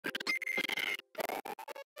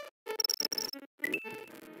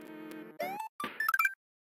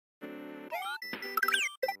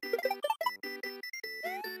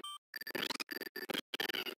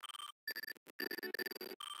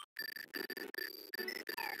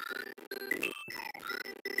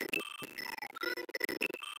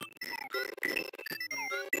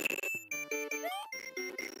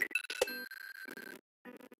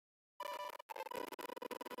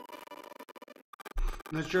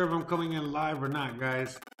Not sure if I'm coming in live or not,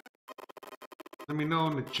 guys. Let me know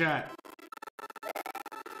in the chat.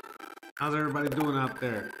 How's everybody doing out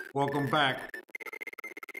there? Welcome back.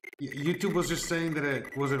 YouTube was just saying that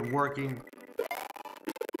it wasn't working.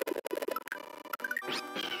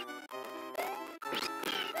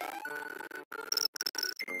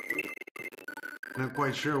 Not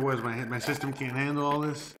quite sure what is my system can't handle all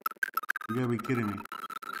this. You gotta be kidding me.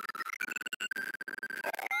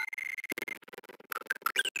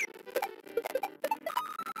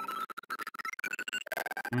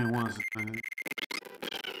 Give me 1 second.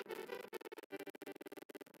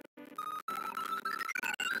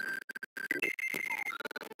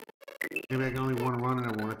 Maybe I can only want to run it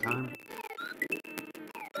at one time.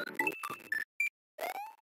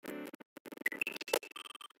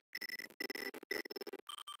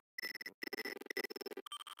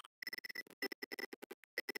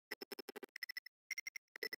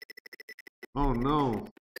 Oh no.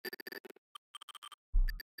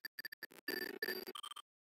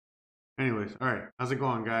 Anyways, alright. How's it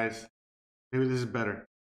going, guys? Maybe this is better.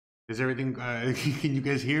 Is everything, can you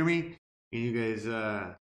guys hear me? Can you guys,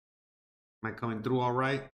 am I coming through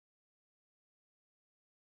alright?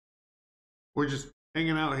 We're just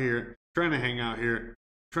hanging out here, trying to hang out here,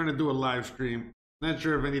 trying to do a live stream. Not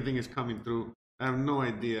sure if anything is coming through. I have no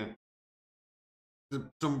idea.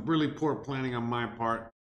 Some really poor planning on my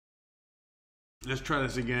part. Let's try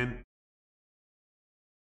this again.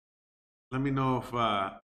 Let me know if,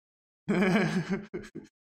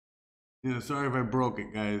 you know, sorry if I broke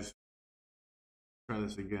it, guys. Try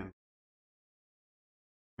this again.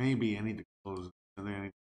 Maybe I need to close it. I think I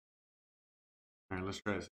need... All right, let's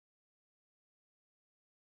try this.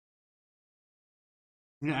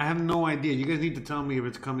 Yeah, I have no idea. You guys need to tell me if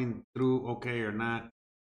it's coming through okay or not,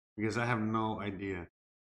 because I have no idea.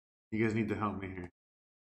 You guys need to help me here.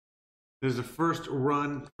 This is the first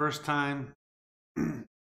run, first time. You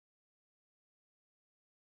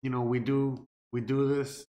know, we do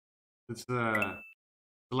this. It's a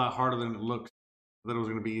lot harder than it looks. I thought it was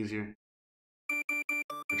gonna be easier.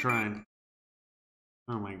 We're trying.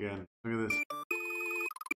 Oh my god! Look at this.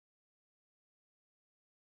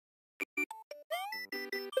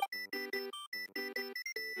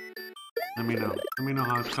 Let me know. Let me know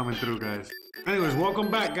how it's coming through, guys. Anyways,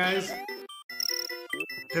 welcome back, guys.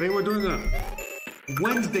 Today we're doing a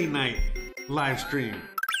Wednesday night live stream.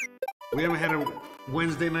 We haven't had a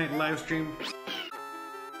Wednesday night live stream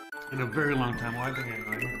in a very long time. Well, I think I know.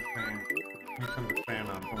 I need the fan. Let me turn the fan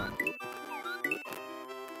on. Hold on.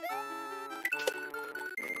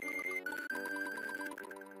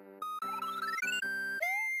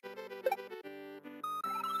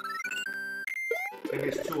 Maybe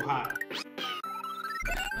it's too hot.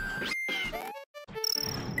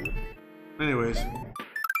 Anyways,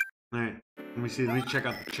 all right. Let me see. Let me check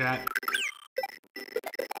out the chat.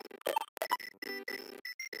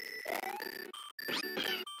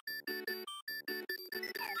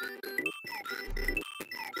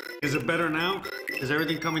 Is it better now? Is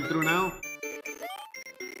everything coming through now?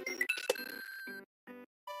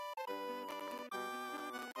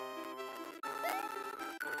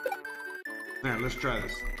 All right, let's try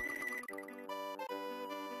this.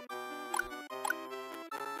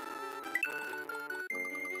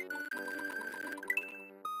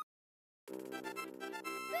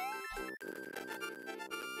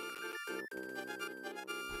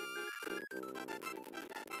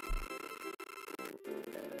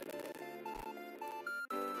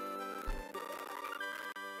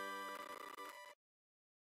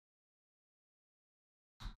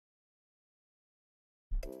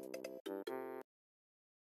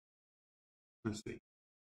 Let's see.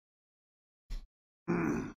 I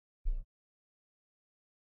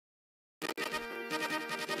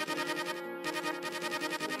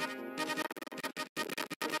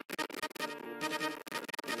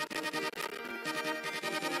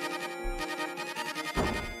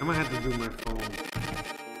might have to do my phone.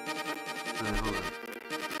 Alright, hold on.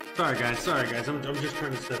 Sorry guys. I'm just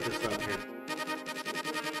trying to set this up here.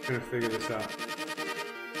 Trying to figure this out.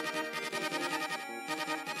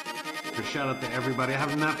 So shout out to everybody. I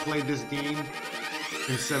have not played this game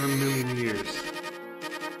in 7 million years.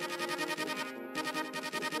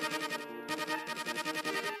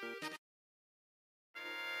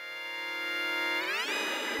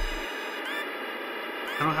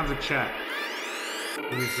 I don't have the chat.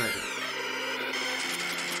 Give me a second.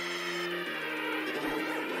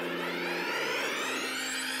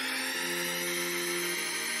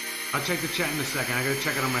 I'll check the chat in a second. I gotta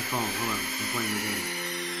check it on my phone. Hold on. I'm playing the game.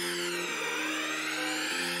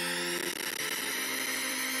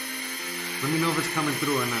 Let me know if it's coming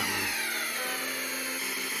through or not, man.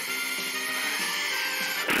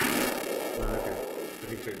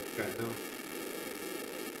 to chat now.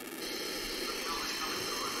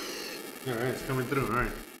 Alright, it's coming through.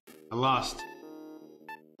 Alright. I lost.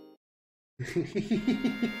 Okay.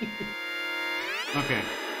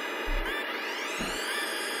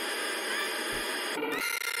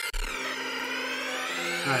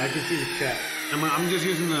 Alright, I can see the chat. I'm just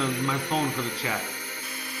using my phone for the chat.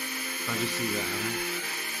 I'll just see that, alright?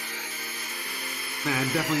 Man,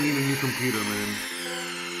 I definitely need a new computer, man.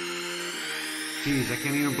 Jeez, I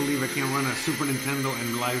can't even believe I can't run a Super Nintendo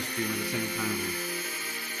and live stream at the same time, man.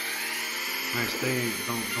 Alright, stay,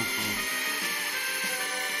 don't fall.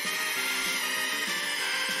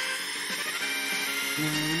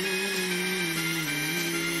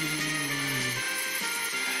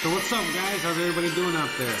 So what's up, guys? How's everybody doing out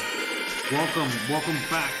there? Welcome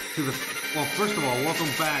back to the, well, first of all, welcome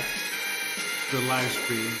back to the live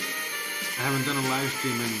stream. I haven't done a live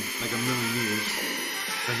stream in like a million years.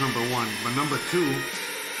 That's number one. But number two,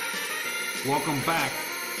 welcome back.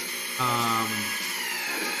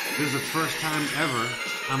 This is the first time ever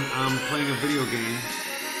I'm playing a video game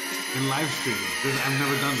in live stream. I've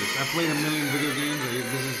never done this. I've played a million video games.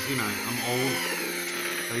 This is, you know, I'm old.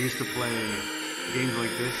 I used to play games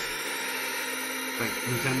like this, like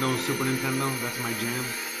Nintendo, Super Nintendo, that's my jam.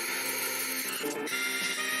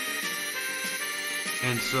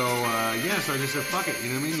 And so, yeah, so I just said, fuck it,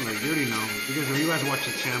 you know what I mean? Like, you already know. If you guys watch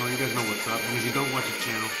the channel, you guys know what's up. And if you don't watch the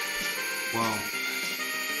channel, well,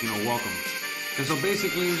 you know, welcome. And so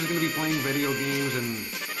basically, I'm just going to be playing video games and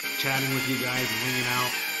chatting with you guys and hanging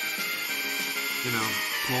out, you know,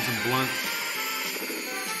 smoking blunts,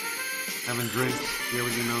 having drinks, you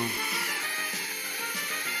already know.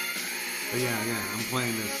 But yeah, I'm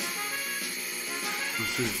playing this.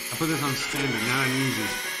 Let's see. I put this on standard, not on easy.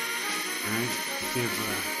 Alright? Let's see if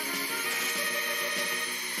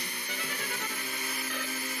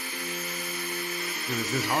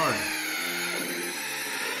this is hard.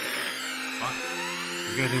 Fuck.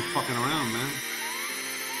 You guys ain't fucking around, man.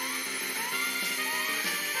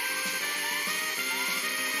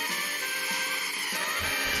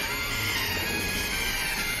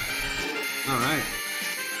 Alright.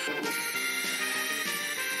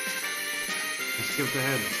 Skipped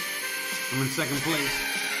ahead. I'm in second place.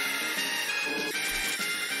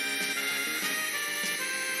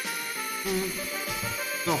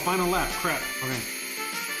 No, final lap. Crap. Okay.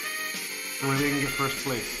 Maybe I can get first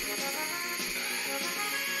place.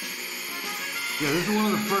 Yeah, this is one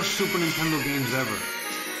of the first Super Nintendo games ever.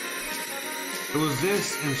 It was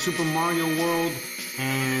this and Super Mario World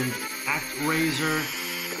and ActRaiser.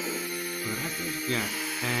 Yeah.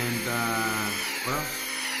 And what else?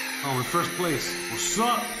 Oh, in first place. What's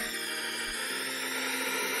up?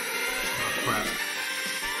 Oh, crap.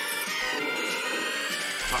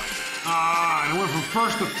 Fuck. Ah, and I went from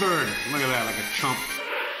first to third. Look at that, like a chump.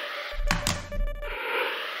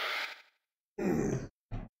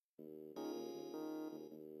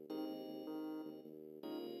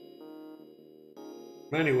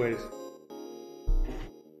 But anyways.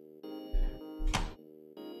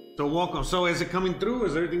 So welcome. So is it coming through?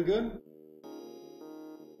 Is everything good?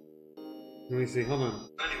 Let me see, hold on.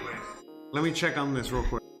 Anyways, let me check on this real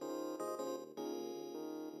quick.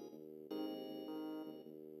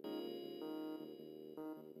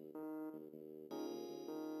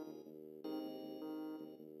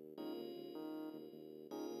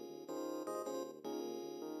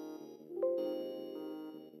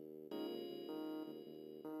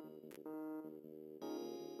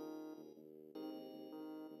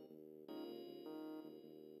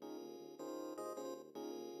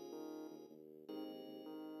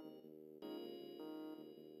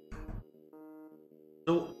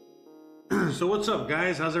 So what's up,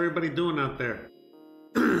 guys? How's everybody doing out there?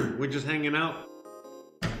 We're just hanging out.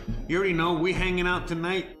 You already know, we hanging out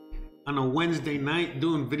tonight on a Wednesday night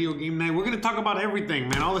doing video game night. We're gonna talk about everything,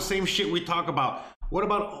 man. All the same shit we talk about. What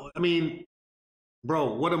about, I mean,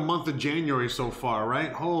 bro, what a month of January so far,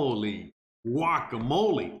 right? Holy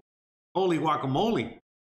guacamole. Holy guacamole.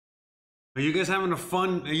 Are you guys having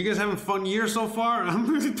fun year so far?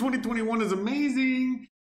 2021 is amazing.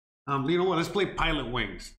 You know what? Let's play Pilot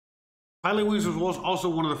Wings. Pilot Wings was also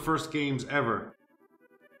one of the first games ever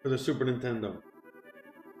for the Super Nintendo.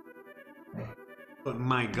 But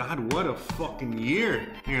my God, what a fucking year.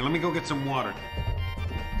 Here, let me go get some water.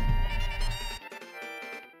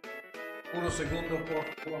 Uno segundo, por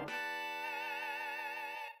favor.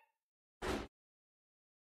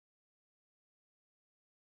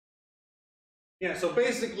 Yeah, so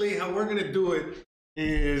basically how we're gonna do it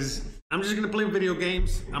is I'm just gonna play video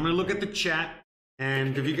games. I'm gonna look at the chat,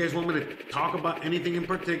 and if you guys want me to talk about anything in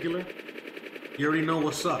particular, you already know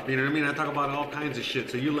what's up. You know what I mean? I talk about all kinds of shit,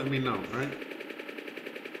 so you let me know, right?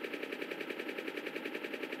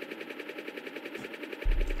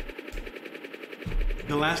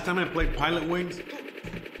 The last time I played Pilot Wings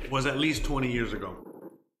was at least 20 years ago.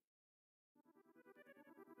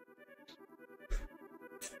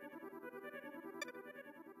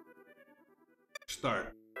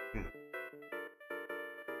 Start.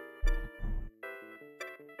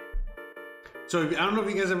 So I don't know if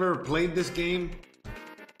you guys have ever played this game.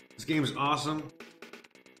 This game's awesome.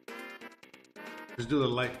 Let's do the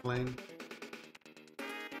light flame.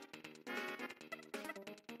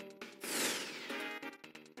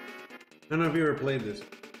 I don't know if you ever played this.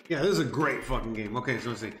 Yeah, this is a great fucking game. Okay,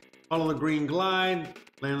 so let's see. Follow the green glide.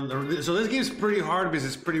 Land on the, so this game's pretty hard because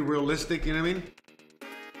it's pretty realistic, you know what I mean?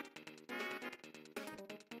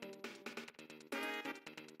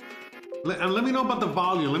 Let me know about the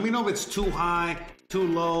volume. Let me know if it's too high, too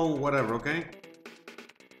low, whatever, okay?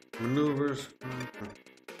 Maneuvers.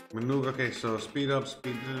 Maneuver. Okay, so speed up,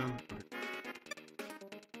 speed down.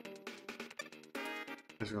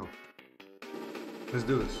 Let's go. Let's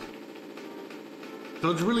do this.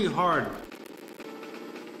 So it's really hard.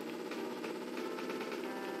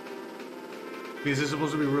 Because it's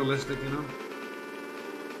supposed to be realistic, you know?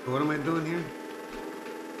 So what am I doing here?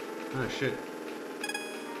 Oh, shit.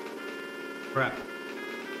 Crap.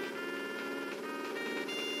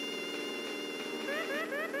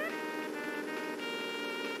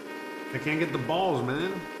 I can't get the balls,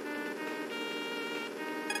 man.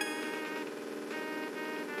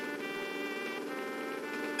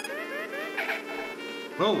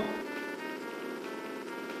 Whoa.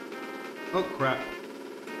 Oh, crap.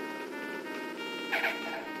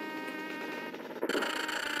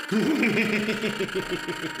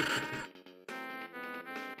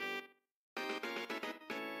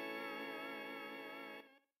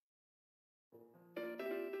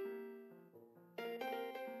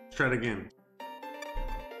 Let's try it again.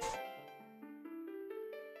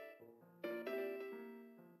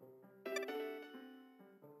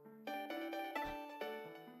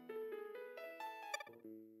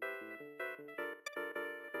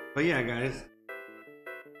 But yeah, guys.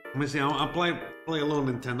 Let me see. I'll play a little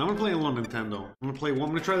Nintendo. I'm gonna play a little Nintendo. I'm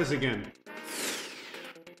gonna try this again.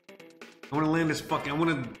 I wanna land this fucking. I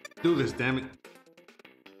wanna do this. Damn it.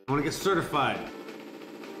 I wanna get certified.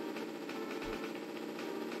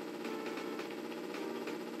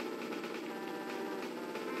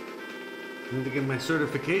 I need to get my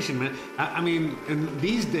certification, man. I mean, in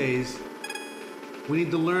these days, we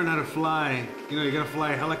need to learn how to fly. You know, you gotta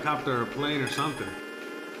fly a helicopter or a plane or something.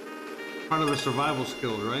 Part of the survival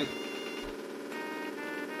skills, right?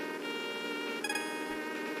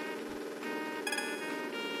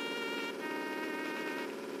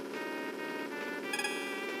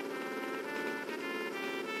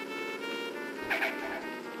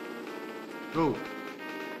 Go.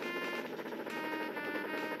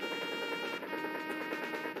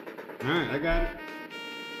 All right, I got it.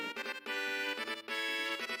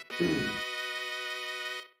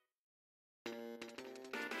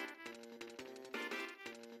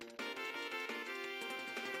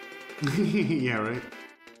 Yeah, right.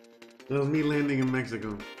 That was me landing in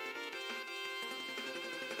Mexico.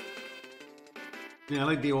 Yeah, I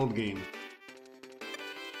like the old game.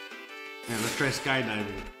 Yeah, let's try skydiving.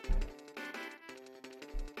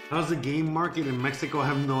 How's the game market in Mexico? I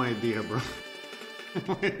have no idea, bro.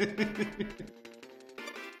 Okay.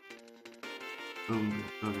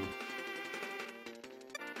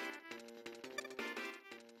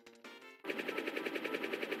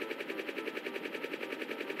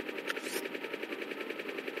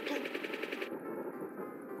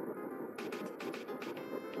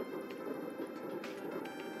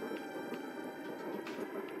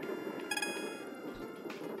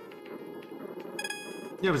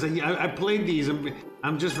 Yeah, but I played these.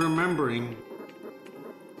 I'm just remembering.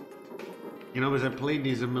 You know, because I played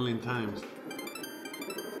these a million times.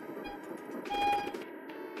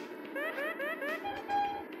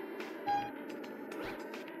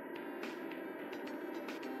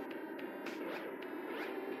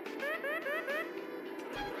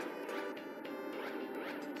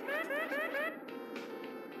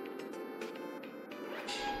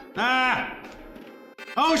 Ah!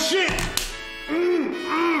 Oh shit!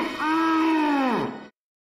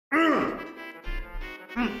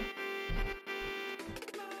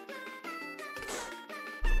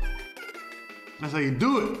 That's how you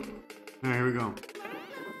do it. All right, here we go.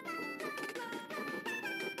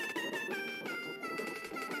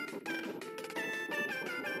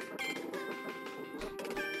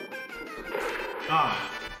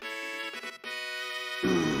 Ah.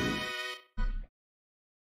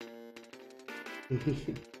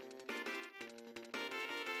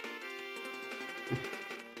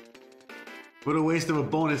 What a waste of a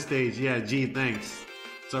bonus stage. Yeah, gee, thanks.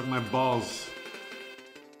 Suck my balls.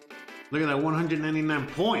 Look at that, 199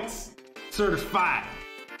 points. Certified.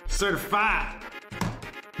 Certified.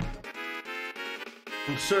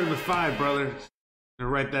 I'm certified, brother. I'm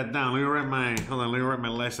gonna write that down. Let me write my, hold on, let me write my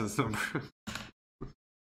license number.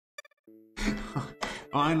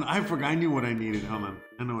 Oh, I forgot, I knew what I needed. Hold on,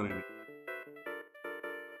 I know what I need.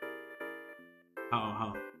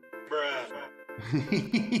 How? Bruh.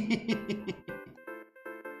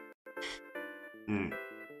 Alright.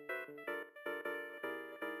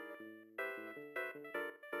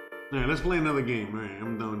 Alright, let's play another game. Alright,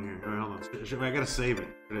 I'm done here. Alright, hold on. I gotta save it.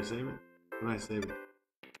 Did I save it? Did I save it?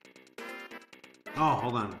 Oh,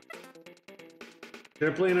 hold on. Did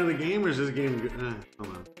I play another game or is this game good?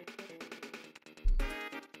 Hold on.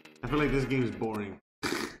 I feel like this game is boring.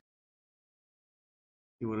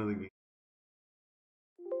 See what other game?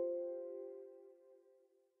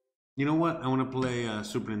 You know what? I want to play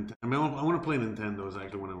Super Nintendo. I mean, I want to play Nintendo. Is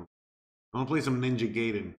actually what I want to play some Ninja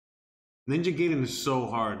Gaiden. Ninja Gaiden is so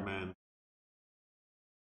hard, man.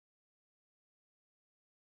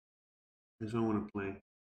 That's what I want to play.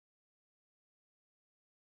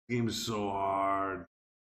 The game is so hard.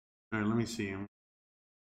 All right, let me see him.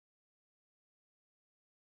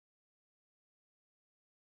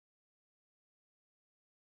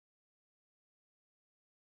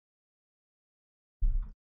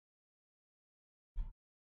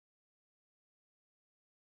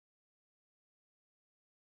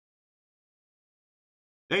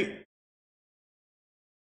 Hey.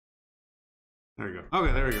 There we go.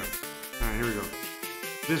 Okay, there we go. All right, here we go.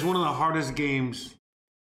 This is one of the hardest games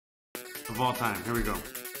of all time. Here we go.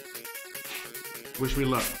 Wish me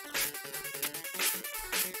luck.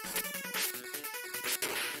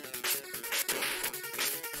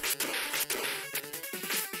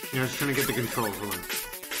 Yeah, I was trying to get the controls. Hold on.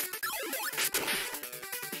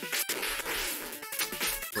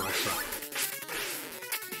 Oh, I suck.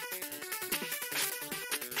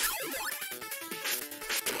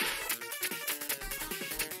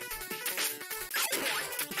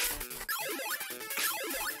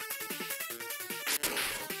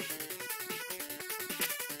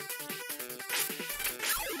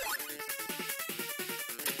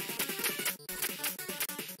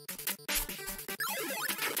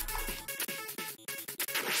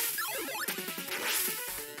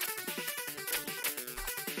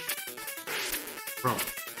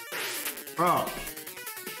 Bro.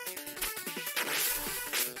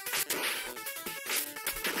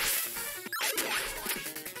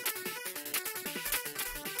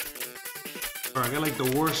 Bro, I got like the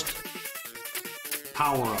worst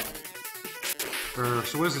power up.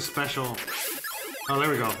 So where's the special? Oh, there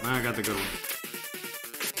we go. Now I got the good one.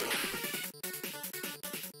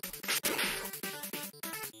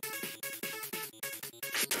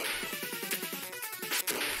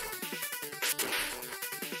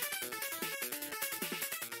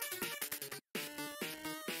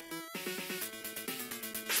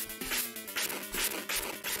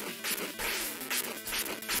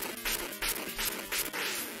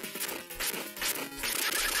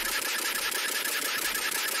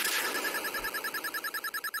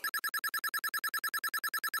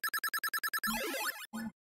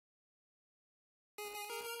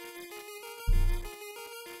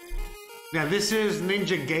 Yeah, this is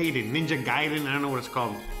Ninja Gaiden. Ninja Gaiden, I don't know what it's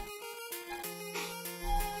called.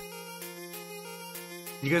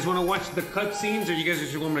 You guys want to watch the cutscenes, or you guys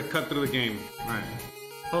just want me to cut through the game? Alright.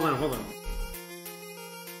 Hold on, hold on.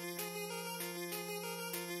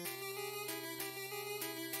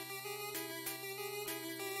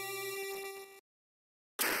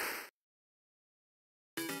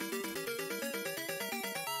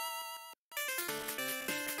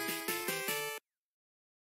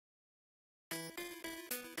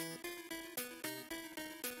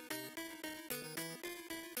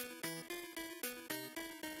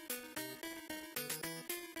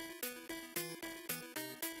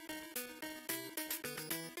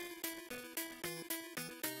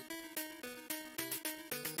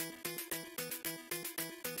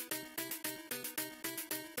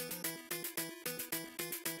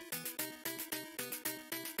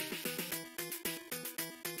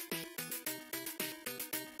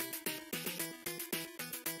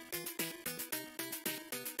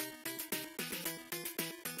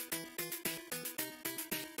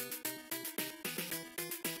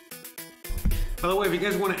 By the way, if you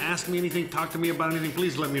guys want to ask me anything, talk to me about anything,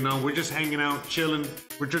 please let me know. We're just hanging out, chilling.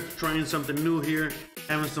 We're just trying something new here,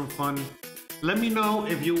 having some fun. Let me know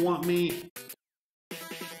if you want me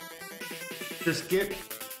to skip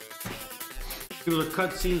through the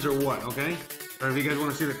cutscenes or what, okay? Or if you guys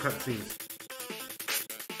want to see the cutscenes.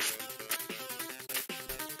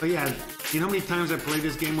 But yeah, you know how many times I played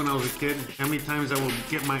this game when I was a kid? How many times I would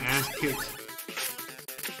get my ass kicked?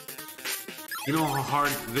 You know how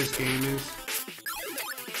hard this game is?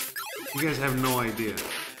 You guys have no idea.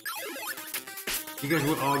 You guys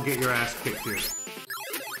would all get your ass kicked here.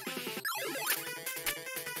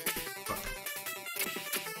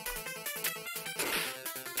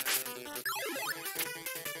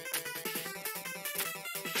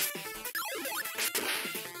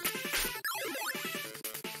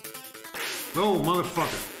 Oh,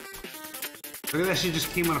 motherfucker. Look at that shit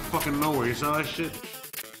just came out of fucking nowhere. You saw that shit?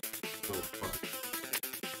 Oh, fuck.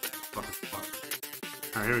 Fuck.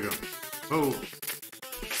 Alright, here we go. Oh.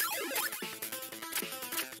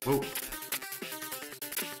 Whoa.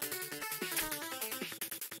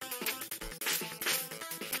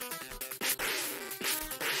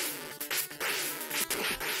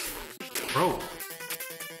 Bro.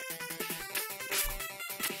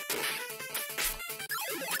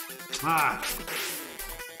 Ah.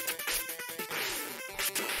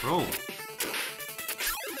 Bro.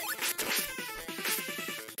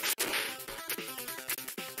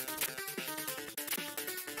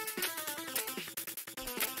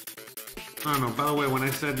 I don't know. By the way, when I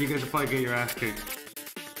said you guys will probably get your ass kicked.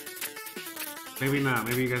 Maybe not.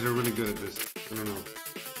 Maybe you guys are really good at this. I don't know.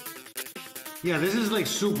 Yeah, this is like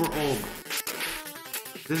super old.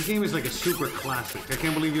 This game is like a super classic. I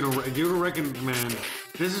can't believe you don't reckon, man.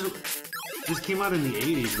 This came out in the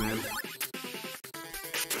 80s, man.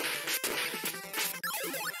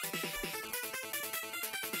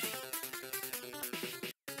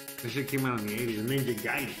 This shit came out in the 80s. Ninja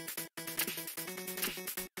Gaiden.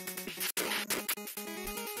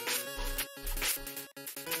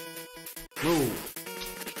 Whoa.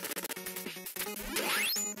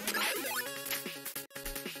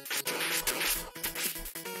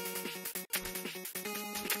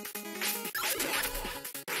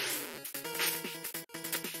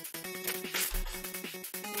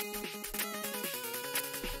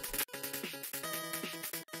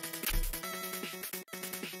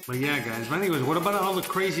 But yeah, guys. But anyways, what about all the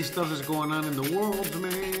crazy stuff that's going on in the world,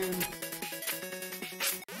 man?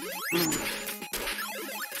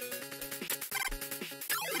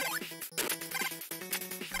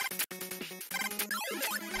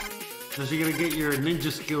 So you gotta get your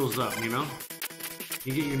ninja skills up, you know?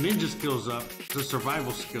 You get your ninja skills up. It's a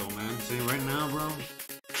survival skill, man. See, right now, bro,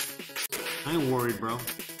 I ain't worried, bro.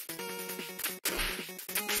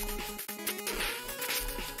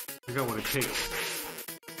 I got what it takes.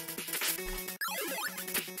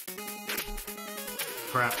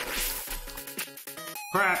 Crap.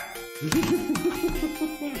 Crap!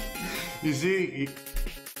 You see?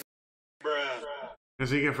 Bruh.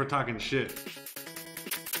 That's what you get for talking shit.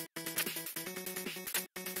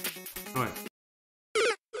 What?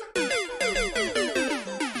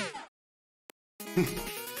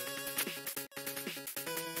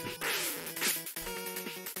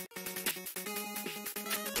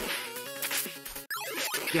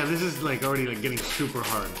 Yeah, this is like already like getting super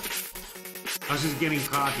hard. I was just getting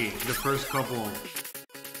cocky the first couple.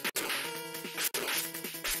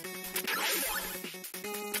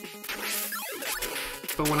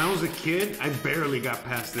 But when I was a kid, I barely got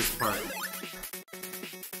past this part.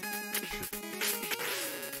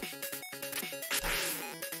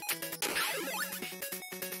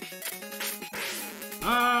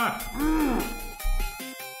 Ah!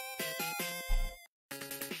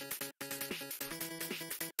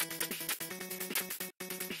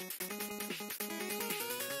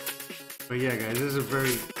 But yeah, guys, this is a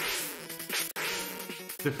very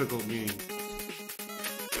difficult game.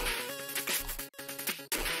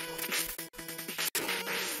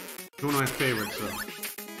 It's one of my favorites, though.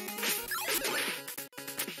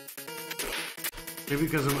 Maybe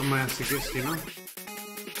because I'm a masochist, you know?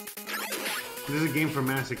 This is a game for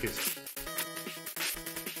masochists.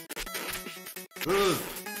 Ugh.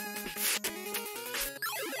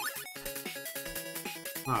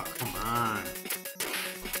 Oh, come on.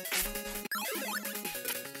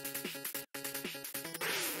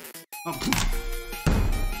 Oh.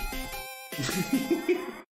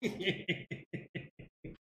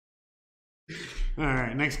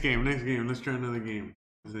 Alright, next game. Let's try another game.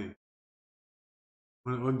 Let's see.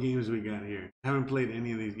 What games we got here? Haven't played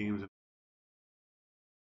any of these games.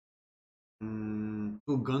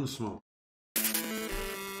 Oh, Gunsmoke.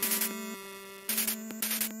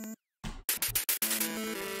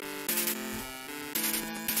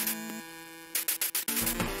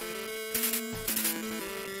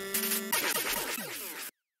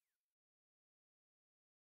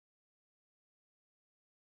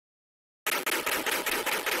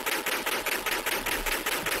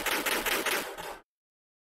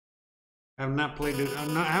 I have not played it.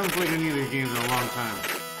 I haven't played any of these games in a long time.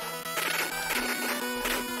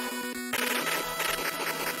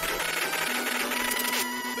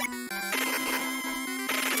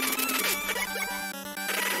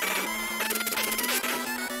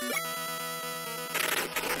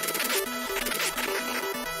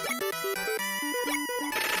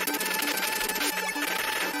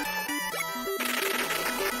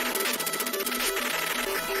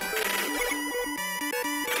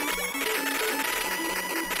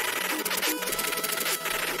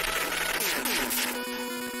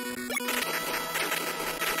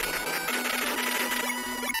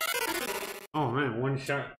 Oh man, one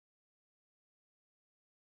shot.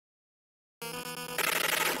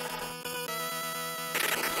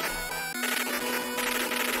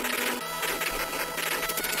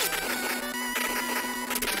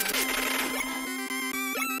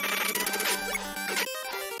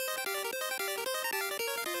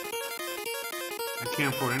 I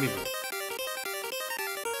can't afford anything.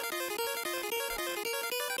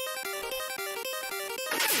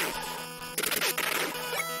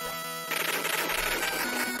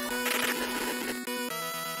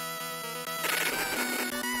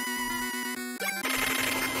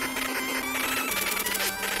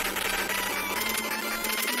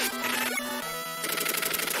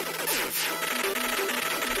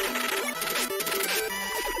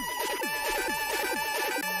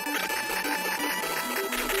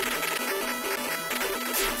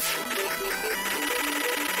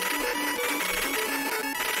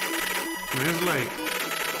 It's like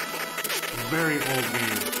very old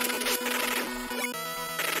game.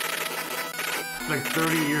 Like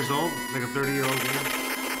 30 years old, like a 30-year-old game.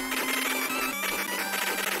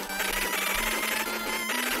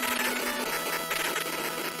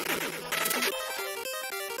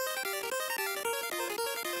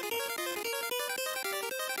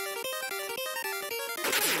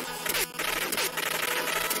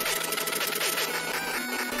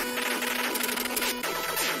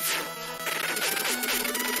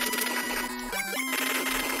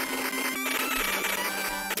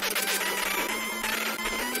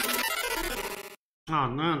 Oh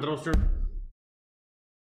no, Droster.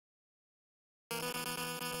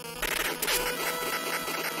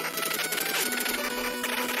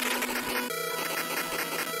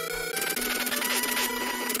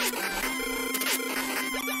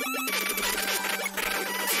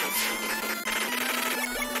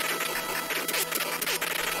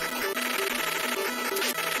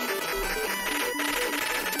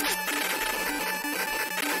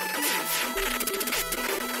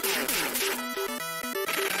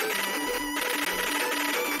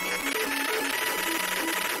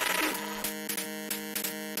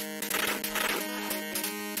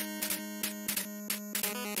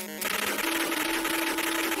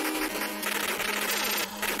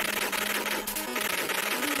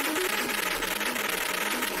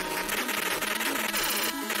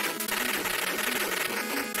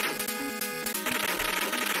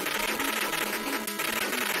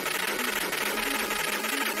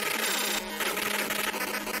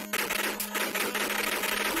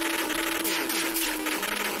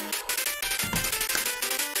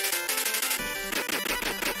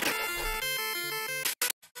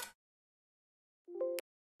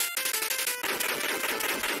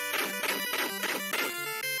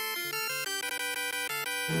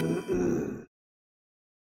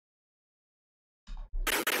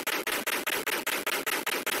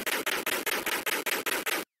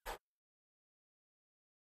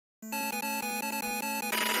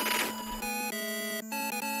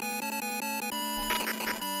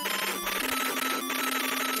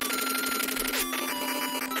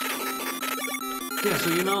 Yeah,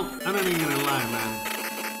 so you know, I'm not even gonna lie,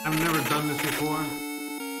 man. I've never done this before.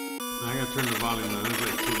 I gotta turn the volume down, it's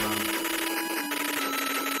like too loud.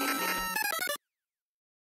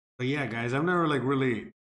 But yeah, guys, I've never like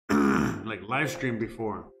really like live streamed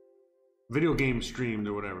before. Video game streamed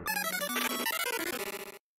or whatever.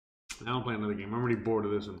 I don't play another game. I'm already bored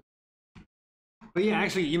of this one. But yeah,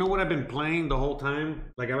 actually, you know what I've been playing the whole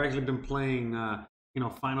time? Like I've actually been playing, you know,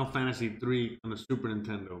 Final Fantasy 3 on the Super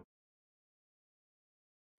Nintendo.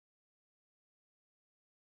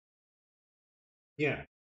 Yeah.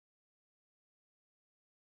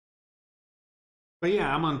 But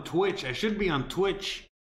yeah, I'm on Twitch. I should be on Twitch.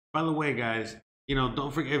 By the way, guys, you know,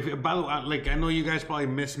 don't forget. If, by the way, like I know you guys probably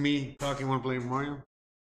miss me talking when playing Mario.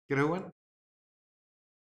 You know what?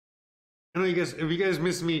 I know you guys. If you guys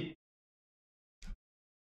miss me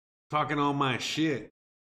talking all my shit,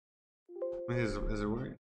 is it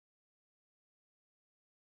working?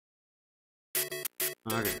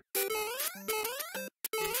 Okay.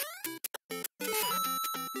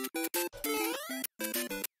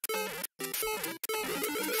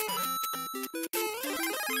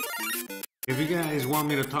 If you guys want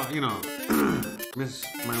me to talk, you know, miss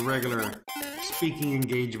my regular speaking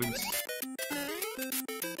engagements.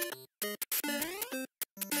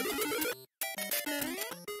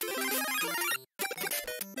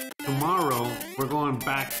 Tomorrow, we're going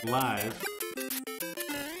back live.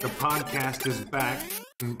 The podcast is back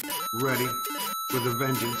and ready with a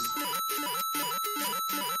vengeance.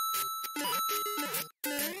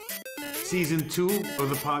 Season 2 of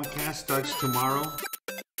the podcast starts tomorrow.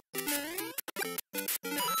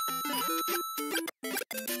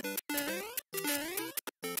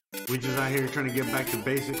 We just out here trying to get back to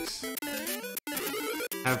basics.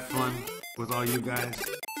 Have fun with all you guys.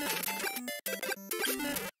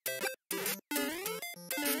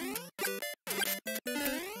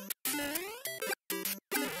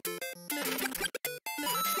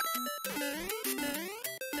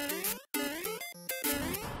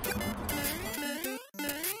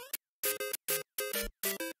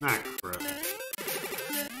 Ah, crap.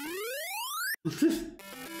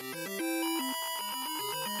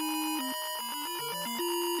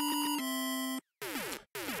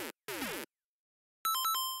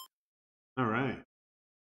 All right.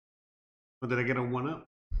 Well, did I get a 1-up?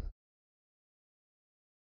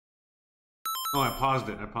 Oh, I paused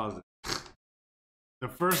it. The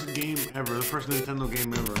first game ever. The first Nintendo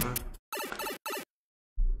game ever, huh?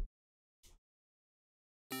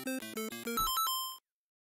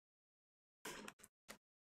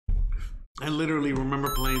 I literally remember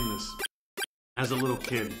playing this as a little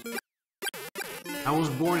kid. I was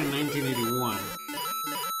born in 1981.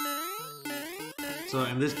 So,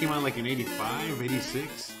 and this came out like in 85,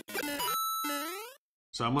 86.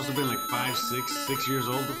 So I must have been like 5, 6 years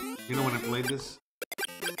old. You know when I played this?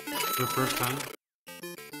 For the first time.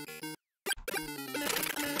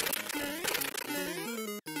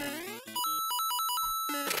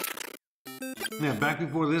 Yeah, back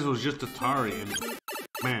before this was just Atari, and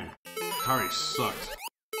man, Atari sucked.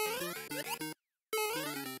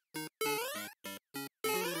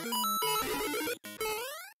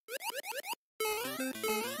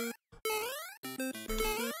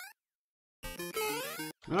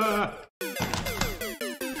 Ah!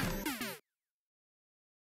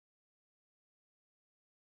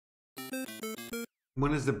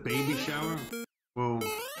 When is the baby shower? Well,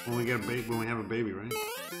 when we get a baby, when we have a baby, right?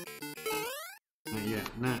 Not yet.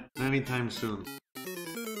 Not anytime soon.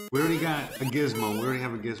 We already got a gizmo. We already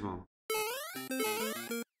have a gizmo.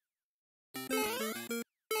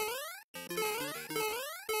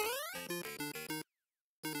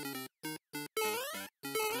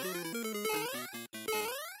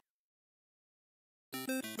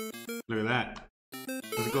 Look at that.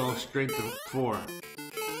 Let's go straight to 4.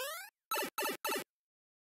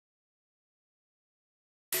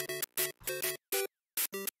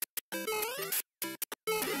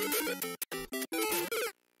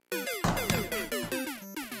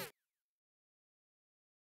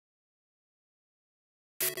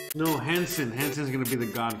 No, Hanson. Hanson's gonna be the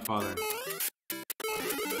godfather.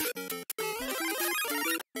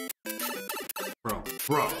 Bro.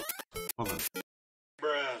 Hold on.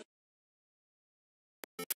 Bruh.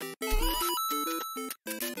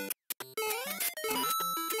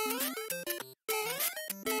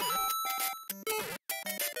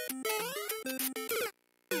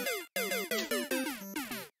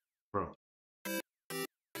 Bro.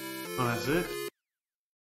 Oh, that's it?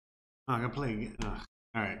 Oh, I gotta play again.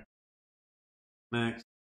 Alright. Next.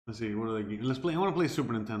 Let's see, what are they? Let's play. I want to play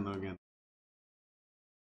Super Nintendo again.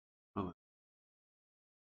 Hold on.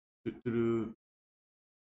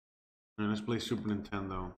 Alright, let's play Super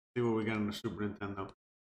Nintendo. See what we got on the Super Nintendo.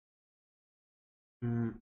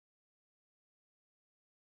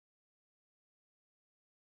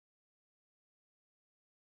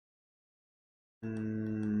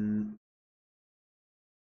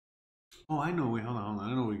 Oh, I know. Wait, hold on.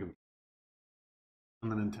 I know we can on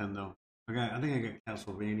the Nintendo. I think I got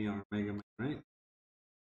Castlevania or Mega Man, right?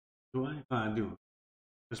 Do I? I do.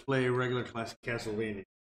 Let's play a regular classic Castlevania.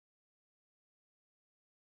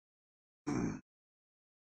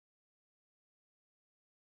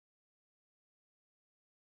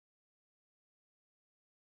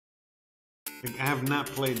 Like, I have not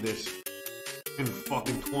played this in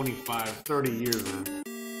fucking 25, 30 years, man.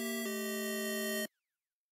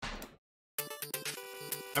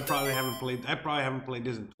 I probably haven't played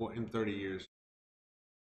this in 30 years.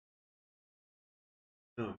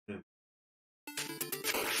 Oh, man.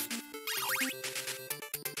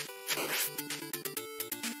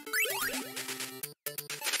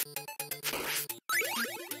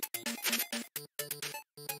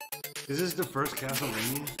 Is this the first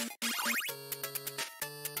Castlevania?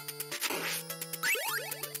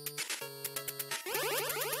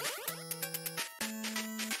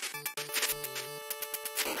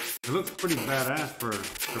 pretty badass for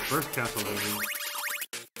the first Castlevania.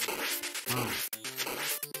 Wow.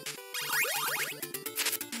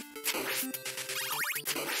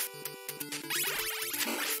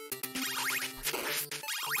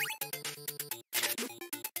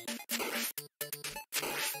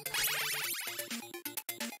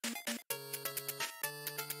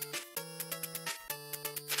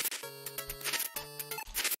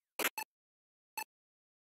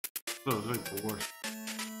 Oh, it's like the worst.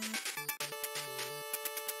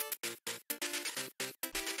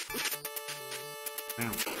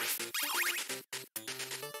 Damn.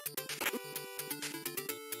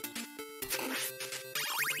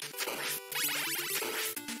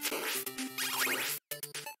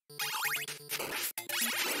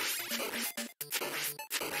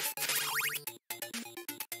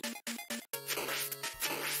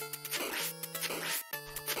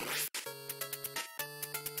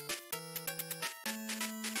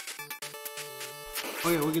 Oh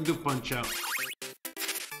yeah, we can do Punch Out.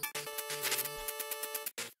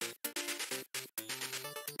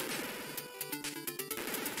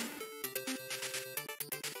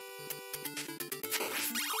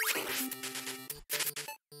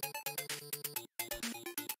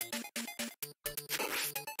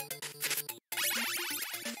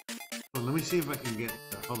 Oh, let me see if I can get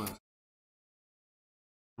the, hold on. I'm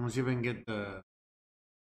gonna see if I can get the.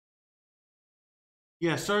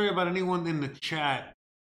 Yeah, sorry about anyone in the chat.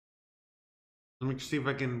 Let me see if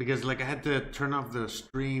I can, because like I had to turn off the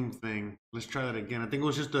stream thing. Let's try that again. I think it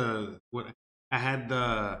was just what I had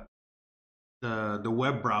the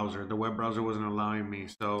web browser. The web browser wasn't allowing me.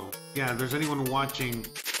 So yeah, if there's anyone watching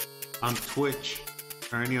on Twitch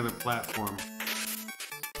or any other platform,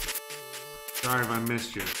 sorry if I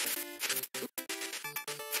missed you.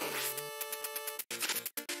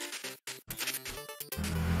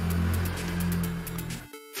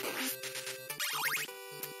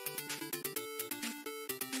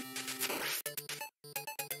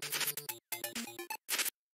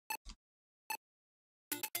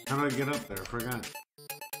 How do I get up there? I forgot.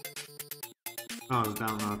 Oh, it's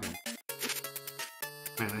down. Okay.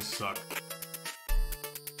 Man, I suck.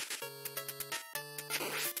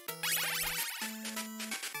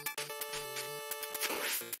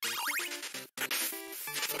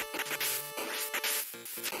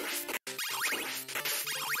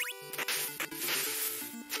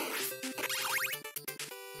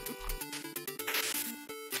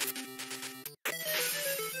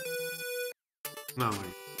 No, wait.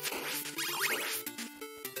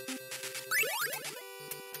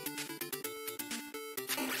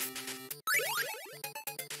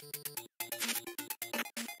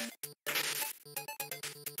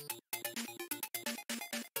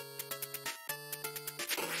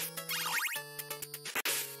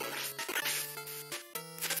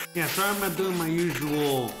 Yeah, sorry I'm not doing my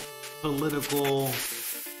usual political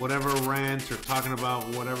whatever rants or talking about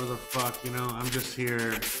whatever the fuck, you know. I'm just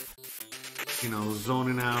here, you know,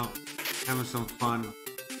 zoning out, having some fun,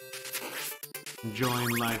 enjoying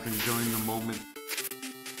life, enjoying the moment.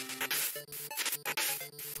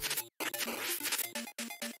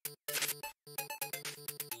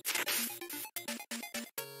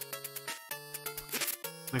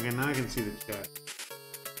 Okay, now I can see the chat.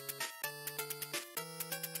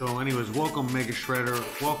 So anyways, welcome Mega Shredder,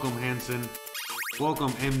 welcome Hanson,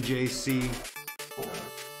 welcome MJC.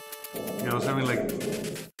 You know, something like,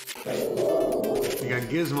 you got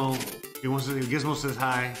Gizmo, Gizmo says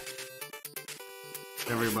hi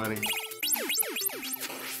to everybody.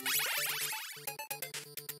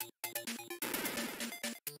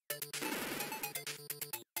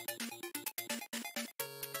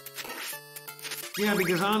 Yeah,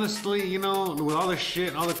 because honestly, you know, with all the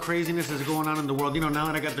shit, all the craziness that's going on in the world, you know, now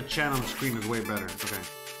that I got the chat on the screen, it's way better. Okay.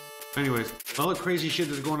 Anyways, all the crazy shit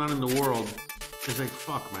that's going on in the world, it's like,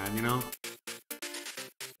 fuck, man, you know?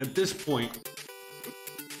 At this point,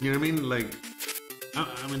 you know what I mean? Like,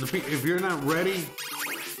 I mean, if you're not ready,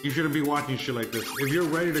 you shouldn't be watching shit like this. If you're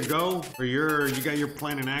ready to go, or you got your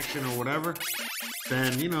plan in action or whatever,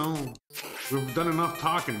 then, you know, we've done enough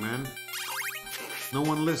talking, man. No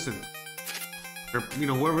one listened. Or, you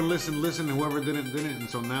know, whoever listened, and whoever didn't. And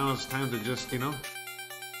so now it's time to just, you know,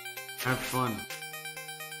 have fun.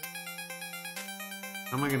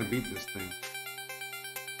 How am I gonna beat this thing?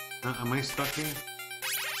 Am I stuck here?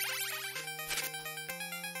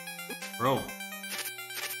 Bro.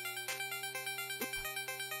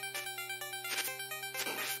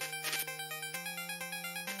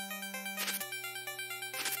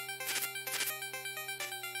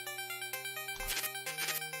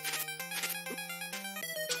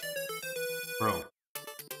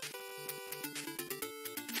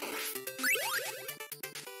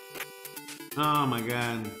 Oh my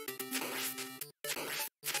god.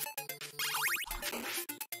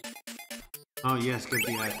 Oh yes, get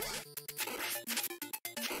the X.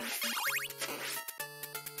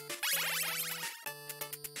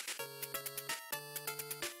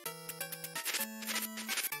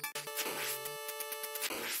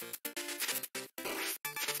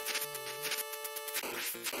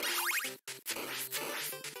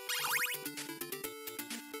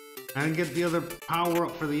 I didn't get the other power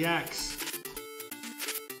up for the axe.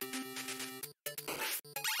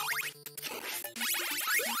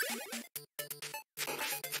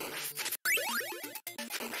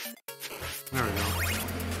 There we go.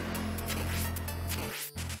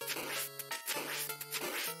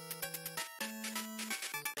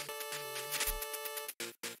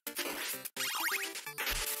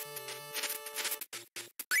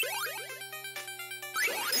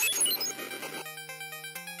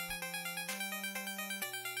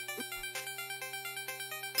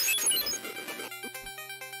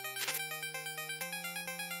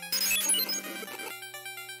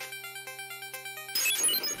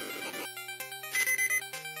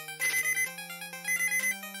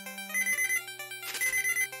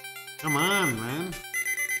 Come on, man.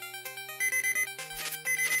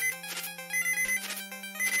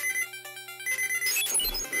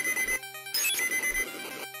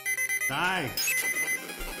 Die.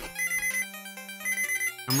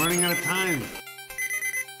 I'm running out of time.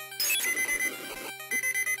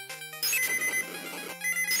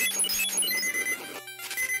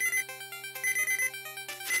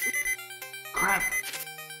 Crap.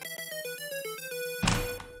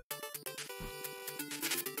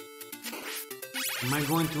 Am I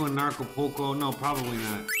going to a Narcopolco? No, probably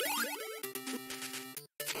not.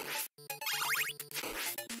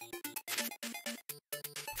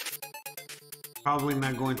 Probably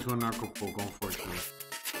not going to a Narcopolco, unfortunately.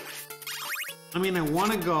 I mean, I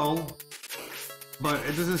want to go, but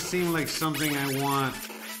it doesn't seem like something I want.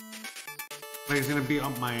 Like it's gonna be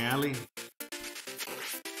up my alley.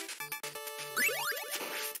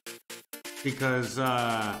 Because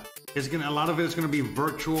it's gonna, a lot of it is gonna be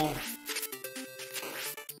virtual.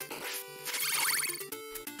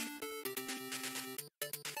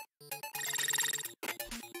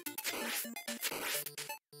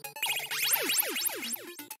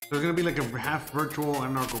 So it's gonna be like a half virtual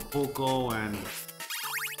and Acapulco, and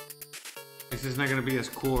it's just not gonna be as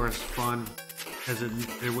cool or as fun as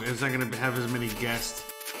it's not gonna have as many guests.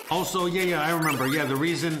 Also, yeah, I remember. Yeah, the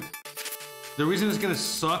reason it's gonna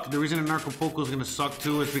suck, the reason Acapulco is gonna suck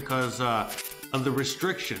too, is because of the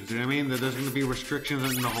restrictions. You know what I mean? That there's gonna be restrictions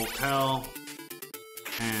in the hotel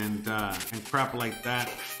and crap like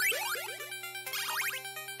that.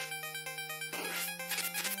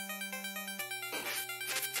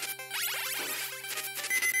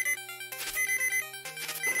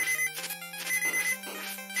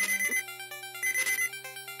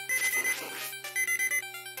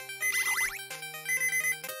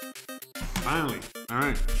 Finally, all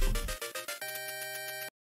right.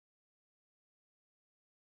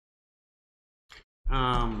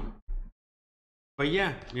 But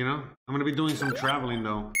yeah, you know, I'm gonna be doing some traveling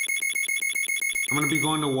though. I'm gonna be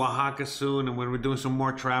going to Oaxaca soon, and we're doing some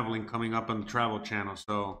more traveling coming up on the travel channel.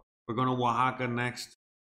 So we're going to Oaxaca next,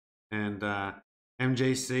 and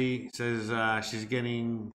MJC says she's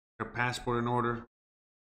getting her passport in order.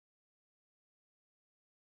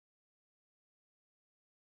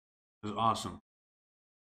 It was awesome.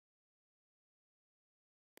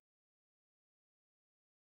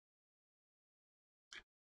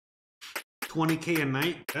 $20K a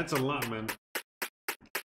night? That's a lot, man.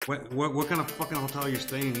 What kind of fucking hotel are you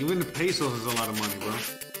staying in? Even the pesos is a lot of money, bro.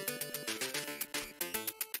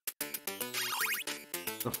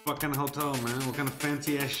 The fucking hotel, man. What kind of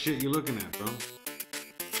fancy ass shit you looking at, bro?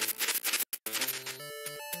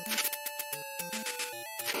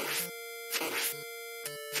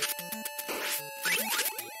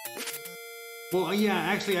 Well, yeah,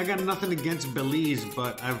 actually, I got nothing against Belize,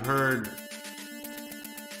 but I've heard,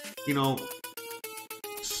 you know,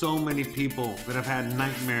 so many people that have had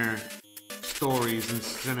nightmare stories and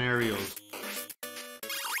scenarios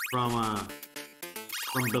from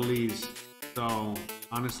Belize. So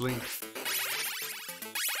honestly,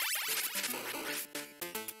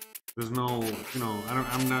 there's no, you know, I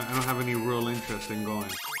don't have any real interest in going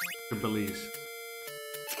to Belize.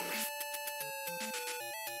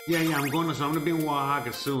 Yeah, I'm gonna be in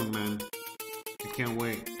Oaxaca soon, man. I can't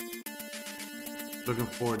wait. Looking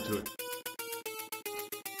forward to it.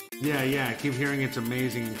 Yeah, I keep hearing it's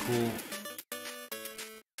amazing and cool.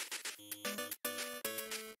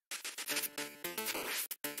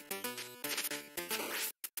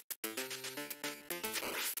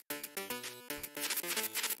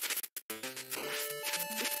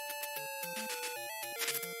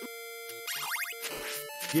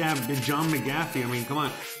 Yeah, John McGaffey. I mean, come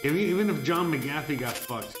on. Even if John McGaffey got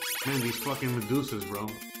fucked, man, these fucking Medusas, bro.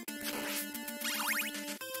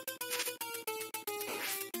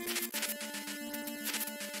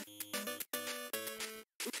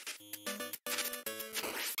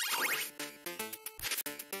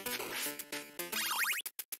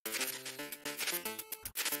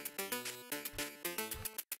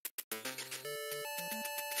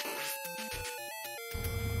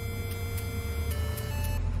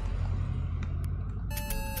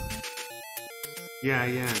 Yeah,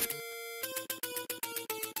 yeah.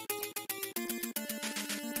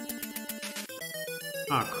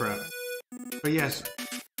 Oh crap. But yes.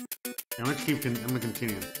 I'm gonna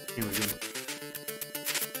continue.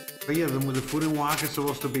 But yeah, the food in Waka is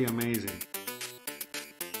supposed to be amazing.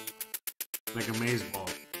 Like a maze ball.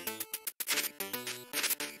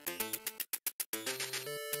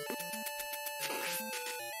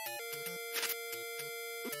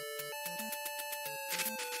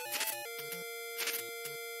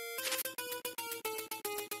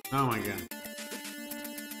 Oh my god.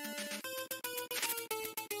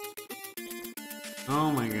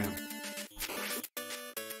 Oh my god.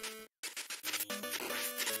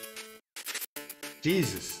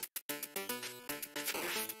 Jesus.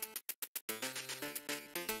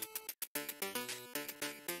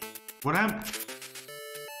 What happened?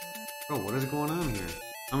 Oh, what is going on here?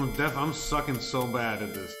 I'm sucking so bad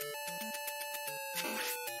at this.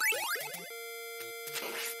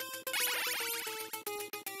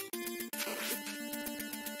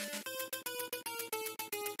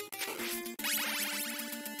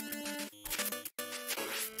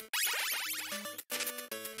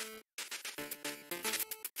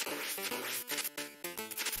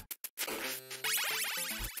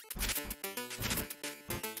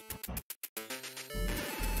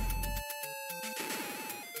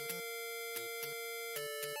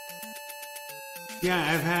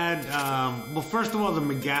 Yeah, I've had, well, first of all, the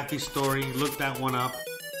McGaffey story, look that one up.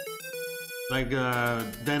 Like,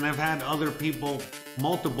 then I've had other people,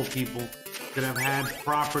 multiple people, that have had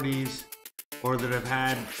properties, or that have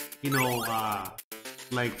had, you know,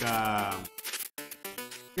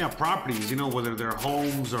 yeah, properties, you know, whether they're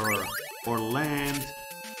homes or land,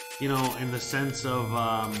 you know, in the sense of,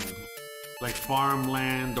 like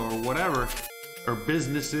farmland or whatever, or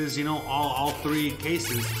businesses, you know, all three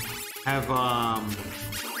cases have,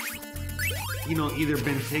 you know, either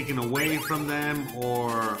been taken away from them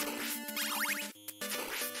or,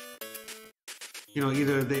 you know,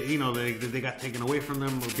 either they got taken away from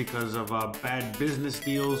them because of bad business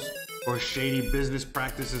deals or shady business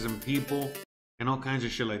practices and people and all kinds of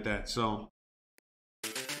shit like that. So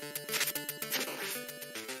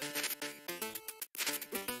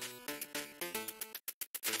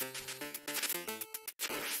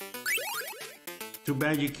too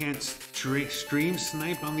bad you can't stream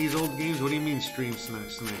snipe on these old games. What do you mean stream snipe?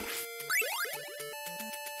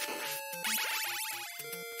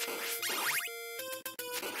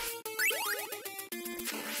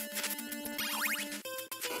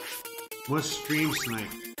 What's stream snipe?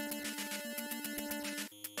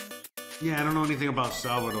 Yeah, I don't know anything about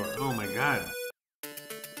Salvador. Oh my god.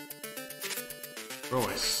 Bro,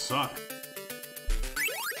 I suck.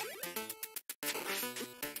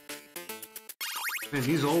 Man,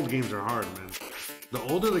 these old games are hard, man. The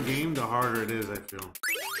older the game, the harder it is, I feel.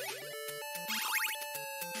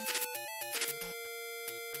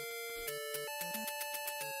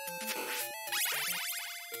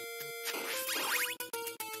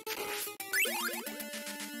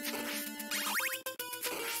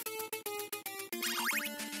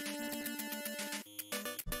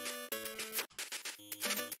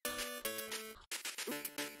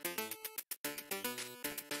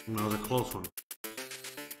 That was a close one.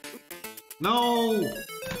 No!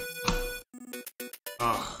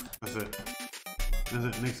 Ugh, that's it.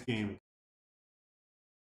 That's it, next game.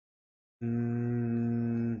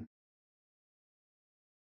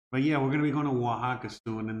 But yeah, we're going to be going to Oaxaca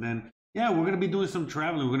soon. And then, yeah, we're going to be doing some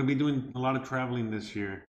traveling. We're going to be doing a lot of traveling this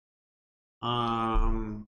year. You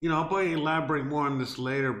know, I'll probably elaborate more on this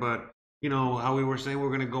later. But, you know, how we were saying we're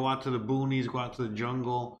going to go out to the boonies, go out to the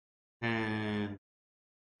jungle, and,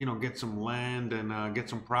 you know, get some land and get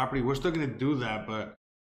some property. We're still going to do that, but,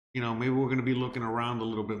 you know, maybe we're going to be looking around a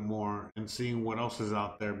little bit more and seeing what else is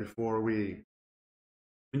out there before we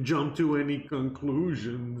jump to any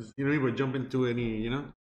conclusions. You know, we jump into any, you know.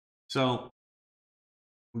 So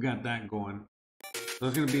we got that going. So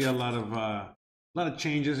there's going to be a lot of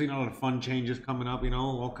changes, you know, a lot of fun changes coming up, you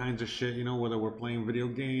know, all kinds of shit, you know, whether we're playing video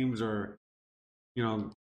games or, you know,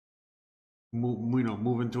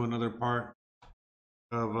 moving to another part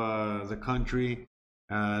of the country.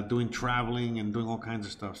 doing traveling and doing all kinds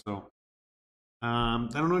of stuff. So I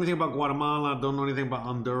don't know anything about Guatemala. Don't know anything about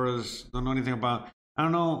Honduras. Don't know anything about. I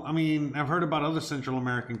don't know. I mean, I've heard about other Central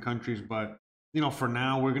American countries, but you know, for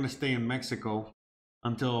now, we're gonna stay in Mexico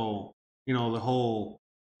until you know the whole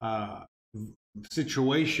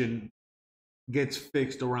situation gets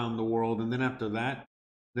fixed around the world, and then after that,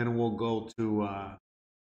 then we'll go to.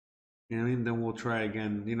 You know, and then we'll try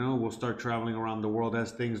again. You know, we'll start traveling around the world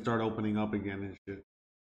as things start opening up again and shit.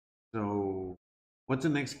 So, what's the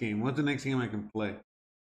next game? What's the next game I can play?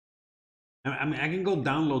 I mean, I can go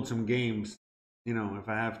download some games, you know, if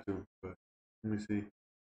I have to. But let me see.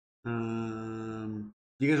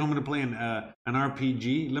 You guys want me to play an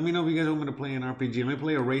RPG? Let me know if you guys want me to play an RPG. Let me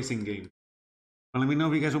play a racing game. But let me know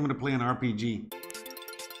if you guys want me to play an RPG.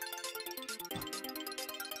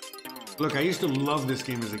 Look, I used to love this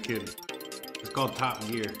game as a kid. It's called Top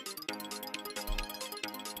Gear.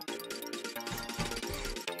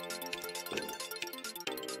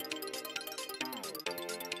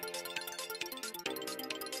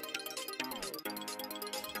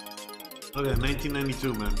 Look at that,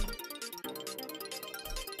 1992, man.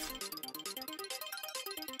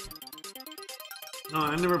 No,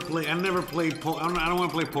 I never played. I don't want to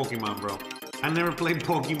play Pokemon, bro. I never played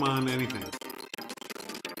Pokemon anything.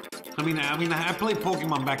 I mean, I played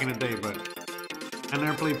Pokemon back in the day, but I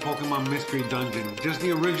never played Pokemon Mystery Dungeon. Just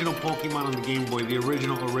the original Pokemon on the Game Boy. The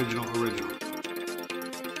original.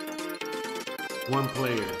 One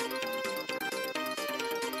player.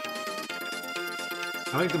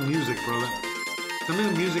 I like the music, bro. Some of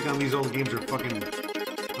the music on these old games are fucking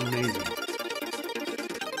amazing.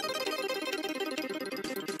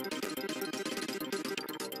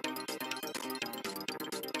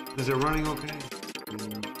 Is it running okay?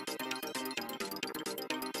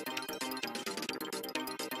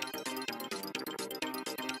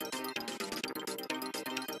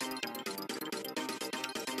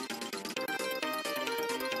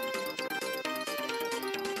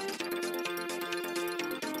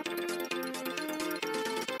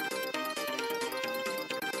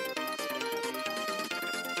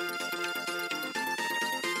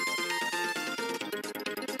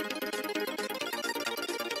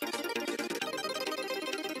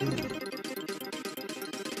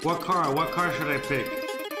 What car should I pick?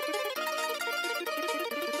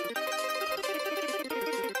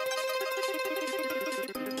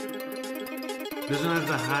 This one has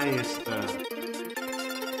the highest.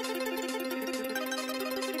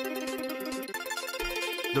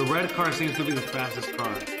 The red car seems to be the fastest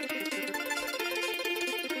car.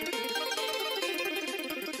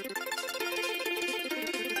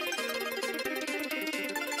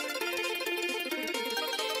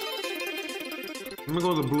 I'm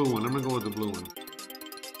gonna go with the blue one.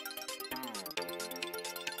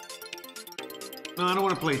 No, I don't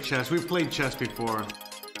want to play chess. We've played chess before.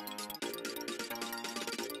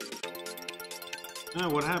 Ah,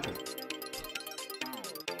 what happened?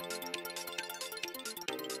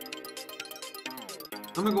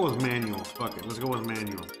 I'm gonna go with manual. Fuck it. Let's go with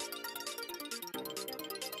manual.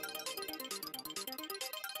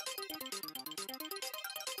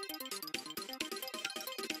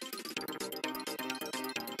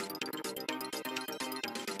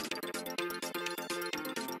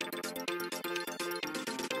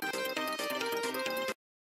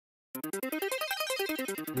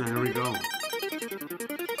 Here we go.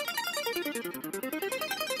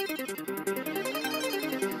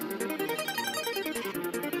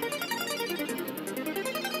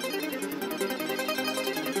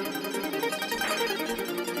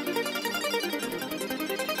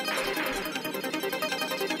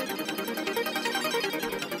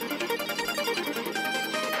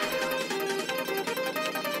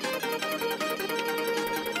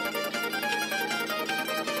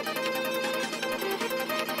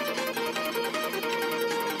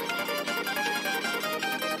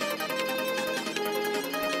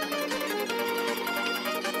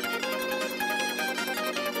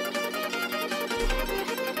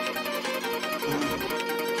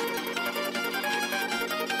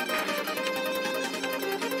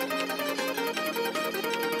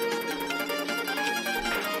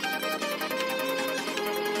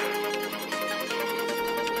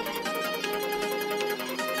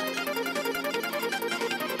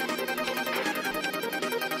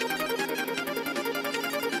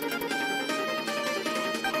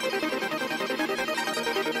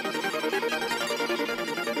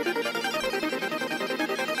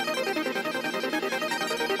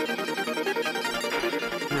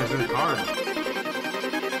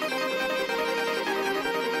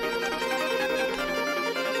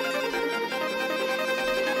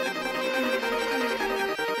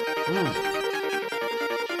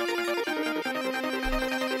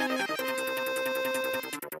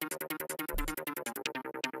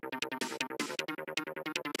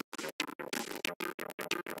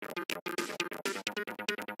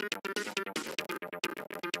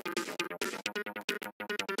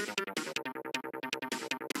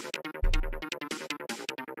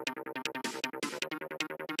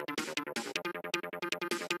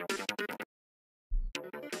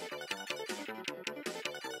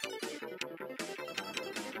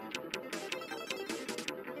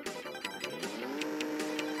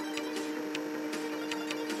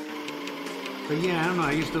 But yeah, I don't know,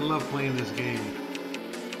 I used to love playing this game.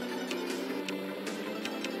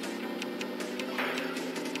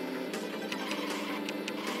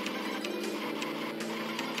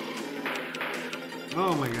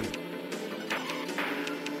 Oh my god.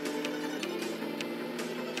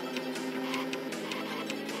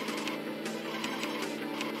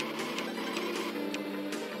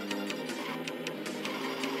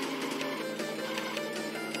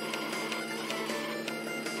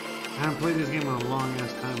 I haven't played this game in a long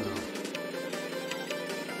ass time though.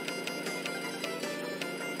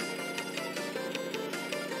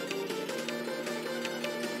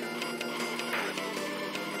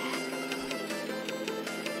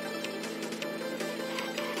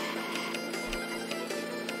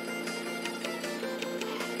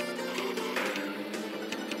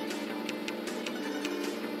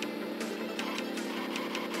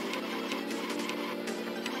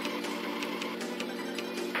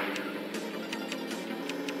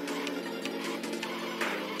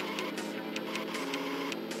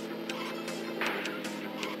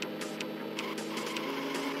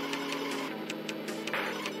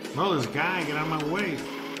 Oh, this guy, get out of my way.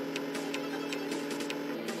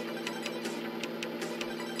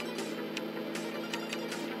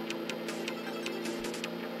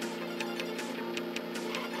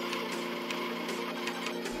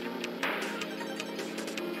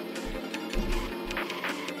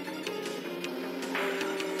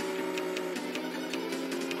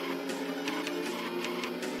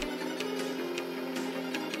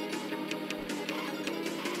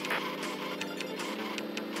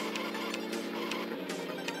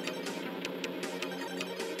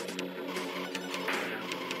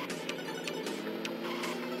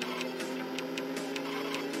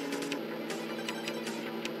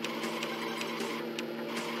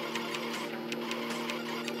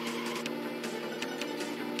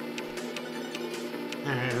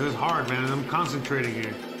 This is hard, man. I'm concentrating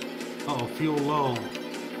here. Uh-oh, fuel low.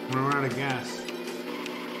 I'm gonna run out of gas.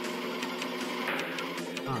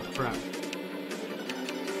 Oh, crap.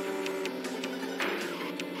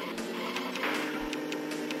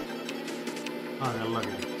 Oh, I got lucky.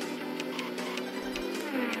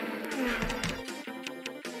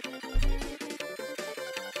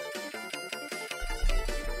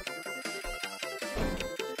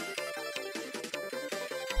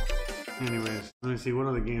 Anyways, let me see what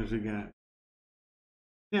other games we got.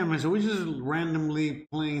 Yeah, man, so we're just randomly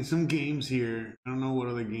playing some games here. I don't know what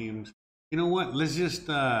other games. You know what? Let's just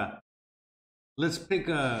let's pick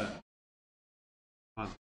a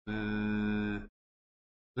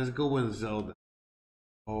let's go with Zelda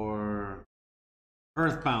or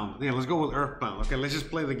Earthbound. Yeah, let's go with Earthbound. Okay, let's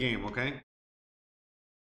just play the game, okay?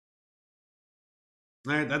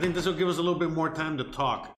 All right, I think this will give us a little bit more time to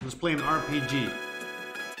talk. Let's play an RPG.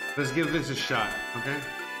 Let's give this a shot, okay?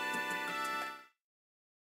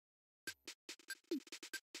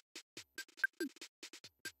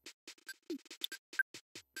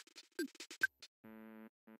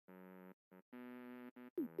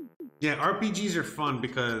 Yeah, RPGs are fun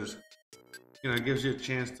because, you know, it gives you a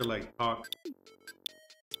chance to like talk,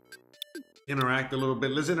 interact a little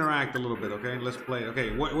bit. Let's interact a little bit, okay? Let's play.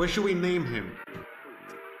 Okay, what should we name him?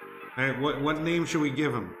 All right, what name should we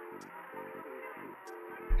give him?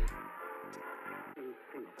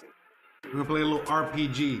 We're gonna play a little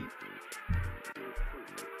RPG.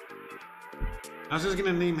 I was just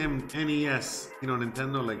gonna name him NES, you know,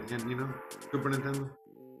 Nintendo, like, you know, Super Nintendo.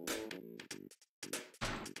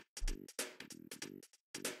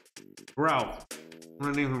 Ralph. I'm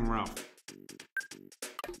gonna name him Ralph.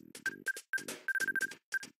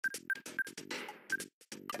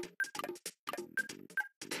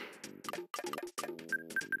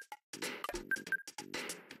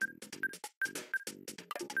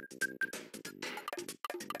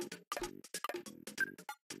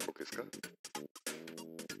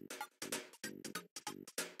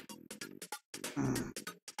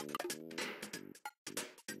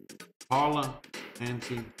 Paula,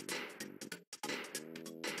 Auntie.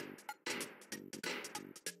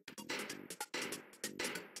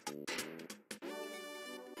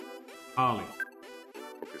 Holly.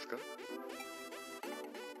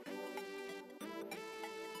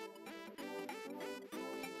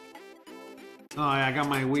 Oh, yeah, I got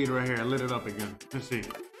my weed right here. I lit it up again. Let's see.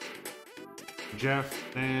 Jeff,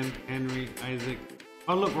 Dan, Henry, Isaac.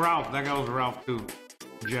 Oh, look, Ralph. That guy was Ralph, too.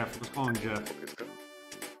 Jeff. Let's call him Jeff.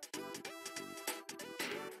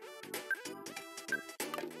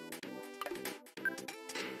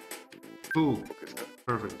 Cool.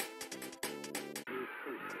 Perfect.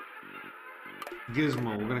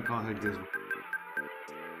 Gizmo. We're gonna call her Gizmo.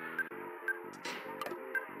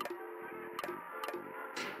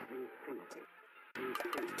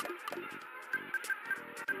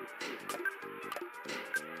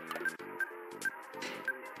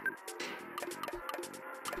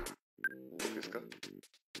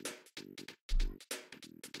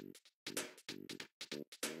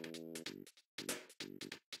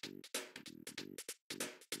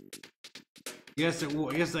 Yes, it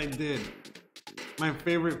was. Yes, I did. My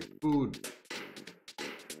favorite food.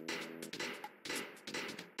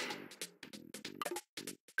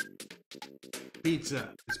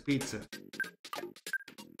 Pizza. It's pizza.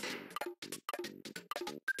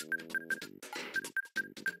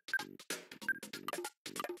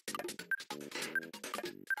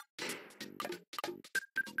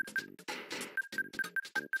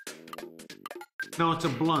 No, it's a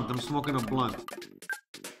blunt. I'm smoking a blunt.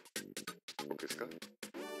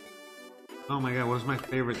 Oh my god, what's my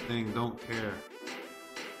favorite thing? Don't care.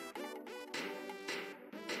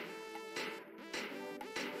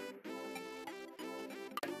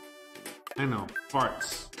 I know,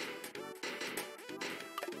 farts.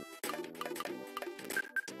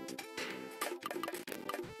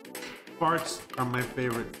 Farts are my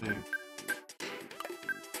favorite thing.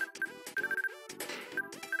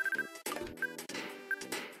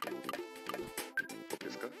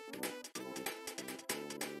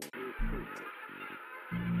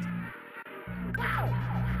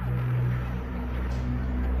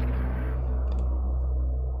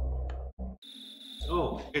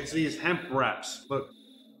 Oh, it's these hemp wraps. Look.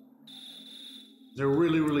 They're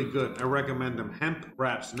really, really good. I recommend them. Hemp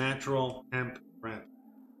wraps. Natural hemp wraps.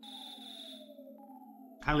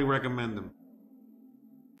 Highly recommend them.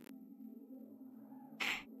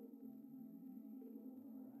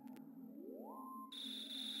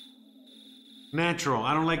 Natural.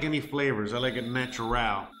 I don't like any flavors. I like it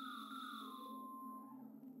natural.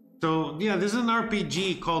 So yeah, this is an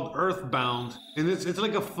RPG called Earthbound, and it's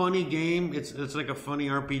like a funny game. It's like a funny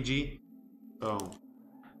RPG. So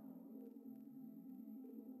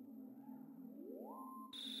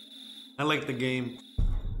I like the game.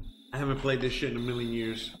 I haven't played this shit in a million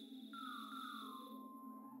years.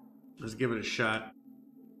 Let's give it a shot.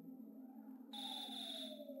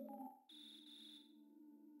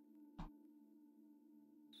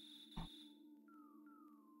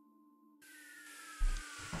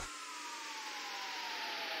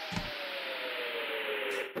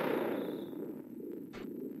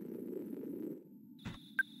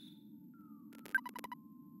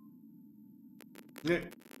 Yeah.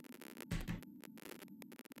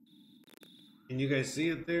 Can you guys see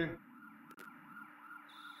it there?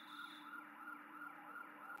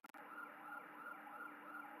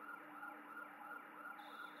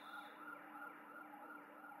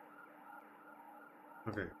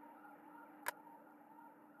 Okay.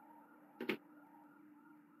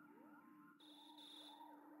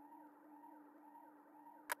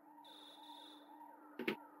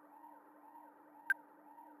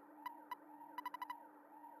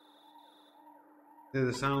 Did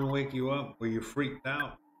the sound wake you up? Were you freaked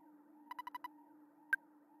out?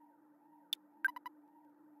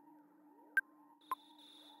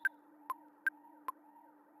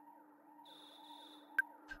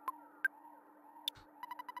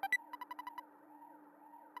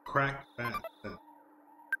 Crack that.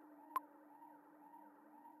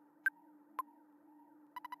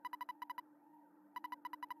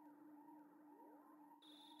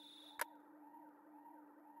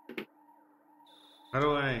 How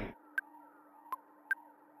do I?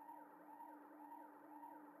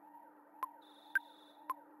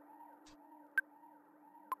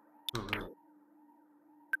 Okay.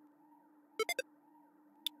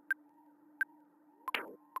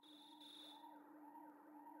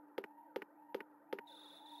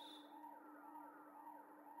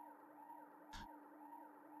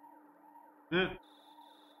 Yeah.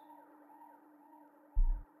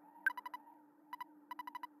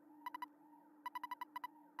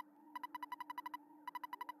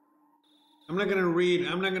 I'm not gonna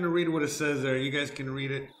read what it says there. You guys can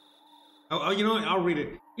read it. Oh, you know what? I'll read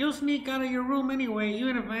it. You'll sneak out of your room anyway,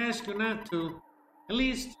 even if I ask you not to. At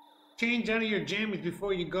least change out of your jammies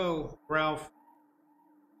before you go, Ralph.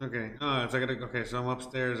 Okay. Oh, so I gotta. Okay, so I'm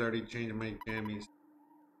upstairs. I already changed my jammies.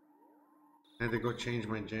 I had to go change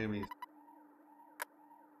my jammies.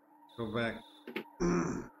 Go back.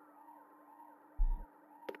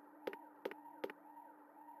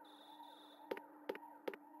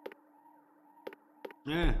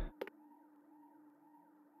 Yeah.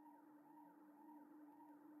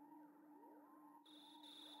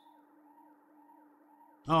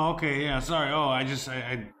 Oh, okay, yeah, sorry. Oh, I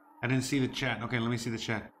didn't see the chat. Okay, let me see the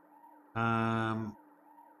chat. Grabba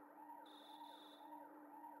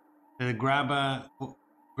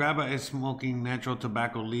is smoking natural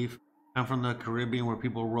tobacco leaf. I'm from the Caribbean where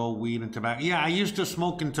people roll weed and tobacco. Yeah, I used to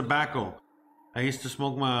smoke in tobacco. I used to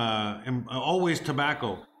smoke always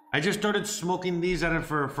tobacco. I just started smoking these at it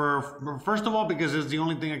for first of all because it's the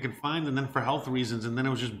only thing I could find, and then for health reasons, and then it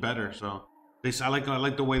was just better. So I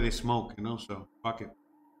like the way they smoke, you know. So fuck it.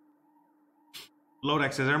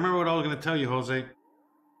 Lodex says, I remember what I was gonna tell you, Jose.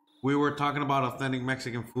 We were talking about authentic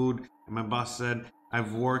Mexican food, and my boss said,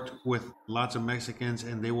 I've worked with lots of Mexicans,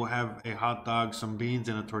 and they will have a hot dog, some beans,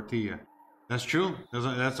 and a tortilla. That's true.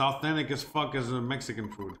 That's authentic as fuck as a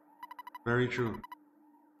Mexican food. Very true.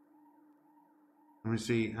 Let me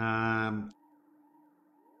see. All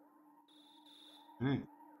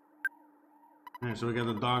right, so we got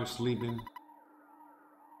the dog sleeping.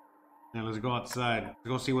 Now let's go outside. Let's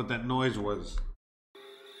go see what that noise was.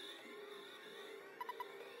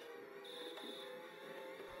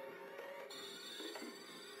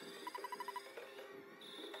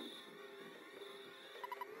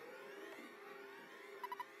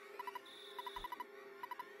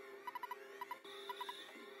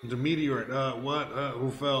 The meteorite. What?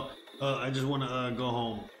 Who fell? I just want to go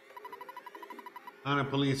home. Ana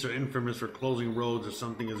police are infamous for closing roads if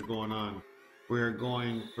something is going on. We are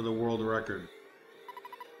going for the world record.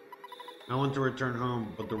 I want to return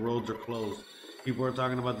home, but the roads are closed. People are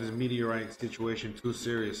talking about this meteorite situation too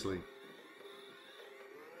seriously.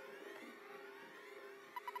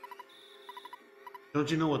 Don't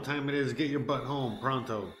you know what time it is? Get your butt home,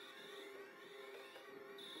 pronto.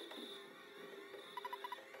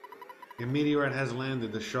 A meteorite has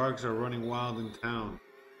landed. The sharks are running wild in town.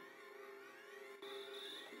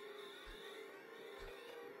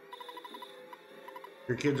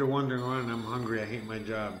 Your kids are wandering around. I'm hungry. I hate my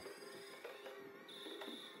job.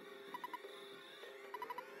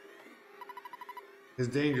 It's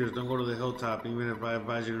dangerous. Don't go to the hilltop. Even if I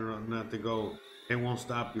advise you not to go, it won't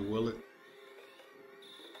stop you, will it?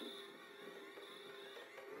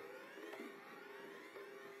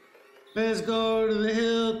 Let's go to the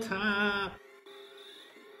hilltop.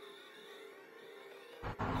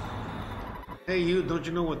 Hey, you, don't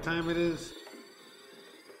you know what time it is?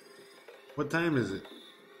 What time is it?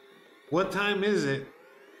 What time is it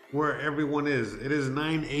where everyone is? It is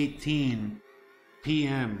 9:18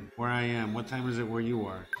 p.m. where I am. What time is it where you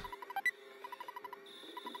are?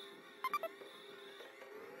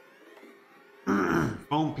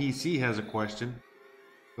 Phone PC has a question.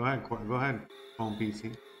 Go ahead, Phone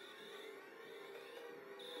PC.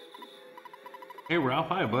 Hey Ralph,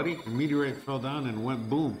 hi buddy. A meteorite fell down and went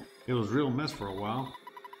boom. It was a real mess for a while.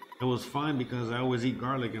 It was fine because I always eat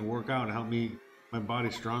garlic and work out to help my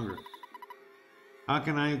body stronger. How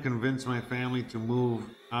can I convince my family to move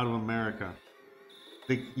out of America?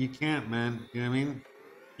 You can't, man. You know what I mean?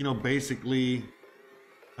 You know, basically,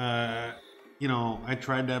 you know, I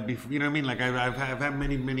tried that before. You know what I mean? Like I've had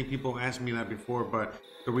many people ask me that before, but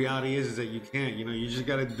the reality is that you can't. You know, you just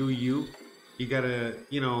gotta do you. You gotta,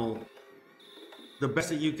 you know, the best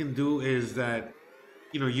that you can do is that,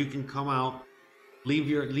 you know, you can come out, leave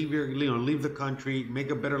the country,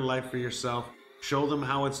 make a better life for yourself, show them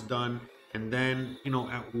how it's done, and then, you know,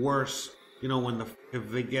 at worst, you know,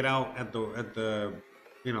 if they get out at the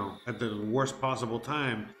you know, at the worst possible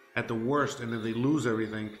time, at the worst, and if they lose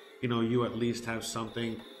everything, you know, you at least have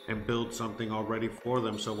something and build something already for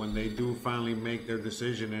them. So when they do finally make their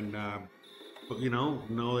decision and, you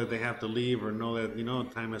know that they have to leave, or know that, you know,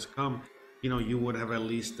 time has come, you know, you would have at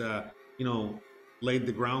least, you know, laid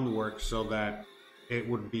the groundwork so that it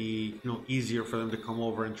would be, you know, easier for them to come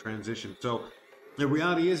over and transition. So the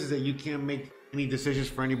reality is that you can't make any decisions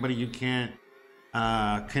for anybody. You can't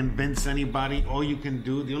convince anybody. All you can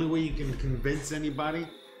do, the only way you can convince anybody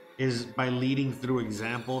is by leading through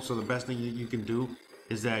example. So the best thing you can do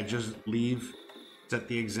is that just leave, set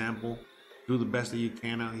the example, do the best that you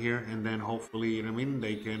can out here, and then hopefully, you know what I mean,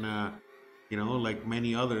 they can, you know, like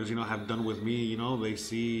many others, you know, have done with me, you know, they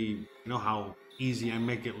see, you know, how easy I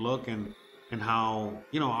make it look, and how,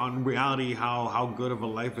 you know, in reality, how good of a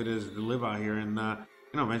life it is to live out here. And,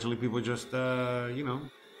 you know, eventually people just, you know,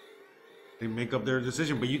 they make up their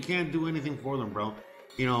decision, but you can't do anything for them, bro.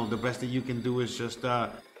 You know, the best that you can do is just,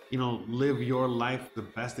 you know, live your life the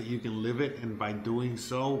best that you can live it. And by doing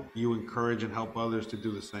so, you encourage and help others to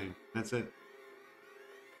do the same. That's it.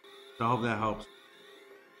 So I hope that helps.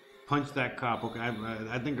 Punch that cop. Okay,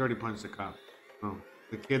 I think I already punched the cop. Oh,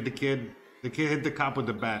 the kid hit the cop with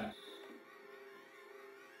the bat.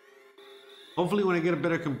 Hopefully when I get a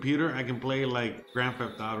better computer, I can play like Grand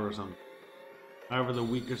Theft Auto or something. However, the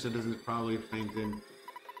weaker citizens probably fainted.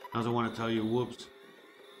 I also want to tell you, whoops.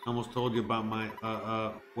 I almost told you about my,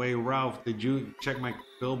 wait, Ralph, did you check my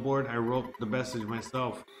billboard? I wrote the message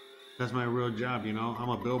myself. That's my real job, you know? I'm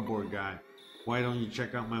a billboard guy. Why don't you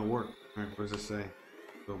check out my work? All right, what does it say?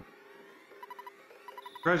 So,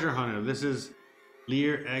 treasure hunter. This is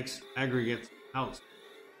Lear X Aggregate's house.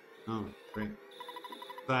 Oh, great.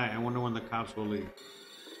 I wonder when the cops will leave.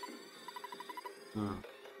 Yeah,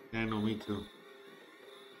 I know, me too.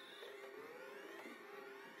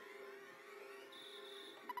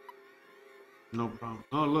 No problem.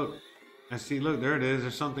 Oh, look. I see. Look, there it is.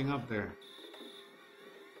 There's something up there.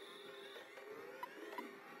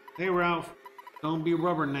 Hey, Ralph. Don't be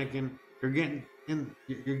rubbernecking. You're getting in.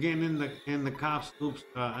 You're getting in the cops. Oops.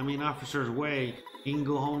 I mean, officer's way. You can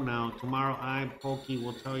go home now. Tomorrow, Pokey,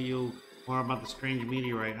 will tell you more about the strange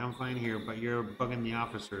meteorite. I'm fine here, but you're bugging the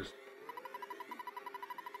officers.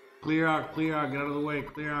 Clear out. Clear out. Get out of the way.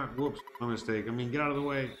 Clear out. Whoops. My mistake. I mean, get out of the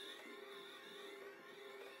way.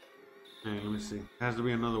 Hey, let me see. Has to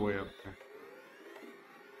be another way up there.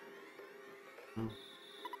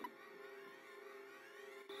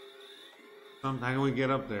 How can we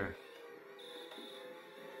get up there?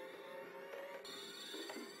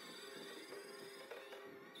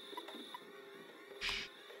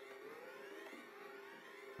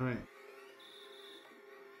 All right.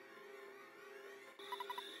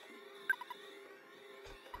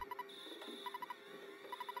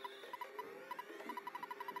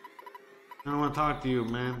 I don't want to talk to you,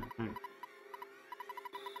 man. Right.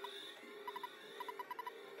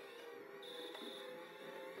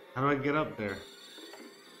 How do I get up there?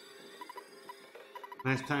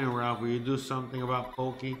 Nice time, Ralph. Will you do something about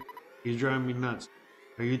Pokey? He's driving me nuts.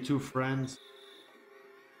 Are you two friends?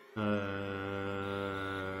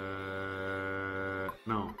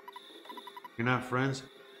 No. You're not friends?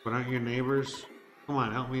 But aren't your neighbors? Come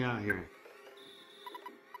on, help me out here.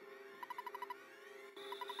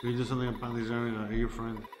 Will you do something about these? Are you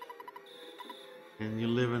friends? And you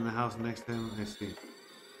live in the house next to him? I see.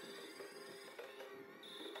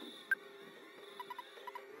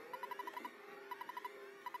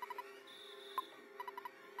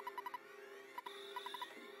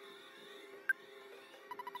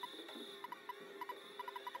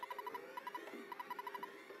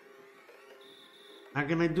 How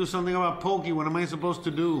can I do something about Pokey? What am I supposed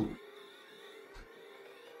to do?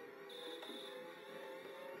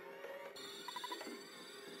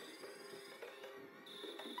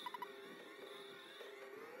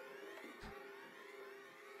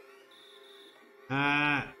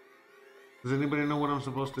 Does anybody know what I'm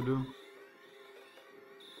supposed to do?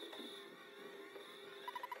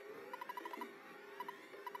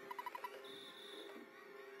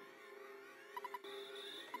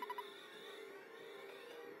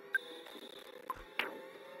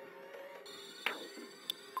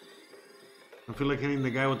 I feel like hitting the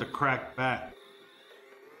guy with the cracked bat.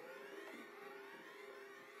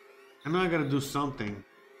 I know I gotta do something.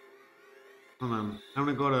 Hold on. I'm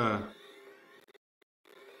gonna go to...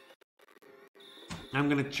 I'm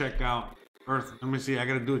gonna check out Earth. Let me see. I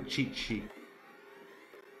gotta do a cheat sheet.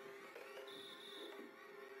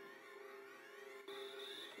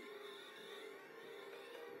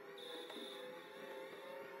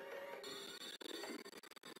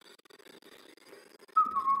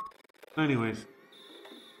 Anyways.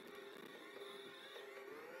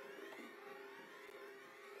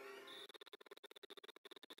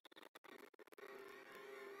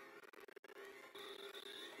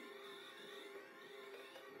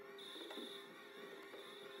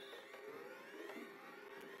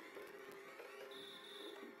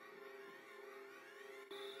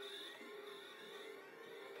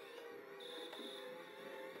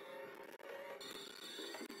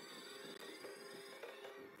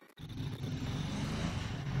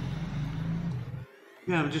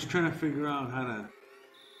 Yeah, I'm just trying to figure out how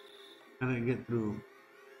to get through.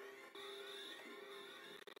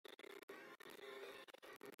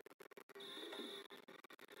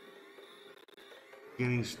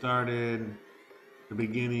 Getting started, the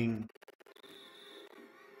beginning.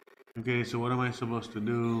 Okay, so what am I supposed to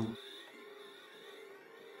do?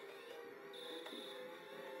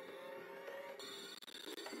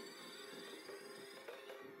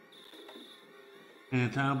 At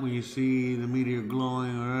the top when you see the meteor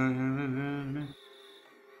glowing.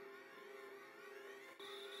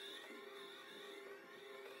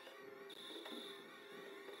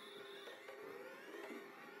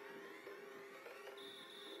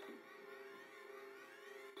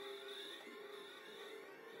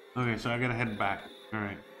 Okay, so I gotta head back. All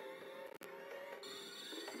right.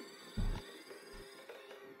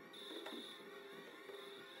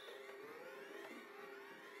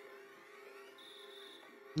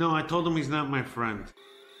 No, I told him he's not my friend.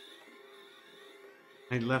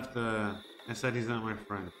 I said he's not my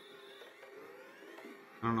friend.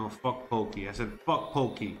 I don't know, fuck Pokey. I said, fuck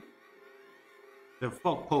Pokey. I said,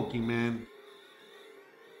 fuck Pokey, man.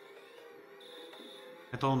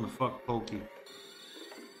 I told him to fuck Pokey.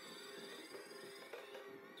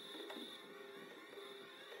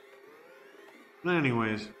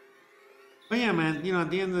 Anyways. But yeah, man, you know, at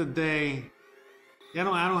the end of the day, yeah,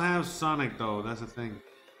 I don't have Sonic though. That's the thing.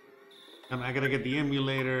 I gotta get the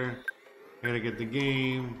emulator. I gotta get the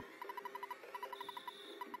game.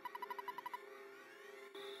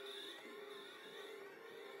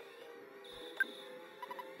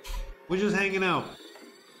 We're just hanging out.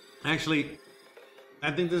 Actually,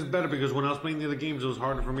 I think this is better because when I was playing the other games, it was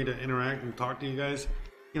harder for me to interact and talk to you guys.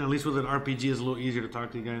 You know, at least with an RPG, it's a little easier to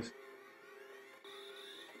talk to you guys.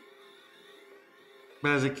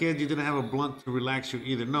 But as a kid, you didn't have a blunt to relax you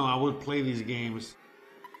either. No, I would play these games.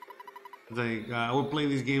 Like, I would play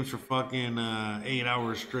these games for fucking 8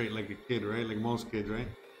 hours straight like a kid, right? Like most kids, right?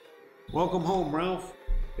 Welcome home, Ralph.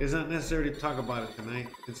 It's not necessary to talk about it tonight.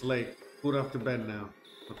 It's late. Food off to bed now.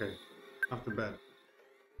 Okay, off to bed.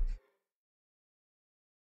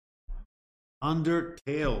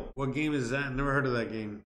 Undertale. What game is that? Never heard of that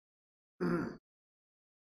game.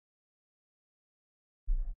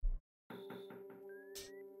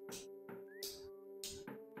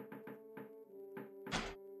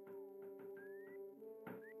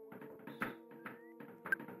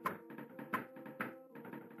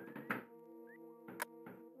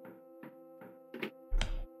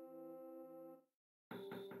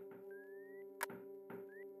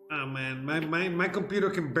 Oh man, my computer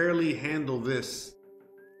can barely handle this.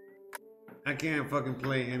 I can't fucking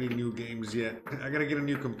play any new games yet. I gotta get a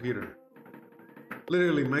new computer.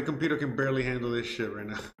 Literally, my computer can barely handle this shit right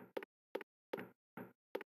now.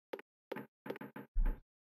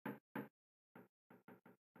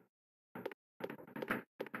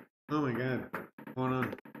 Oh my god, what's going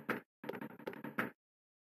on?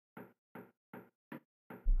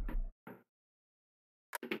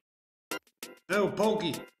 Oh,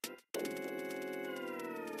 Pokey!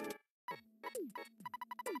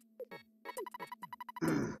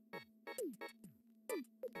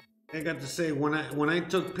 I got to say, when I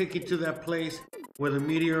took Picky to that place where the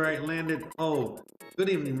meteorite landed, oh, good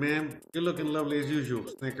evening, ma'am. You're looking lovely as usual,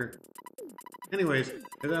 Snicker. Anyways,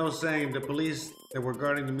 as I was saying, the police that were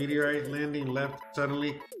guarding the meteorite landing left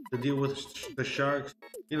suddenly to deal with the sharks.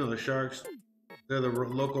 You know the sharks. They're the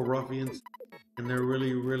local ruffians, and they're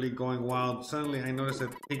really going wild. Suddenly, I noticed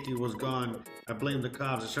that Picky was gone. I blamed the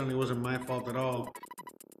cops. It certainly wasn't my fault at all.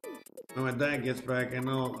 When my dad gets back, I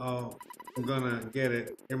know I'm gonna get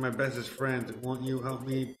it. You're my bestest friend. Won't you help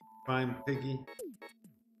me find Picky?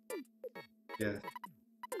 Yes.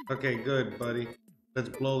 Okay, good, buddy. Let's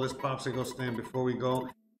blow this popsicle stand before we go.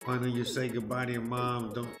 Why don't you say goodbye to your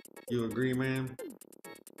mom? Don't you agree, ma'am?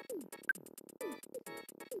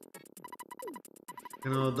 I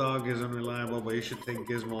know the dog is unreliable, but you should take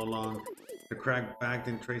Gizmo along. The crack backed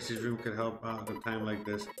in Tracy's room could help out at a time like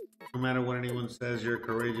this. No matter what anyone says, you're a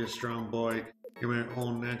courageous, strong boy. You're my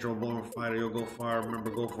own natural born fighter. You'll go far. Remember,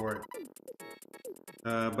 go for it.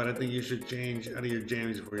 But I think you should change out of your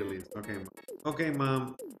jammies before you leave. Okay, Mom. Okay,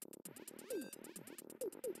 Mom.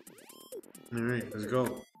 Alright, let's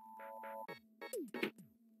go.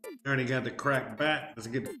 I already got the crack bat. Let's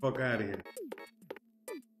get the fuck out of here.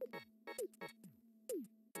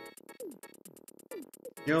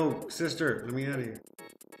 Yo, sister, let me out of here.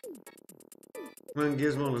 Come on,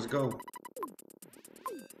 Gizmo, let's go.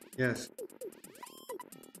 Yes.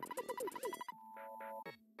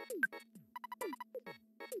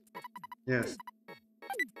 Yes.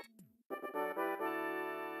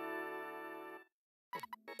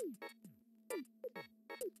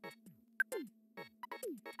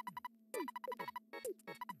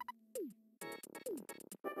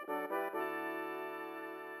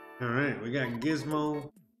 All right, we got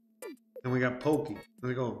Gizmo and we got Pokey.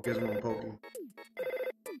 Let's go, Gizmo and Pokey.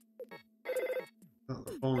 Oh,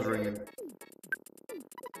 the phone's ringing.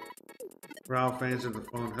 Ralph answered the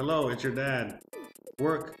phone. Hello, it's your dad.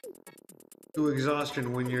 Work to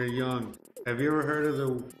exhaustion when you're young. Have you ever heard of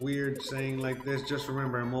the weird saying like this? Just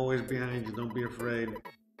remember, I'm always behind you. Don't be afraid.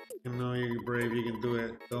 You know you're brave. You can do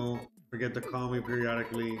it. Don't forget to call me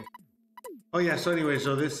periodically. Oh yeah. So anyway,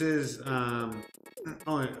 so this is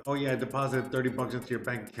oh yeah, I deposited $30 into your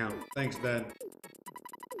bank account. Thanks, Dad.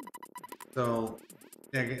 So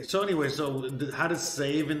yeah. So anyway, so how to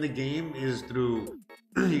save in the game is through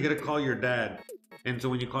you gotta call your dad, and so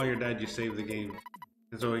when you call your dad, you save the game.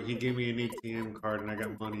 And so he gave me an ATM card, and I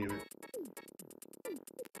got money in it.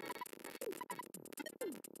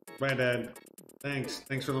 Bye, Dad. Thanks.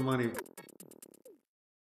 Thanks for the money.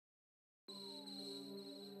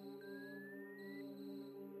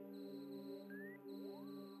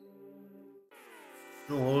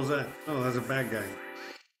 Oh, what was that? Oh, that's a bad guy.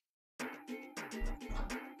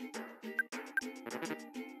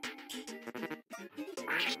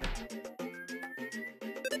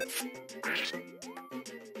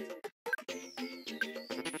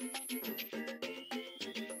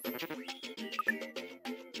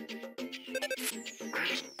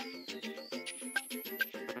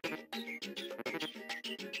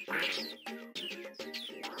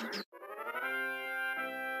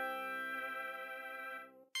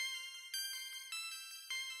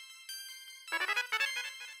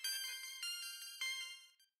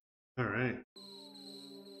 All right.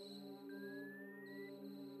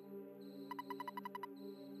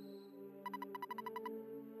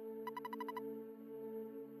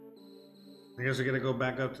 I guess we gotta go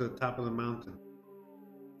back up to the top of the mountain.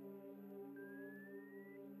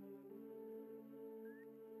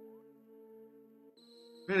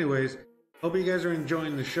 Anyways, hope you guys are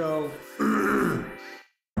enjoying the show.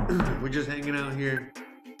 We're just hanging out here,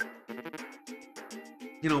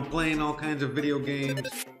 you know, playing all kinds of video games,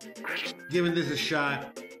 giving this a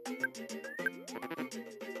shot,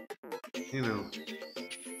 you know.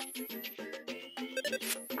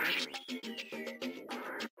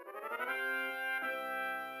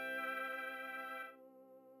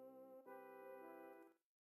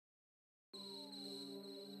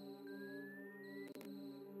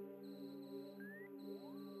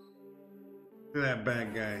 Look at that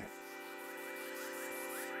bad guy.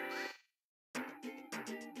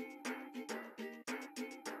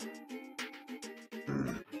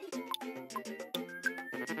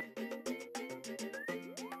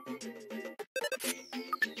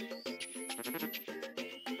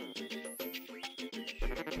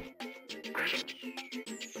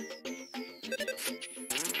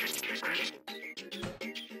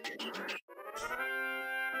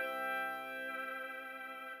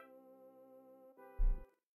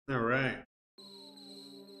 All right.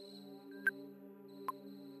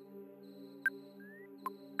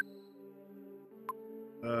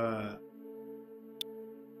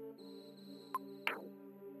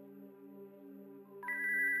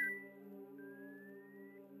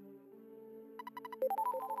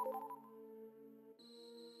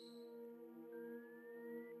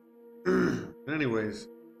 Anyways,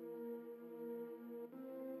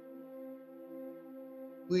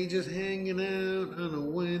 we just hanging out on a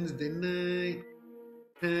Wednesday night.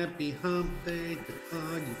 Happy hump day to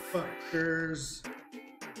all you fuckers.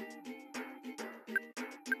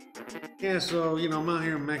 Yeah, so, you know, I'm out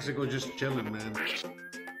here in Mexico just chilling, man.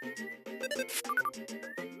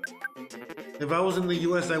 If I was in the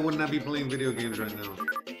US, I would not be playing video games right now.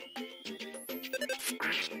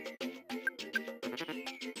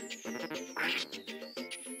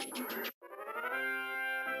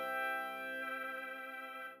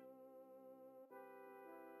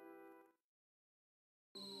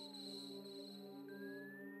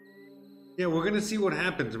 Yeah, we're gonna see what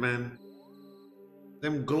happens, man.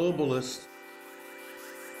 Them globalists.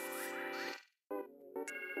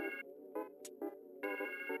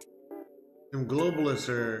 Them globalists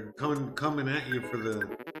are coming at you for the...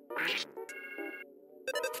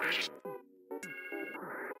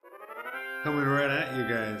 Coming right at you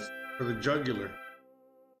guys for the jugular.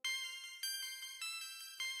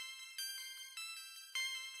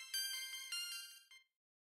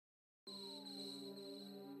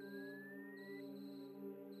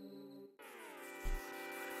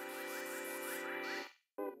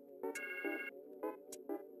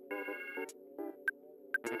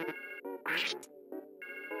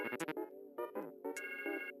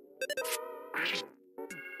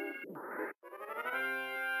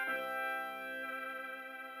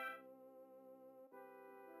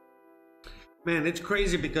 Man, it's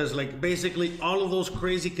crazy because, like, basically all of those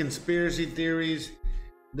crazy conspiracy theories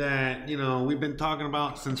that, you know, we've been talking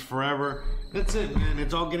about since forever, that's it, man.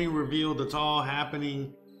 It's all getting revealed. It's all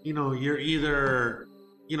happening. You know, you're either,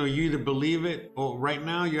 you know, you either believe it, or right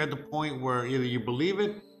now you're at the point where either you believe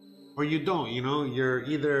it or you don't, you know. You're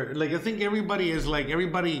either, like, I think everybody is like,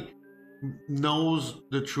 everybody knows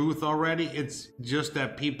the truth already. It's just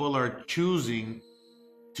that people are choosing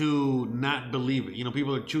to not believe it. You know,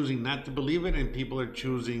 people are choosing not to believe it, and people are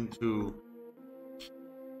choosing to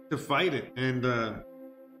fight it, and you know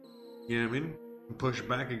what I mean, and push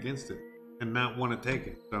back against it and not want to take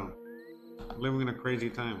it. So living in a crazy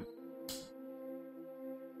time.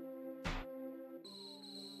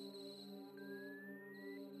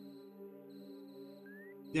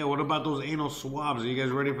 Yeah, what about those anal swabs? Are you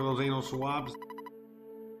guys ready for those anal swabs?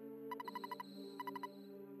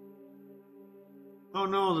 Oh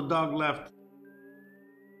no, the dog left.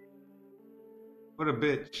 What a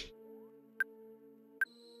bitch.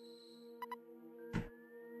 You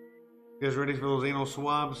guys ready for those anal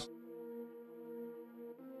swabs?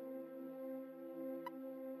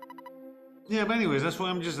 Yeah, but anyways, that's why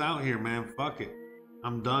I'm just out here, man. Fuck it.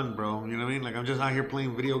 I'm done, bro. You know what I mean? Like, I'm just out here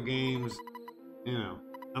playing video games. You know,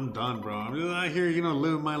 I'm done, bro. I'm just out here, you know,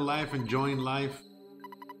 living my life, enjoying life.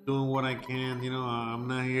 Doing what I can, you know. I'm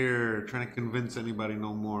not here trying to convince anybody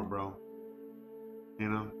no more, bro. You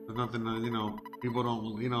know, there's nothing, you know, people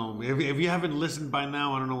don't, you know, if you haven't listened by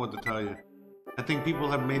now, I don't know what to tell you. I think people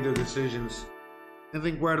have made their decisions. I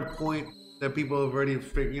think we're at a point that people have already,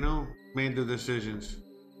 you know, made their decisions.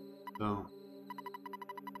 So.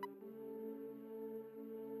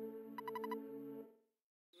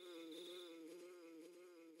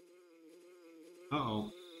 Uh-oh.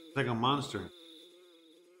 It's like a monster.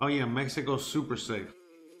 Oh yeah, Mexico's super safe.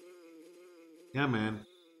 Yeah, man.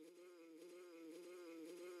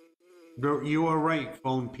 Bro, you are right,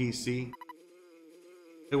 phone PC.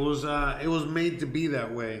 It was made to be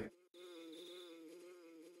that way.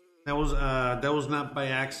 That was not by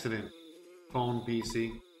accident, phone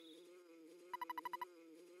PC.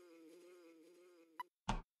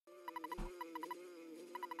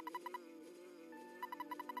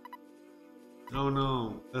 Oh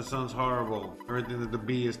no, that sounds horrible. Everything that the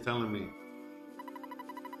bee is telling me.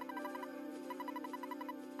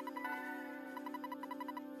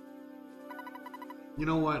 You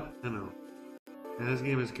know what? I know. Yeah, this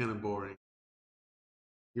game is kind of boring.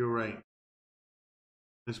 You're right.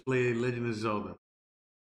 Let's play Legend of Zelda.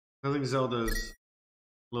 I think Zelda's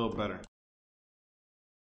a little better.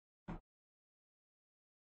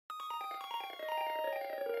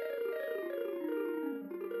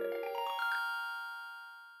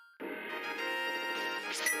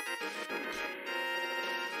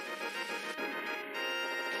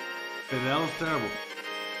 Yeah, that was terrible.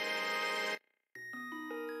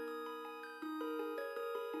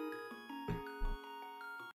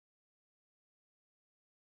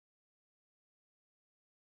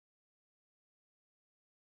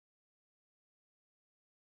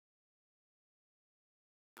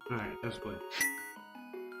 Alright, let's play.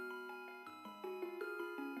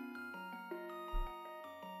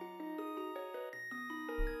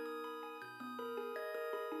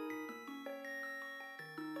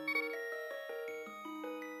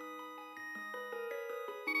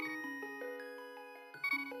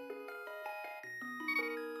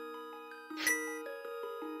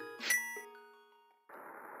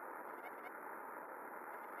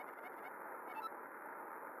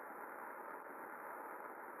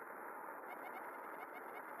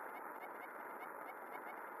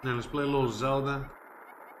 Now let's play a little Zelda.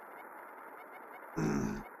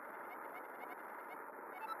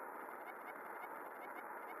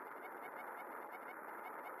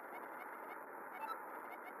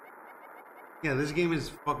 Yeah, this game is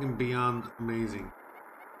fucking beyond amazing.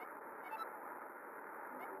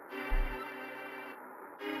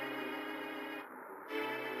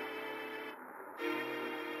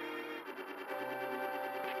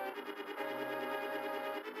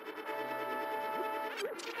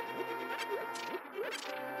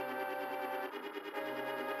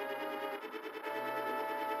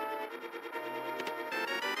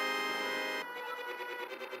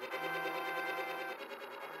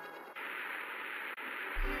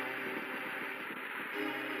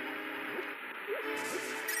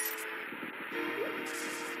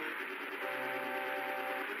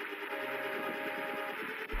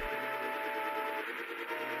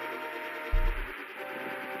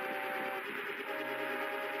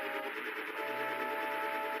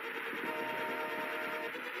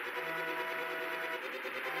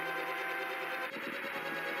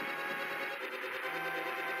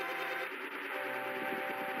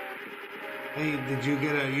 Hey, did you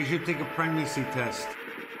get you should take a pregnancy test.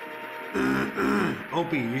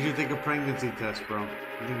 Opie, you should take a pregnancy test, bro.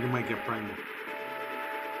 I think you might get pregnant.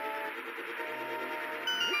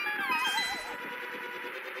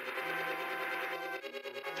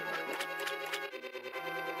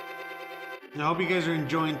 I hope you guys are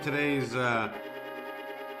enjoying today's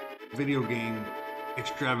video game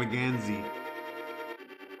extravaganza.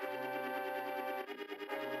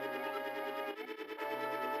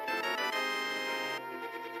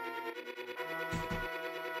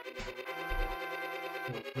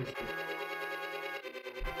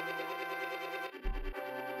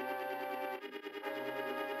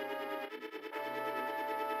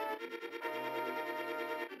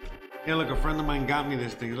 Yeah, look, a friend of mine got me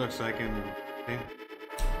this thing. Look, so I can. Okay.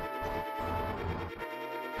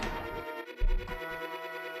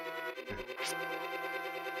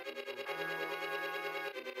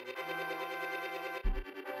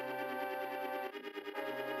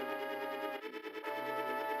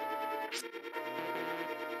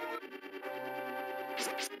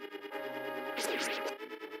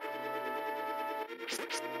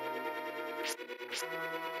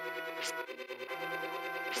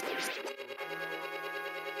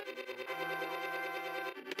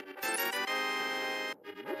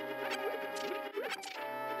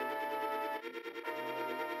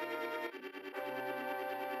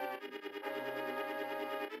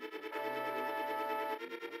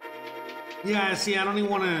 Yeah, see, I don't even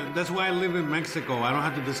want to. That's why I live in Mexico. I don't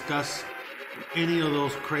have to discuss any of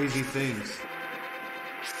those crazy things.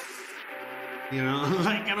 You know,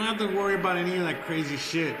 like I don't have to worry about any of that crazy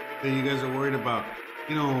shit that you guys are worried about.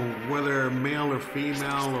 You know, whether male or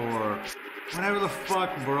female or whatever the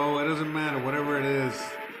fuck, bro. It doesn't matter, whatever it is.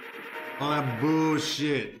 All that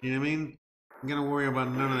bullshit, you know what I mean? I'm gonna worry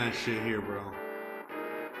about none of that shit here, bro.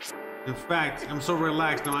 In fact, I'm so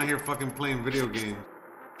relaxed, I'm out here fucking playing video games.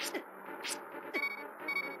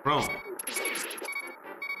 Bro.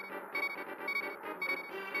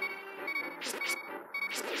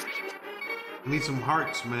 I need some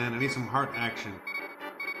hearts, man. I need some heart action.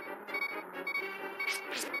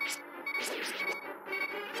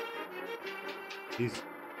 Jeez.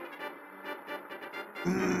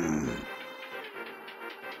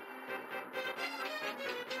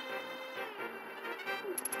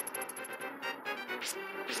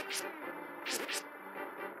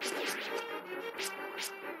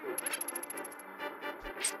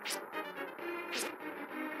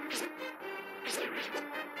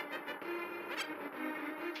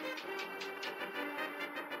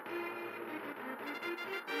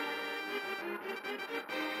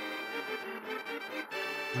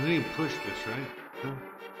 I think you push this, right? No?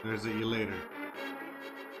 There's a you later.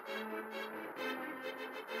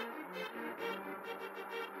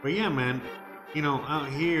 But yeah, man, you know, out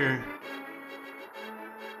here,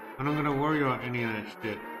 I'm not gonna worry about any of that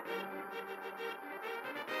shit.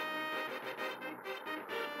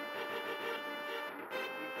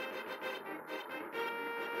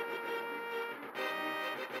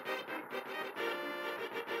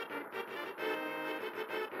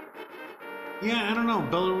 Yeah, I don't know.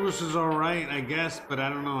 Belarus is alright, I guess, but I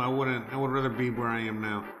don't know. I would rather be where I am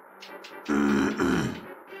now. I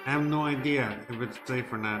have no idea if it's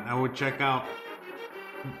safe or not. I would check out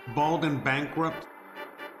Bald and Bankrupt.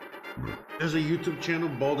 There's a YouTube channel,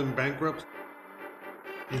 Bald and Bankrupt,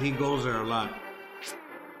 and he goes there a lot.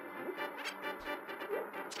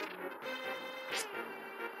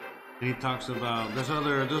 And he talks about there's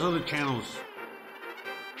other channels.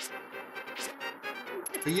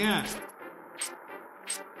 But yeah.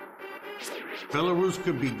 Belarus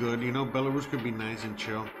could be good, you know, Belarus could be nice and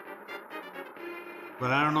chill.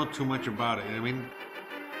 But I don't know too much about it, you know what I mean?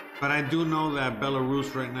 But I do know that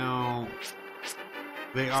Belarus right now,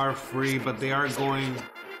 they are free, but they are going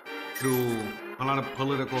through a lot of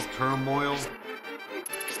political turmoil.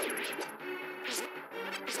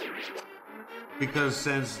 Because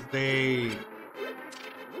since they,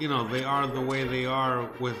 you know, they are the way they are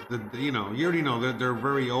with the, you know, you already know that they're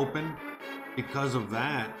very open because of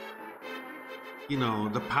that. You know,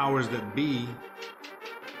 the powers that be,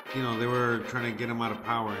 you know, they were trying to get him out of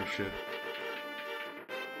power and shit.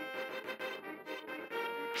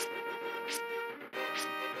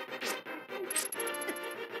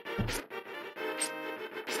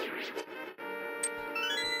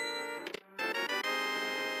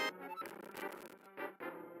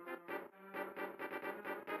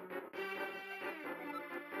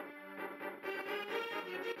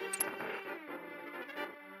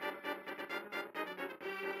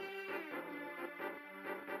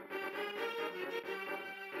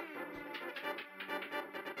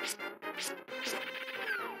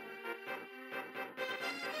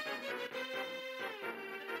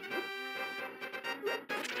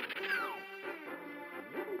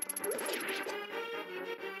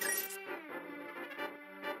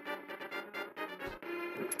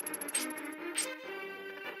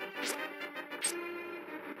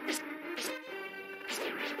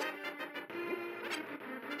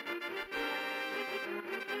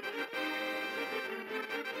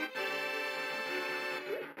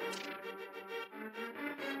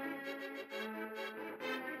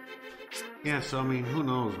 Yeah, so I mean, who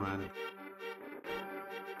knows, man?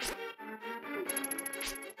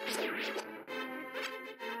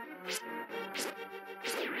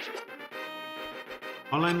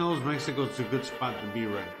 All I know is Mexico's a good spot to be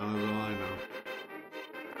right now. That's all I know.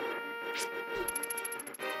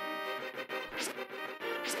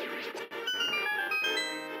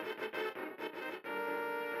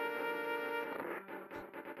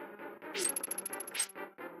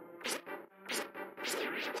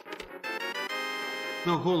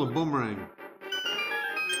 No, cool, a boomerang.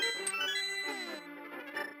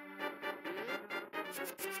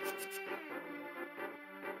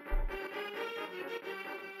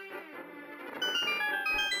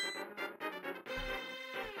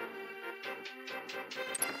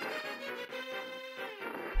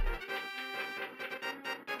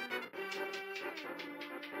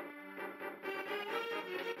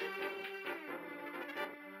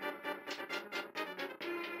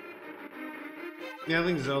 Yeah, I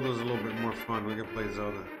think Zelda's a little bit more fun. We can play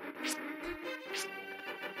Zelda.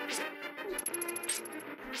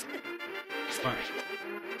 Fuck.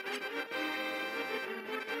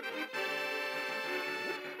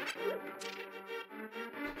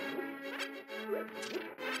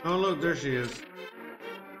 Oh look, there she is.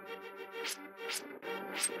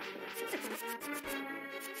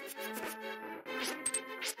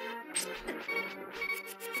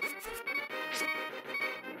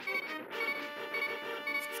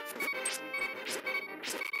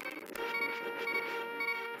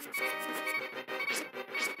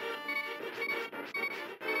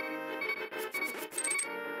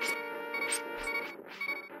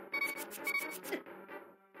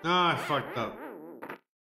 Ah, I fucked up.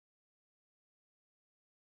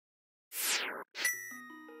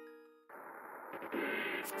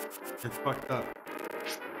 I fucked up.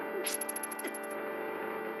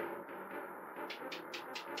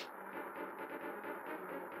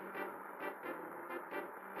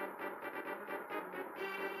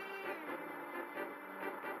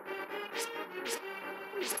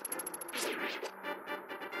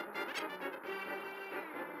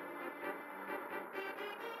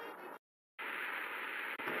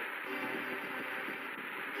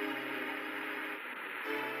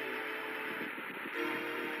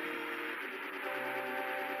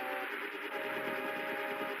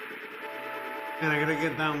 Man, I gotta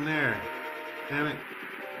get down there. Damn it.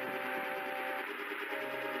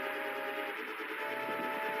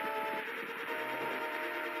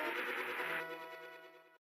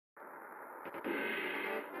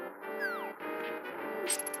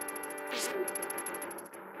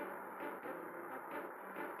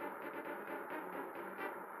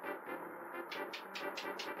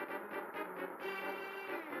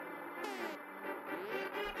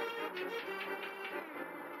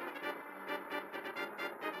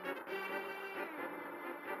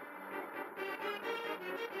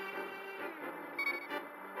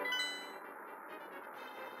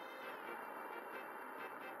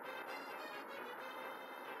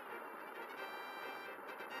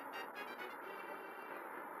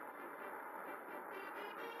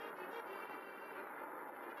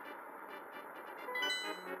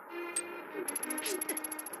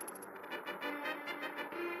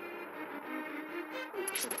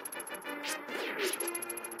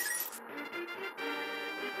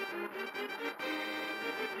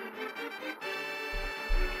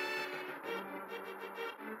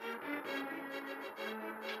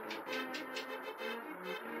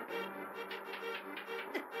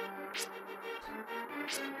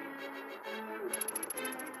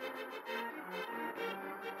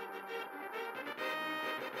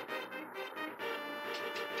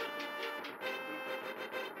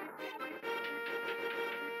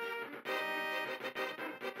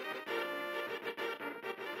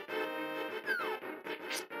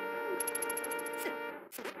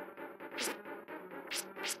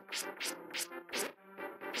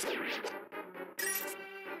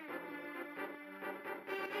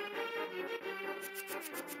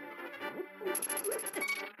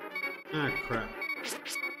 Ah, crap.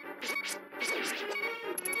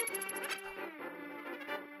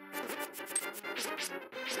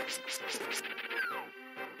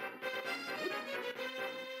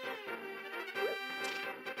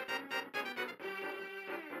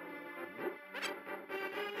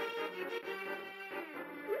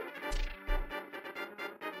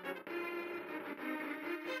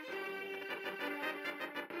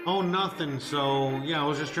 Oh, nothing. So, yeah, I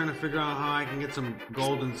was just trying to figure out how I can get some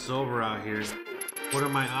gold and silver out here. What are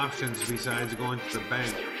my options besides going to the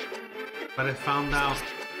bank? But I found out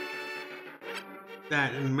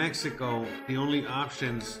that in Mexico, the only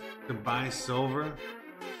options to buy silver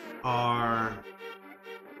are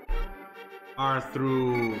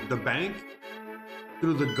through the bank,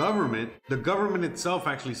 through the government. The government itself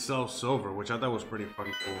actually sells silver, which I thought was pretty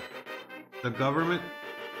fucking cool. The government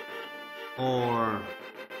or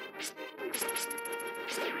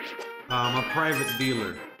a private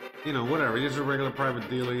dealer, you know, whatever, just a regular private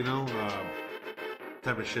dealer, you know,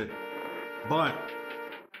 type of shit. But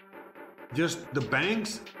just the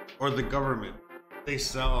banks or the government, they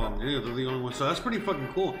sell, you know, they're the only ones. So that's pretty fucking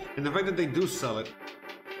cool. And the fact that they do sell it,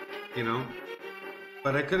 you know,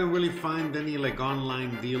 but I couldn't really find any like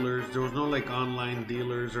online dealers. There was no like online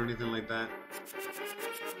dealers or anything like that,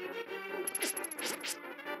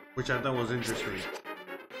 which I thought was interesting.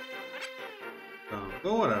 So,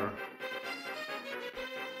 but whatever.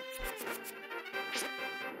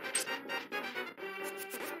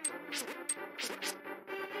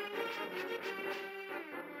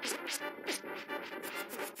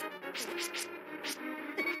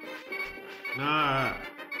 Nah.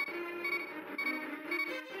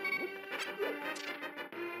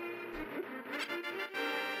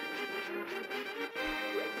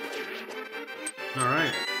 All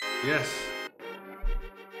right. Yes.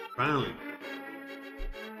 Finally.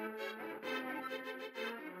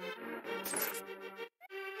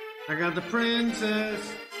 I got the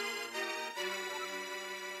princess.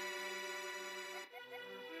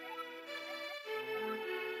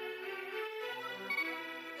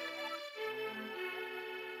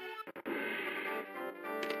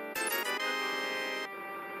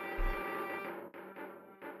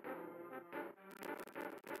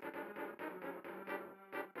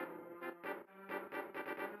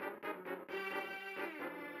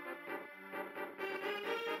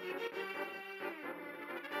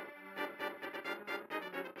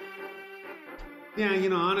 Yeah, you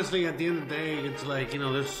know, honestly, at the end of the day, it's like, you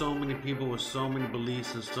know, there's so many people with so many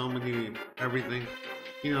beliefs and so many everything.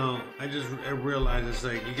 You know, I realize it's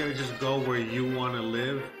like, you gotta just go where you want to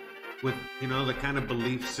live with, you know, the kind of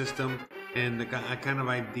belief system and the kind of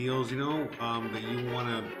ideals, you know, that you want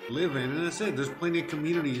to live in. And that's it. There's plenty of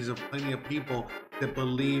communities of plenty of people that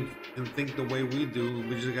believe and think the way we do.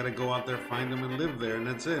 We just gotta go out there, find them, and live there. And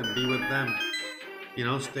that's it. Be with them. You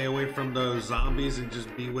know, stay away from the zombies and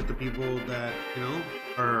just be with the people that, you know,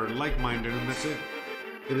 are like-minded, and that's it.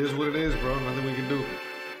 It is what it is, bro. Nothing we can do.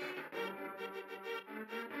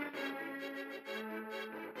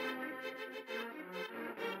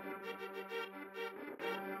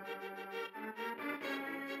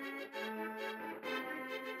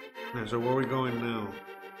 Yeah, so where are we going now?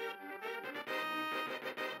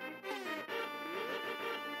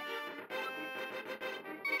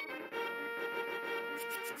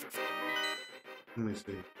 Let me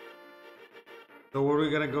see. So where do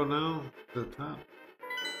we gotta go now? To the top.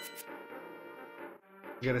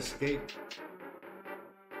 We gotta escape.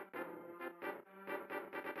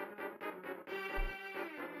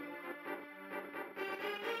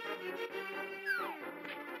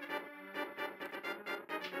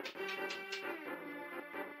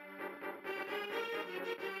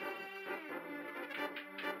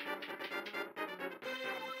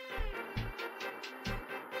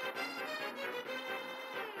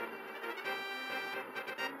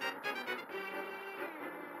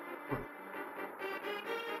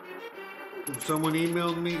 Someone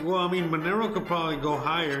emailed me. Well, I mean, Monero could probably go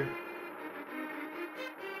higher.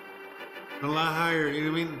 A lot higher, you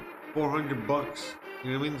know what I mean? $400.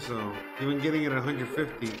 You know what I mean? So, even getting it at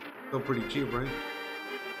 150, still pretty cheap, right?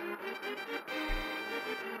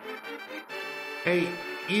 Hey,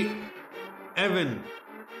 Evan,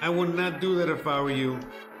 I would not do that if I were you.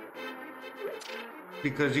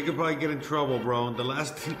 Because you could probably get in trouble, bro. The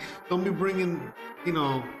last thing, don't be bringing, you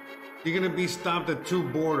know, you're gonna be stopped at 2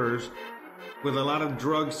 borders with a lot of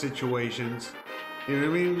drug situations. You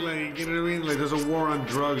know what I mean? Like, you know what I mean? Like, there's a war on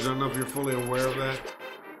drugs. I don't know if you're fully aware of that.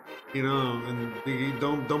 You know, and you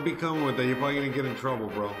don't be coming with that. You're probably gonna get in trouble,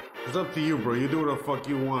 bro. It's up to you, bro. You do what the fuck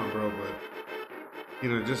you want, bro. But, you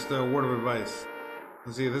know, just a word of advice.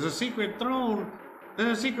 Let's see, there's a secret throne.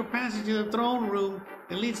 There's a secret passage in the throne room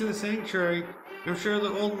that leads to the sanctuary. I'm sure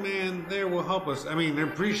the old man there will help us. I mean, I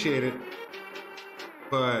appreciate it.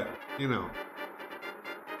 But, you know.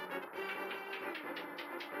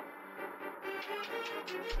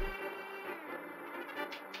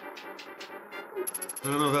 I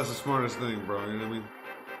don't know if that's the smartest thing, bro. You know what I mean?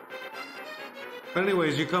 But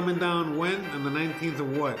anyways, you're coming down when? On the 19th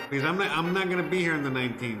of what? Because I'm not gonna be here on the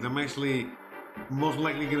 19th. I'm actually most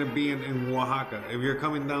likely gonna be in Oaxaca. If you're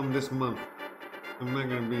coming down this month, I'm not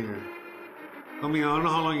gonna be here. I mean, I don't know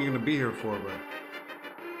how long you're gonna be here for, but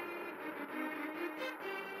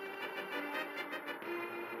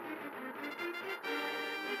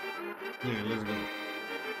yeah, let's go.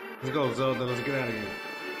 Let's go, Zelda. Let's get out of here.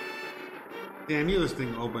 Yeah, I knew this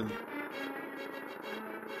thing opened.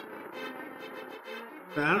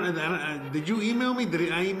 Did you email me?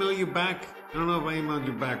 Did I email you back? I don't know if I emailed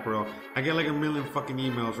you back, bro. I get like a million fucking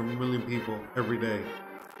emails from a million people every day.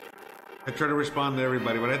 I try to respond to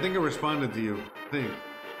everybody, but I think I responded to you. I think,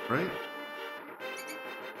 right?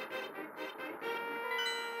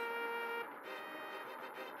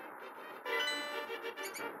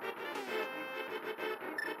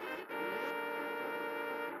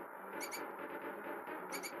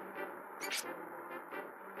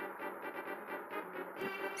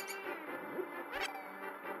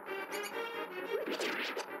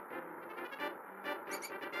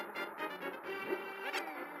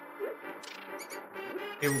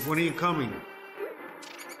 When are you coming?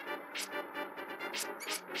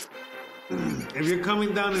 If you're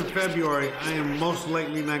coming down in February, I am most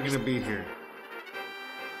likely not going to be here.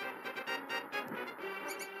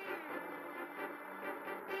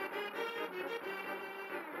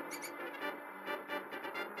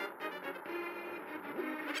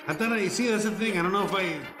 I thought I see. That's the thing. I don't know if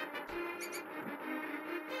I.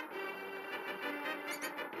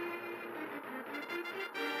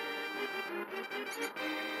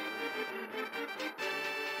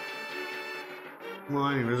 Well,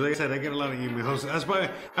 anyways, like I said, I get a lot of emails. That's why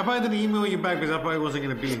I probably didn't email you back because I probably wasn't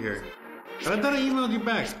gonna be here. But I thought I emailed you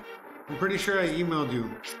back. I'm pretty sure I emailed you.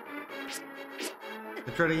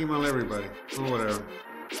 I try to email everybody. Or whatever.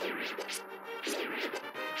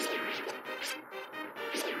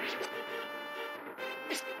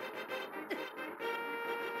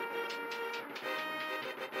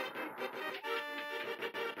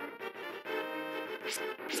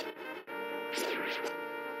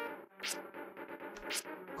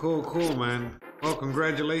 Cool, cool, man. Well,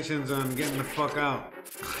 congratulations on getting the fuck out.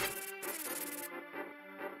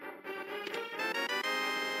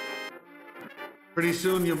 Pretty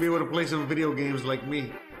soon you'll be able to play some video games like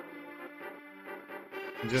me.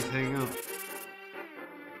 And just hang out.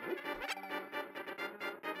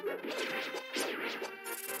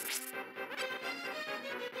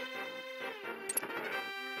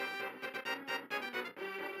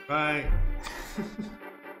 Bye.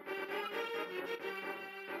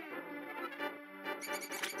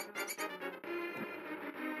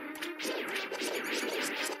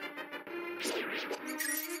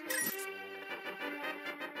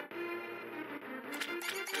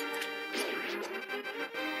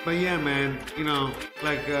 But yeah, man, you know,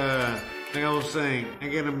 like I was saying, I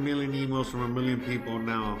get a million emails from a million people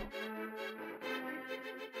now.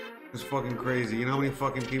 It's fucking crazy. You know how many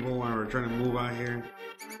fucking people are trying to move out here?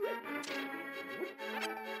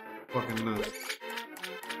 Fucking nuts.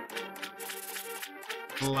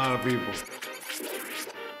 A lot of people.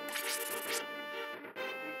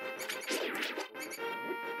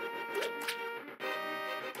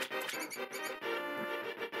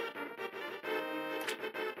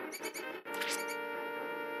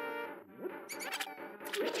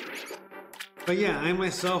 But yeah, I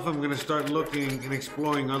myself am gonna start looking and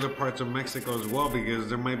exploring other parts of Mexico as well because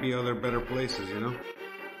there might be other better places, you know?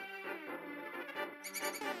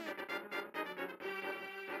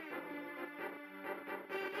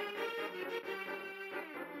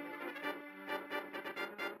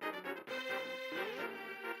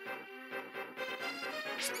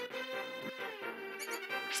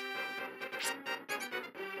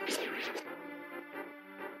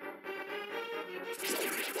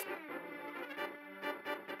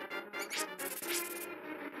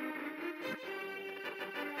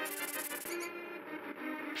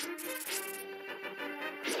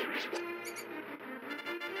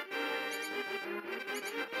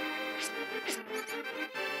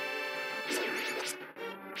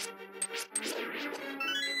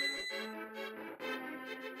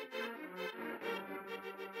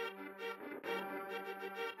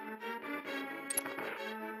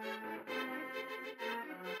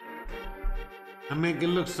 I make it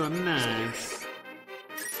look so nice.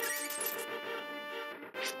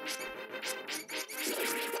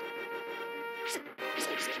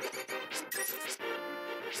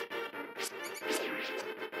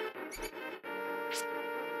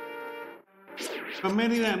 But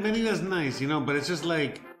many that's nice, you know, but it's just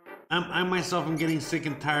like I myself am getting sick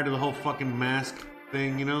and tired of the whole fucking mask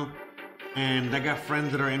thing, you know? And I got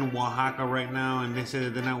friends that are in Oaxaca right now and they say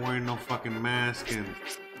that they're not wearing no fucking mask and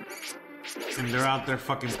they're out there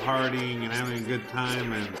fucking partying and having a good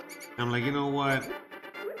time, and I'm like, you know what?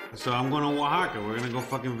 So I'm going to Oaxaca. We're gonna go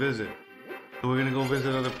fucking visit, and we're gonna go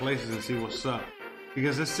visit other places and see what's up.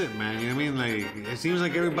 Because that's it, man. You know what I mean? Like, it seems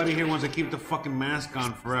like everybody here wants to keep the fucking mask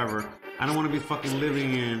on forever. I don't want to be fucking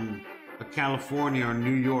living in a California or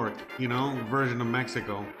New York, you know, version of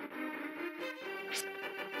Mexico.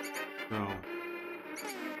 So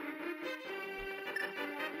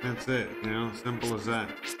that's it, you know, simple as that.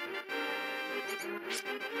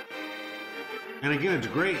 And again, it's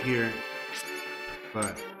great here,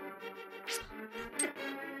 but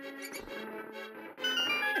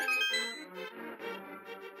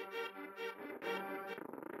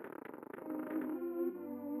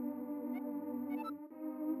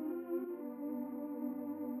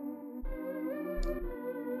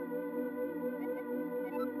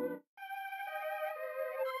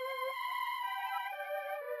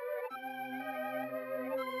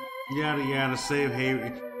yada yada, save Hey,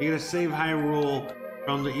 you gotta save Hyrule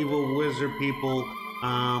from the evil wizard people.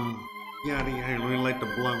 Yada yada. Let me light the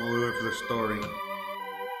blunt while we wait for the story.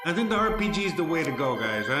 I think the RPG is the way to go,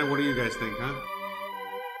 guys. Right? What do you guys think, huh?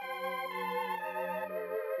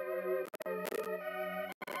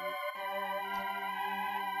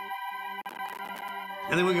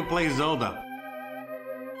 And then we can play Zelda.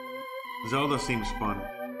 Zelda seems fun.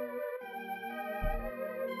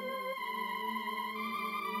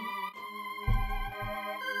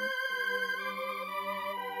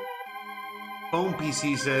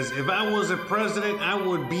 PC says, if I was a president, I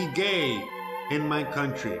would be gay in my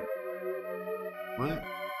country. What?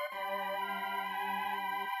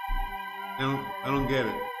 I don't get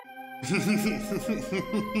it.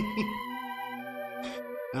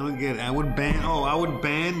 I don't get it. I would ban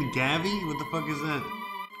Gavi? What the fuck is that?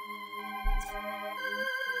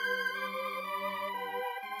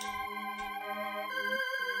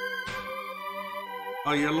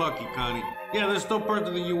 Oh, you're lucky, Connie. Yeah, there's still parts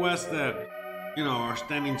of the US that, you know, are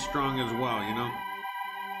standing strong as well, you know?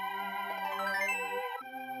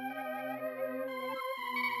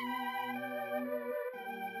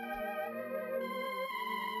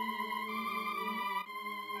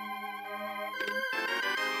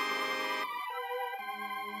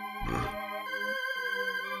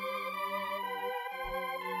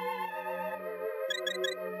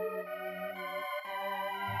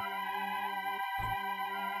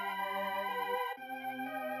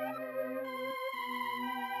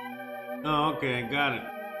 Oh, okay, got it.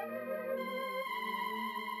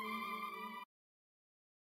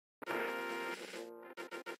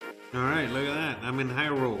 All right, look at that. I'm in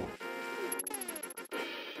Hyrule.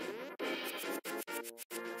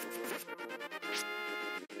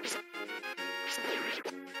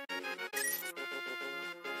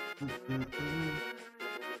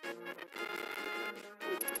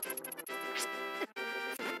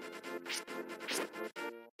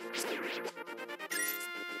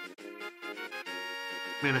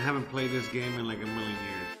 Man, I haven't played this game in like a million years.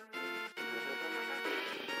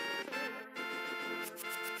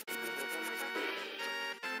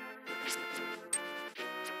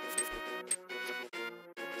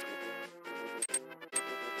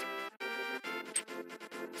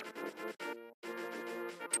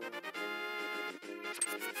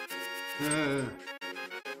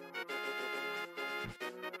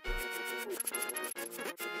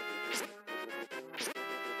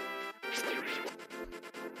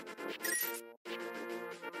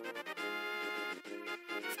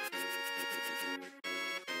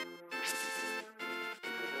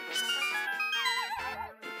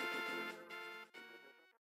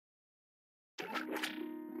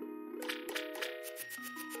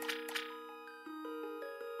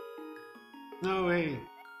 No way.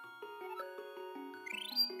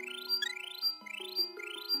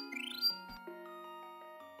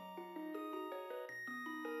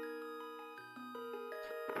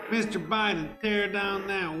 Mr. Biden, tear down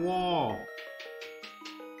that wall.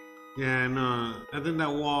 Yeah, no, I think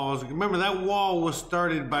that wall was, remember that wall was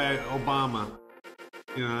started by Obama.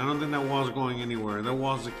 You know, I don't think that wall's going anywhere. That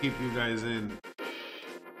wall's to keep you guys in.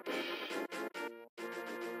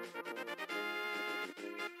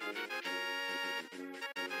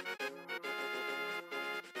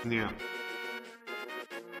 Yeah.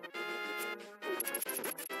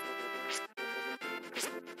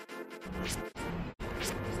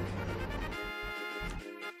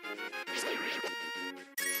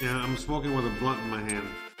 Yeah, I'm smoking with a blunt in my hand.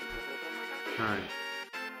 All right.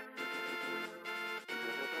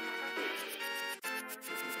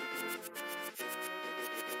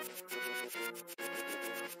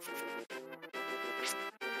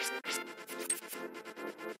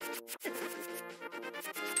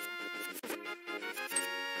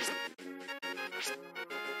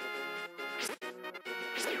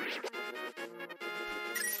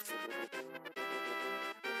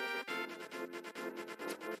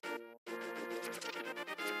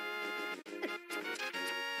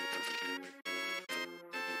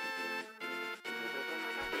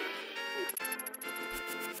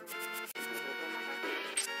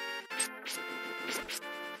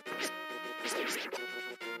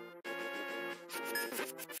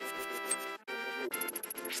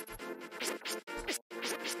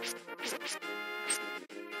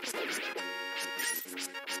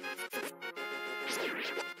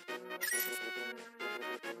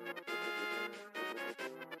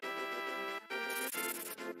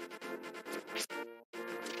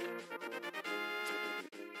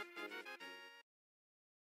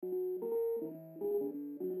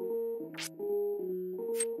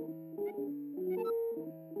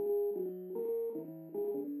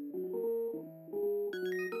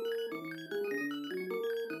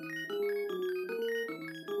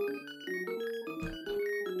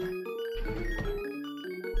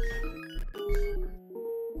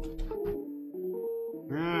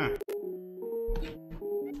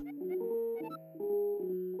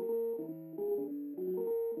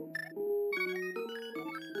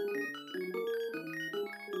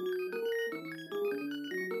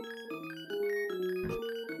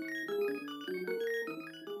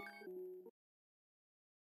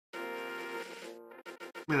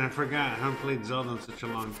 Man, I forgot. I haven't played Zelda in such a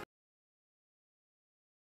long time.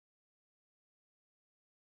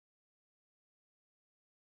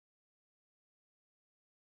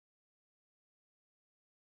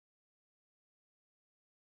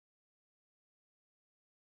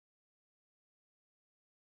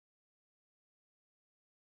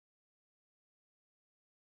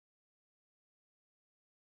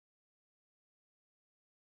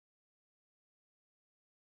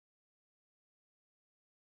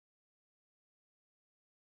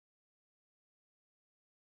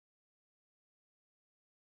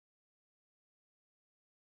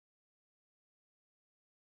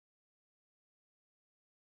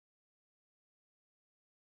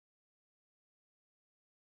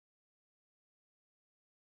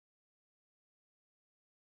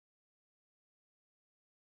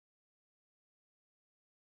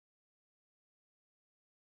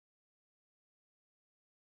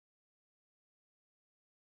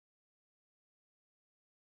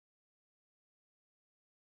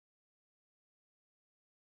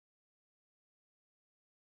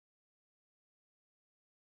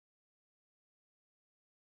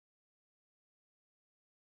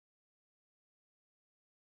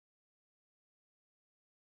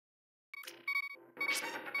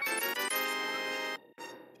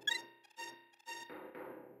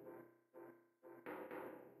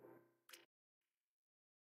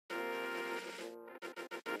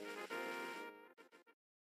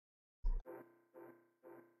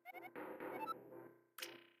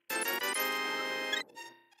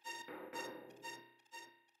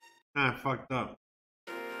 I fucked up.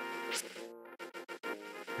 Should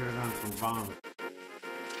have done some bombs.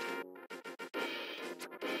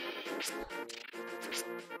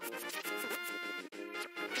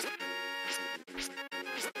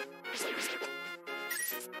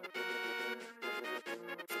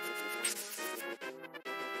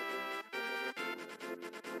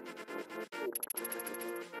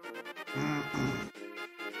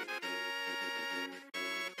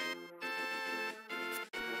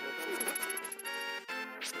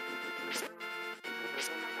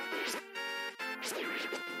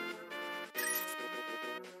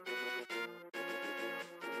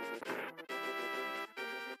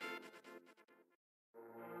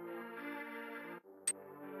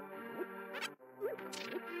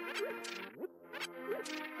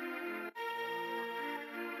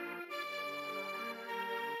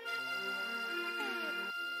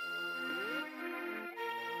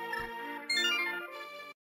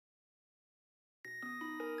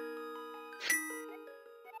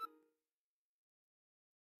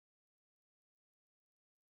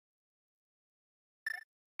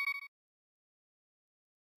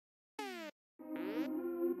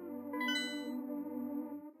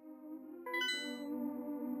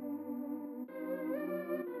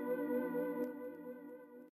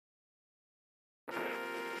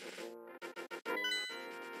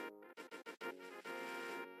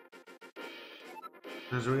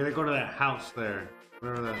 So we gotta go to that house there.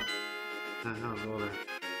 Whatever that house over there.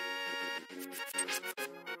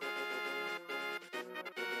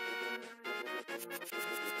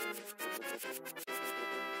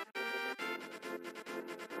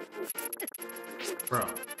 Bro.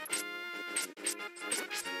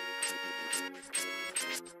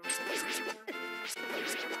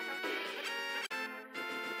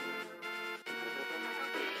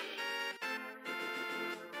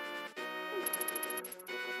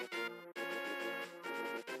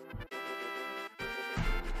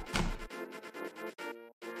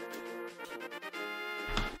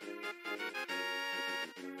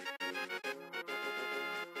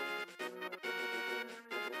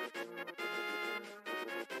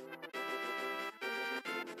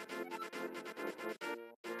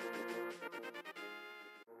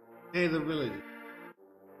 Hey, the village.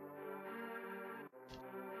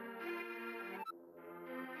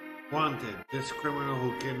 Wanted, this criminal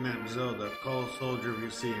who kidnapped Zelda. Call soldier if you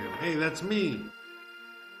see him. Hey, that's me.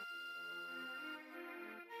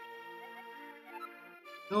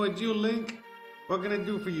 Oh, it's you, Link? What can I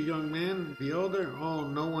do for you, young man? The elder? Oh,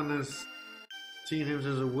 no one has seen him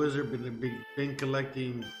as a wizard, but been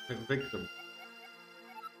collecting a victim.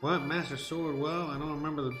 What? Master Sword? Well, I don't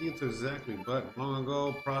remember the details exactly, but long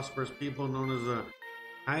ago, prosperous people known as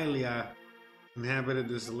Hylia inhabited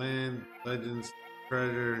this land. Legends,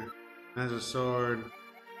 treasure, Master Sword,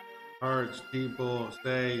 hearts, people,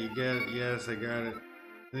 stay, you get it? Yes, I got it.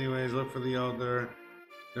 Anyways, look for the elder.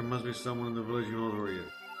 There must be someone in the village who knows where he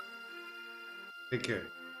is. Take care.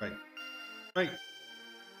 Bye. Bye.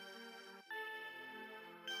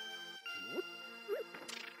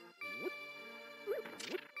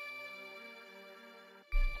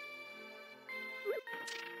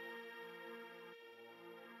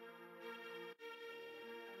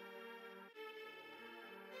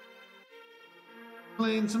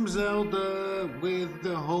 Playing some Zelda with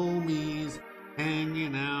the homies,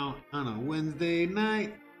 hanging out on a Wednesday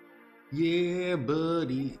night. Yeah,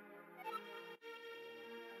 buddy.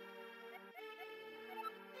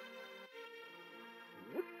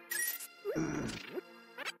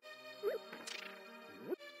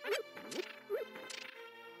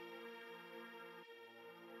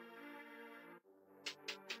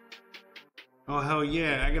 Oh, hell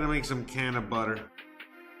yeah, I gotta make some can of butter.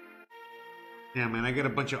 Yeah, man, I got a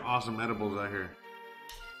bunch of awesome edibles out here.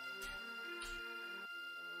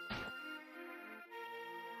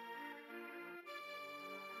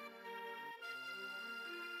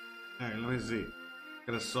 Alright, let me see.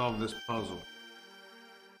 Gotta solve this puzzle.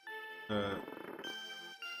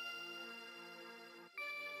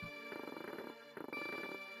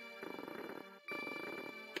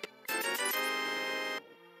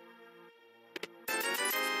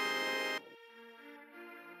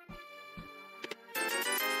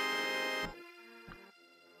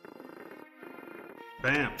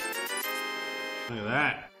 Bam! Look at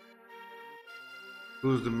that.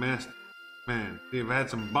 Who's the master? Man, see if I had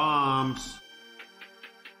some bombs.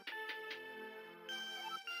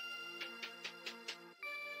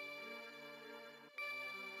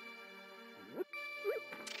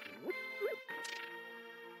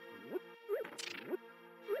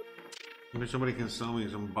 Maybe somebody can sell me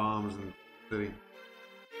some bombs in the city.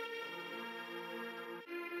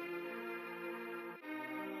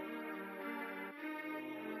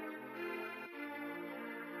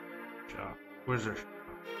 Shop. Where's their shop?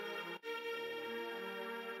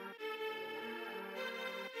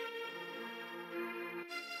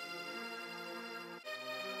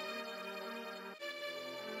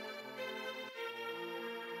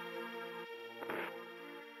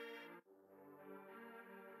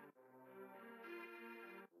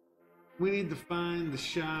 We need to find the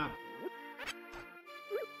shop.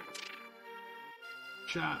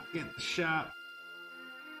 Shop, get the shop.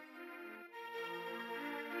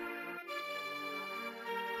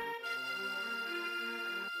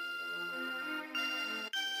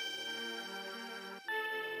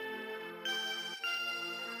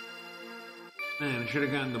 Man, I should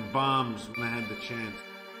have gotten the bombs when I had the chance.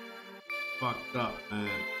 Fucked up, man.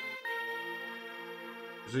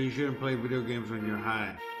 So you shouldn't play video games when you're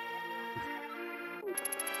high.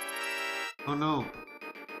 Oh no.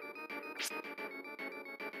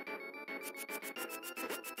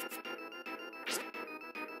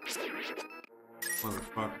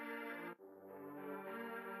 Motherfucker.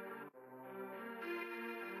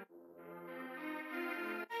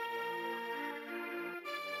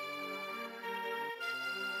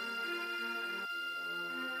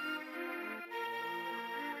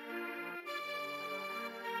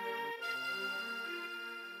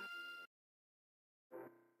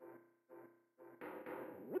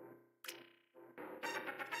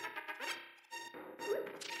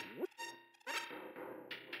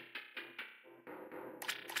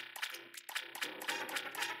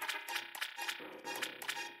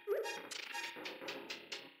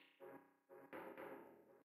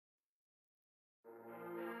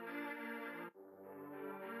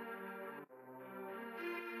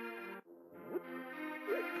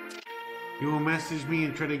 You will message me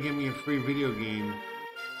and try to get me a free video game.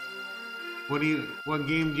 What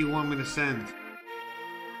game do you want me to send?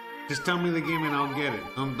 Just tell me the game and I'll get it.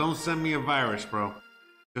 Don't send me a virus, bro.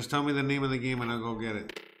 Just tell me the name of the game and I'll go get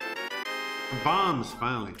it. Bombs,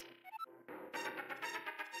 finally.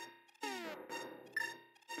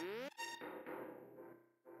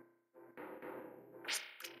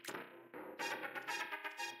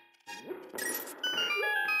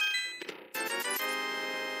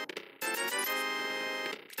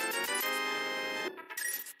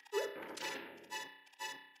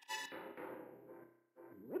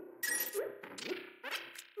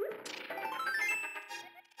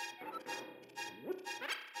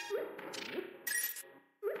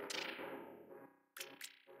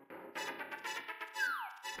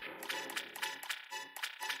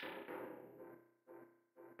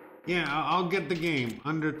 Yeah, I'll get the game.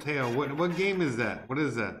 Undertale. What game is that? What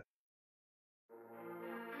is that?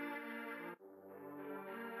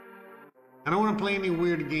 I don't want to play any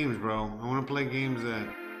weird games, bro. I want to play games that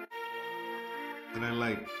I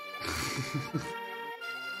like.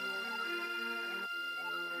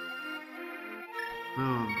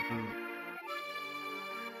 No.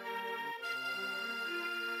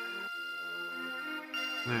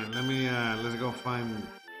 Man, let me let's go find.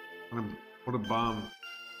 I'm gonna put a bomb.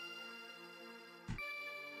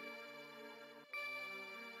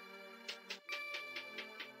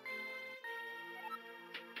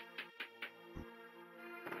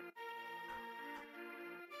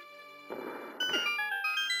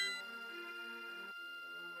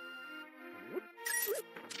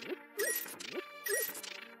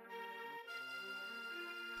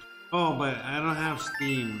 Oh, but I don't have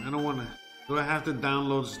Steam. I don't want to. Do I have to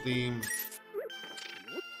download Steam?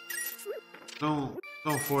 Don't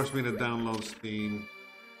force me to download Steam.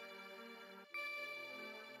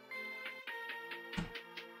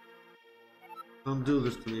 Don't do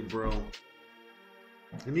this to me, bro.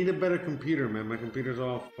 I need a better computer, man. My computer's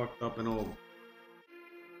all fucked up and old.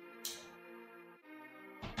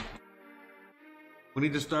 We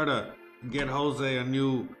need to start get Jose a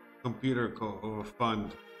new computer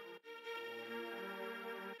fund.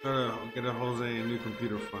 Get a Jose a new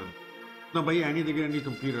computer fund. No, but yeah, I need to get a new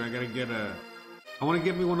computer. I want to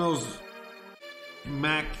get me one of those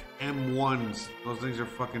Mac M1s. Those things are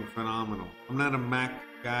fucking phenomenal. I'm not a Mac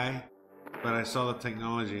guy, but I saw the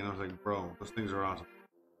technology and I was like, bro, those things are awesome.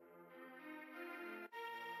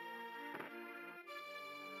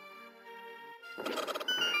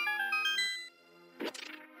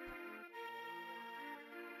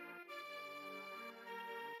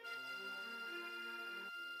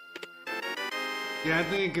 Yeah, I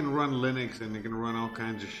think it can run Linux and it can run all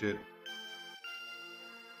kinds of shit.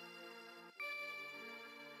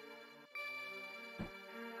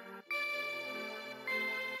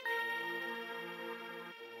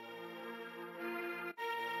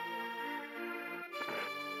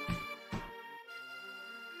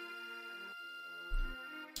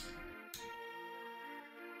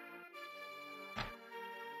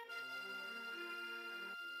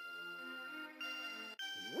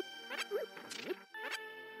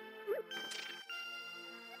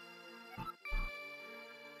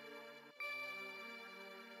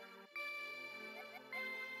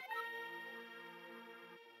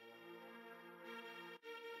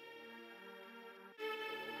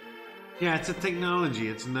 Yeah, it's a technology.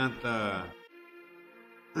 It's not the.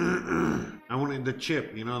 I wanted the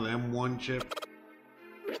chip, you know, the M1 chip.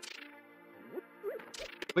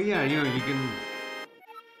 But yeah, you know, you can,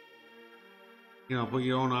 you know, put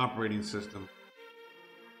your own operating system.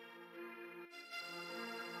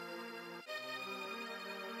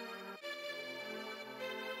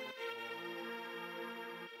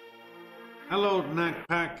 Hello,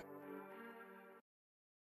 Knackpack.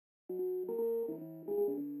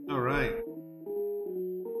 All right.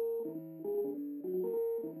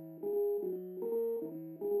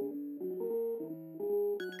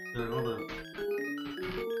 Hold on.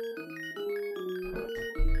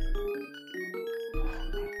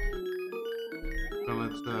 So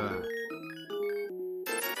let's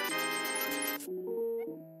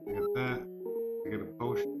get that. Get a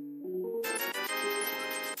potion.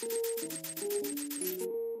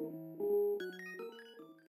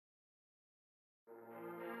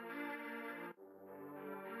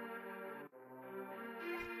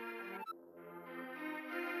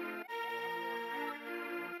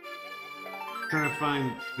 Trying to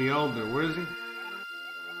find the elder. Where is he?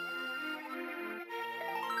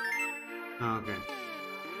 Oh, okay.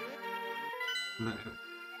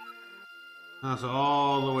 Oh, so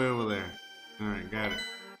all the way over there. Alright, got it.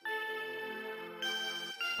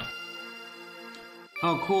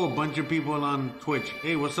 Oh, cool. A bunch of people on Twitch.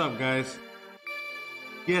 Hey, what's up, guys?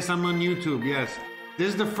 Yes, I'm on YouTube. Yes. This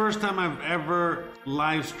is the first time I've ever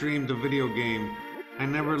live streamed a video game. I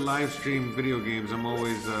never live stream video games. I'm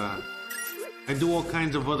always, I do all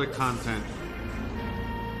kinds of other content.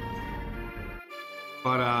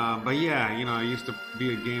 But yeah, you know, I used to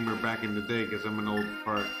be a gamer back in the day because I'm an old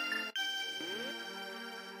fart.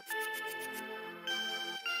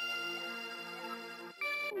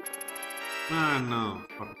 Ah, no.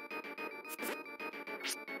 Fuck.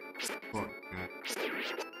 Fuck that.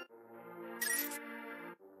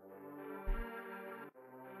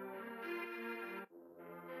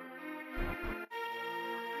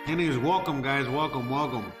 Anyways, welcome, guys. Welcome,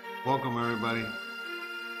 welcome. Welcome, everybody.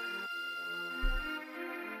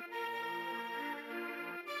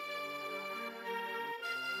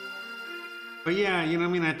 But yeah, you know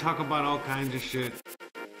what I mean? I talk about all kinds of shit.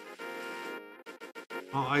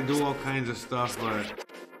 I do all kinds of stuff, but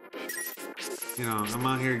you know, I'm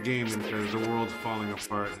out here gaming because the world's falling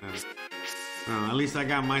apart, and at least I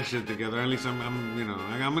got my shit together. At least I'm you know,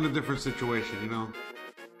 I'm in a different situation, you know,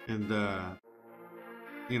 and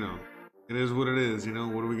you know, it is what it is. You know,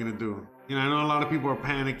 what are we gonna do? You know, I know a lot of people are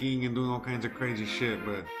panicking and doing all kinds of crazy shit,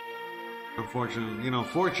 but unfortunately, you know,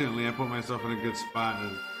 fortunately, I put myself in a good spot,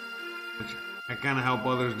 and I kind of help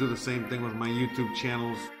others do the same thing with my YouTube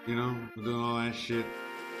channels. You know, we're doing all that shit.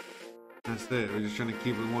 That's it. We're just trying to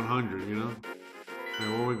keep it 100, you know? Right,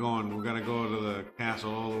 where are we going? We gotta go to the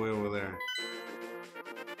castle all the way over there.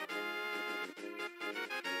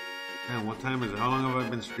 Man, what time is it? How long have I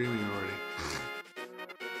been streaming already?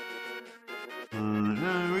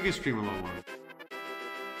 We can stream a little more.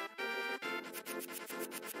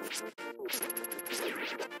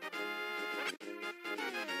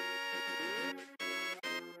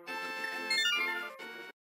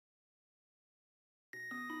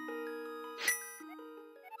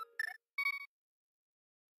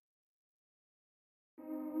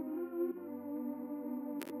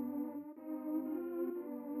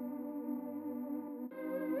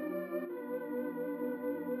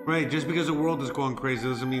 Right, just because the world is going crazy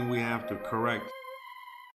doesn't mean we have to. Correct.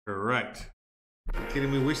 Correct. You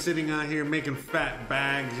kidding me? We're sitting out here making fat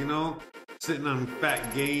bags, you know? Sitting on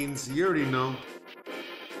fat gains. You already know.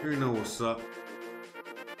 You already know what's up.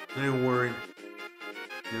 I ain't worried.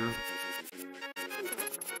 You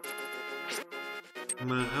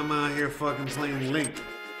know? I'm out here fucking playing Link.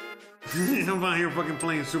 I'm out here fucking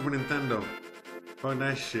playing Super Nintendo. Fuck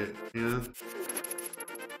that shit, you know?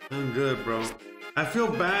 I'm good, bro. I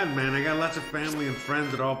feel bad, man. I got lots of family and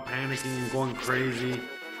friends that are all panicking and going crazy,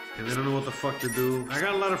 and they don't know what the fuck to do. I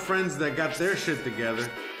got a lot of friends that got their shit together,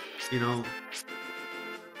 you know.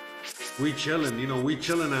 We chilling, you know, we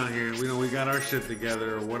chilling out here. You know, we got our shit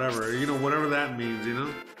together or whatever, you know, whatever that means, you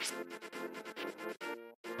know.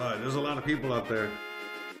 But there's a lot of people out there.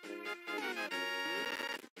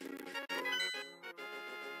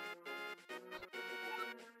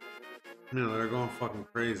 You know, they're going fucking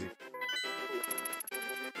crazy.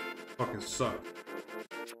 Fucking suck.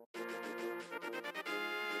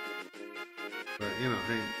 But, you know,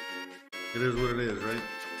 hey, it is what it is, right?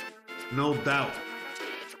 No doubt.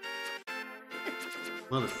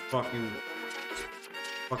 Motherfucking,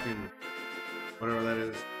 fucking, whatever that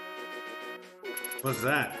is. What's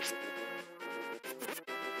that?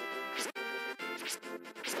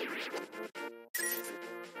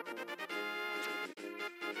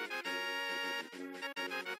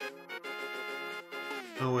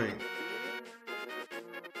 Oh, wait.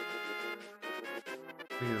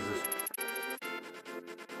 I think it's this.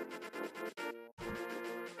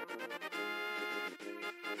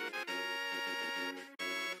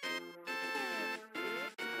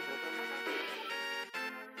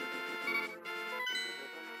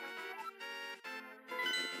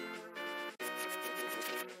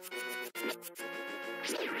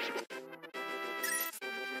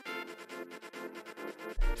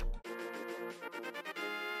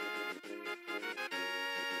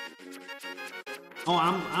 Oh,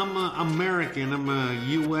 I'm American. I'm a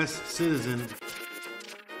U.S. citizen,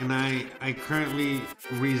 and I currently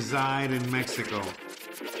reside in Mexico.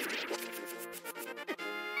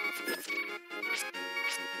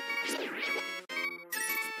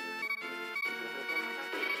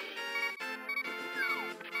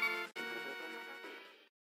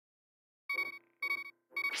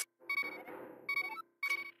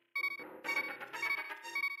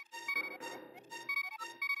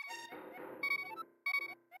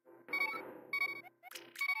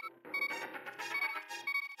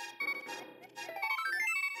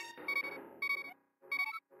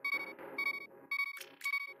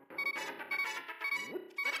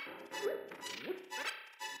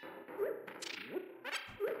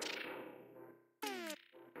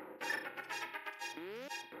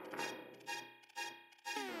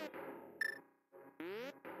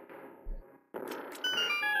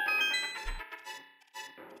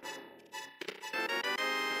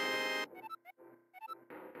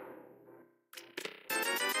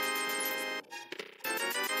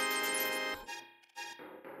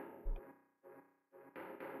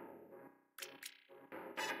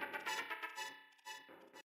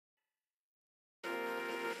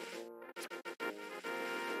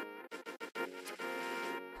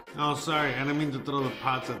 Oh, sorry, I didn't mean to throw the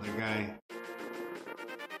pots at the guy.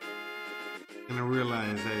 And I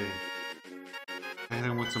realized, hey, I hit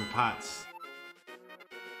him with some pots.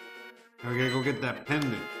 I gotta go get that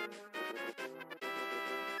pendant.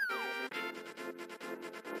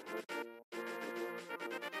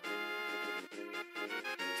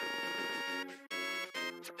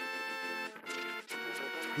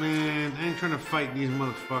 Man, I ain't trying to fight these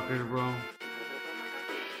motherfuckers, bro.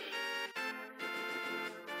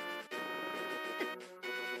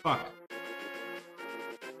 Fuck.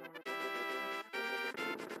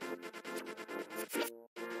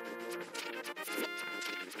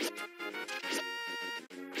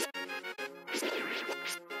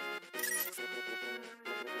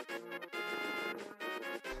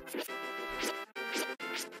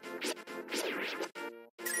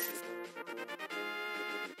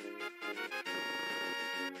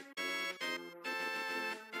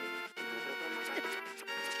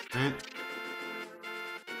 Man.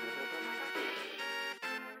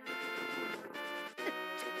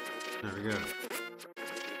 There we go.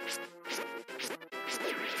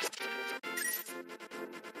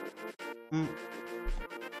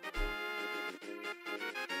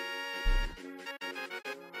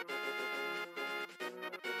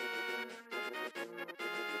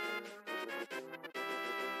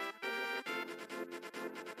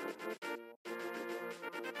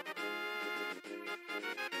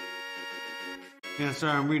 Yeah,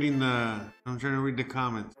 sorry, I'm trying to read the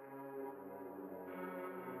comments.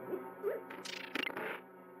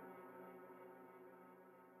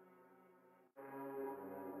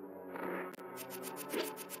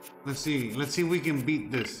 Let's see if we can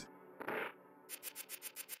beat this.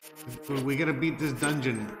 We gotta beat this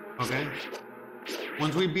dungeon, okay?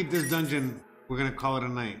 Once we beat this dungeon, we're gonna call it a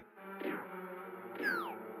night.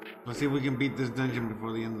 Let's see if we can beat this dungeon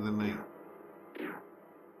before the end of the night.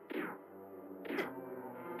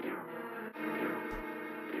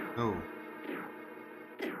 Oh.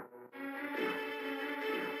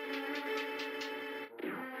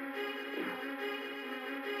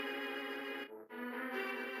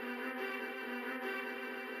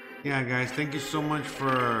 Yeah, guys, thank you so much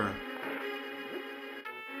for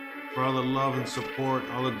all the love and support,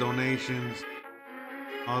 all the donations,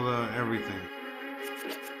 all the everything.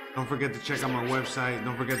 Don't forget to check out my website.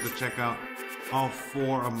 Don't forget to check out all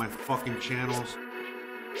 4 of my fucking channels.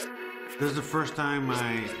 This is the first time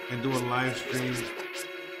I do a live stream.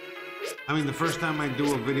 I mean, the first time I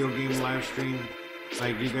do a video game live stream.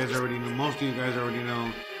 Like you guys already know, most of you guys already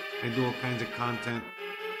know, I do all kinds of content.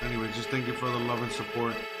 Anyway, just thank you for the love and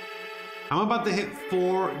support. I'm about to hit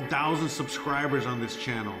 4,000 subscribers on this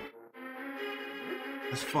channel.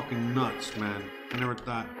 That's fucking nuts, man. I never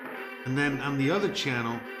thought. And then on the other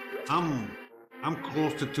channel, I'm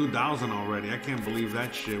close to 2,000 already. I can't believe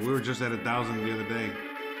that shit. We were just at 1,000 the other day.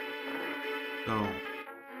 So.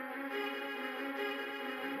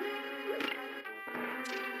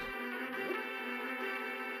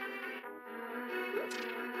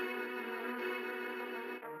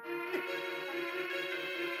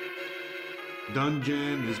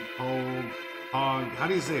 Dungeon is Pog. How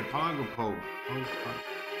do you say it? Pog or Pog? Pog.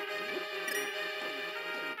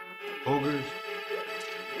 Ogres.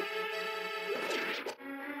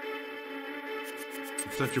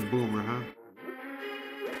 I'm such a boomer, huh?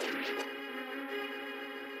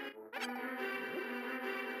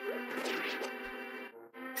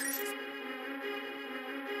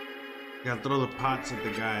 Gotta throw the pots at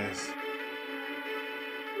the guys.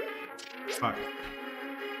 Fuck.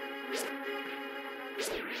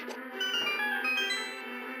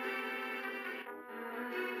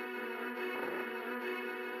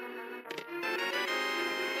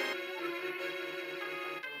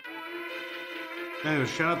 Anyway,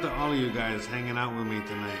 shout out to all of you guys hanging out with me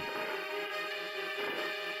tonight.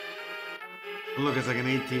 Look, it's like an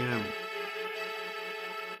ATM.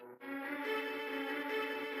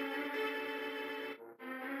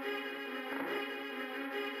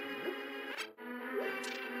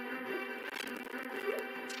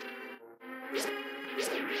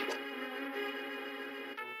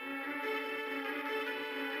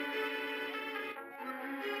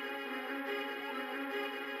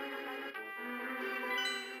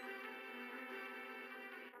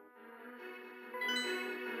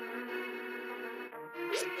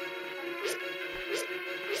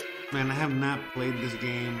 Man, I have not played this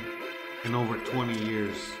game in over 20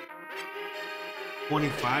 years.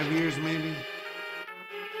 25 years, maybe?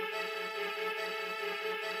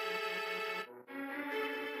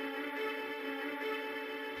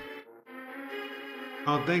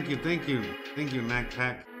 Oh, thank you,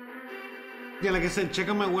 Knackpack. Yeah, like I said, check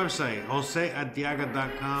out my website,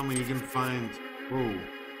 josearteaga.com, and you can find,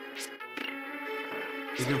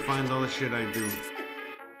 you can find all the shit I do.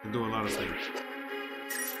 I do a lot of things.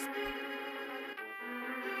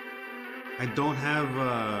 I don't have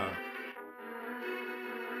a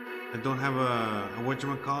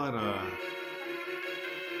whatchamacallit,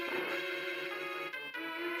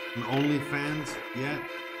 an OnlyFans yet.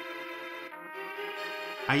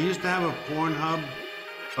 I used to have a Pornhub,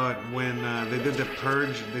 but when they did the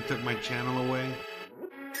purge, they took my channel away.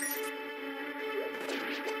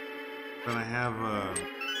 But I have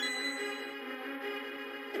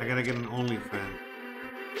I gotta get an OnlyFans.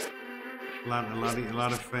 A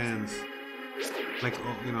lot of fans. Like,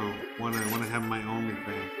 you know, wanna have my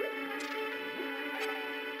OnlyFans.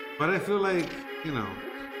 But I feel like, you know,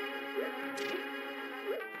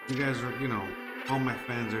 you guys are, you know, all my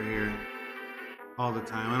fans are here all the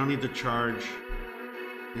time. I don't need to charge.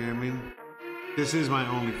 You know what I mean? This is my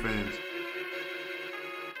OnlyFans.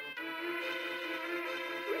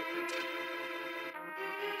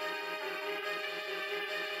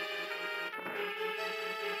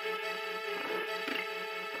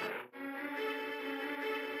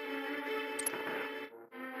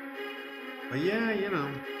 But yeah, you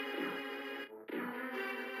know.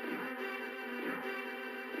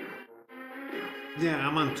 Yeah,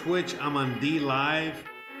 I'm on Twitch, I'm on D Live,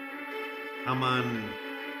 I'm on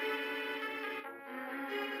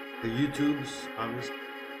the YouTubes, obviously.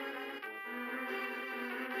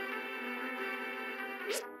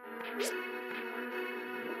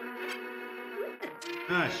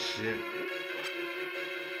 Ah, shit.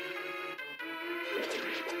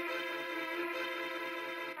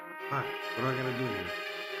 What do I gotta do here?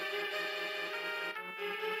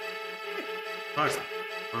 Fuck.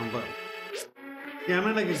 Wrong button. Yeah, I'm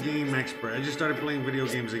not like a game expert. I just started playing video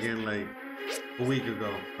games again like a week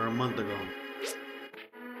ago or a month ago.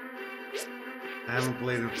 I haven't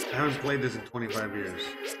played this in 25 years.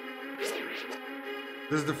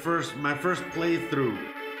 This is my first playthrough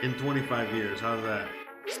in 25 years. How's that?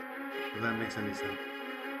 Does that make any sense?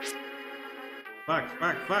 Fuck.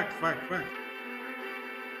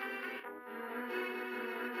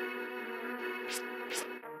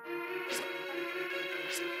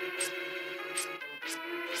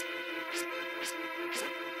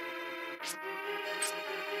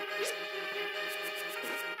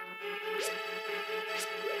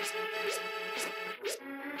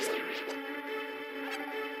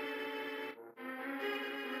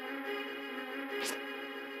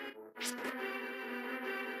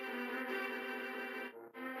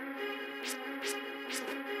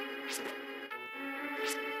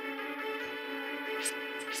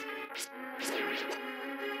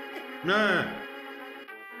 No.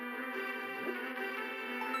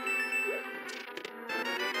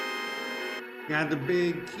 Got the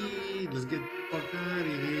big key. Let's get the fuck out of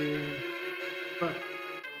here. Fuck.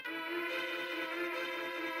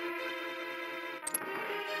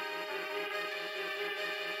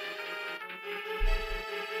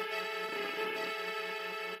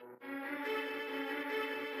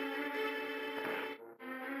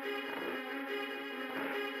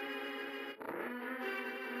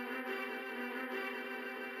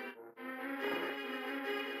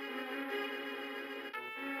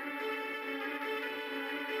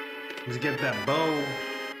 Let's get that bow.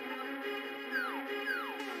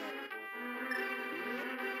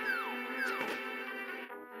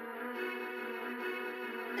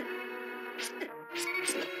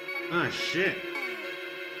 Ah, shit.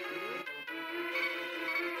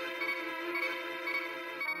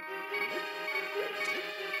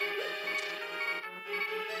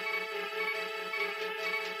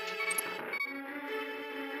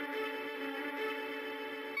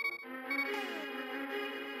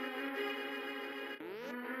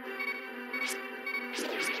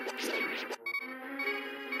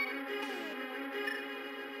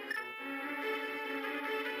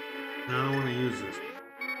 I don't want to use this.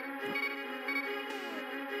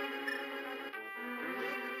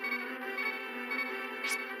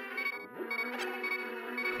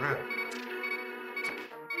 Crap.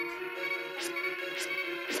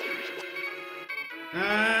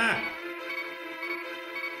 Ah!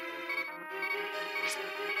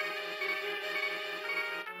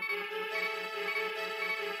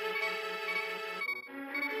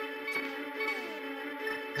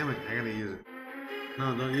 Damn it, I gotta use it.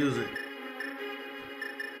 No, don't use it.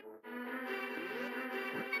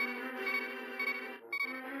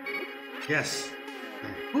 Yes.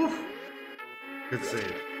 Woof. Good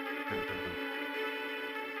save.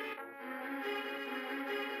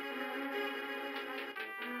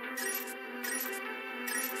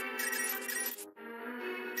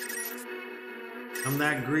 I'm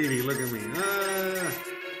that greedy. Look at me. Ah.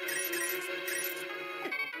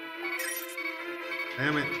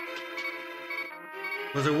 Damn it.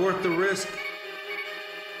 Was it worth the risk?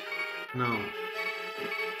 No.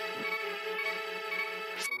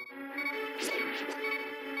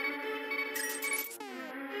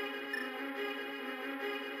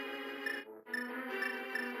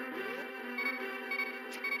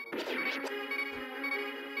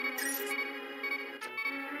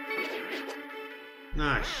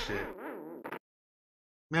 Ah, shit.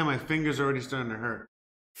 Man, my fingers are already starting to hurt.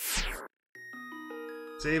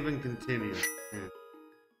 Save and continue. Yeah.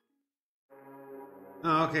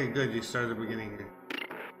 Oh, okay, good. You started at the beginning here.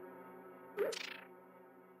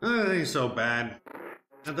 Oh, that ain't so bad.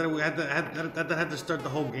 I thought we had to start the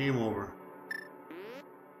whole game over.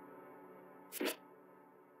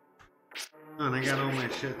 Oh, and I got all my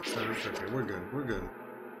shit, so it's okay. We're good. We're good.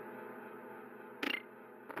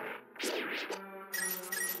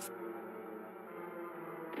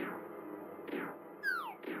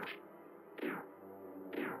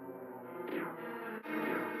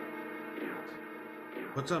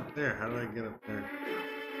 What's up there? How do I get up there?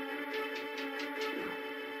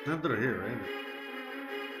 Not through here, right?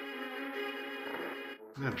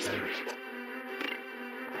 Not there.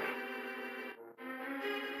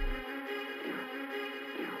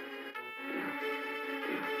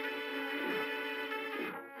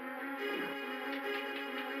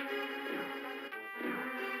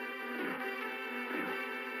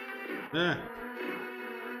 Yeah.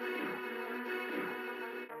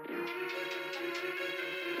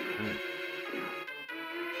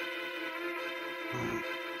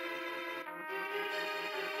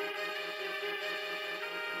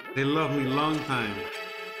 They love me long time.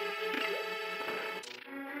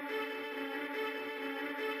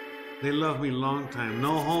 They love me long time.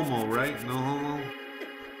 No homo, right? No homo.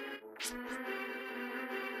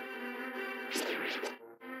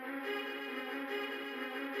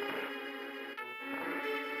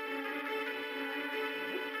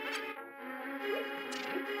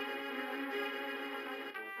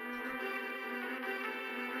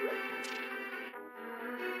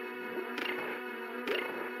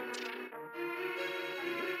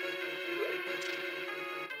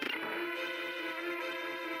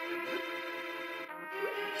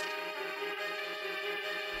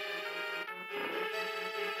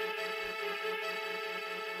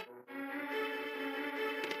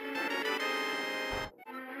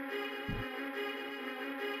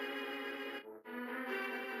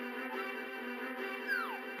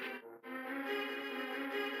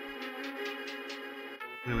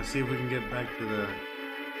 I'm gonna see if we can get back to the...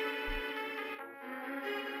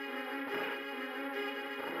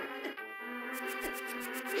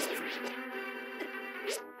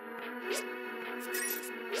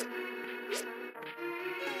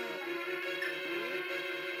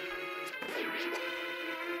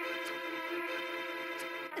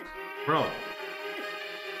 Bro.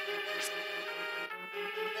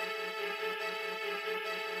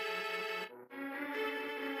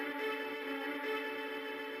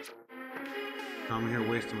 I'm here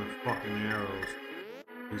wasting my fucking arrows.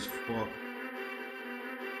 These fuck.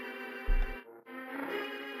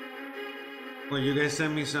 Well, you guys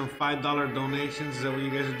send me some $5 donations? Is that what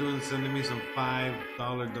you guys are doing? Sending me some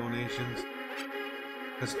 $5 donations?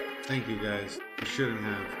 Thank you guys. You shouldn't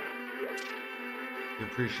have. I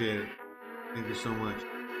appreciate it. Thank you so much.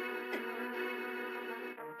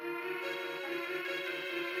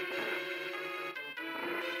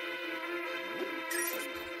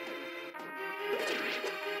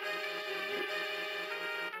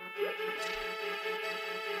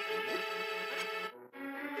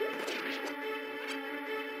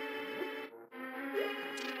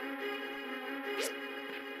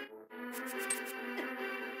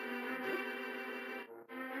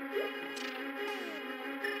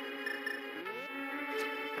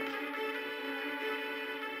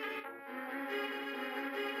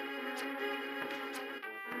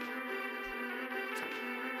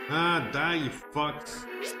 Ah, die, you fucks.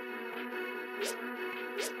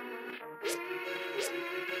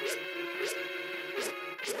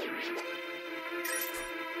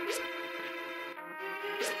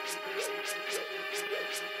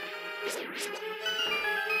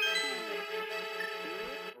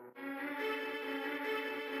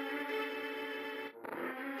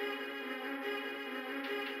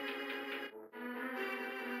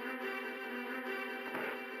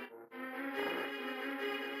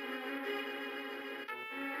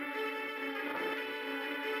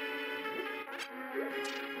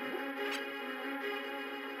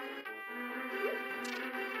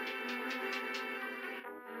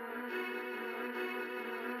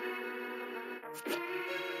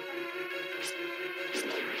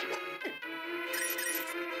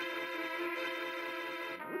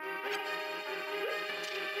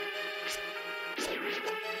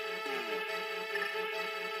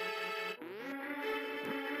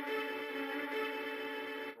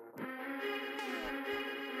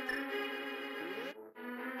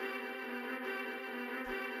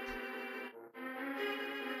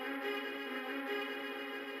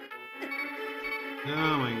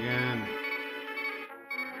 Oh my god.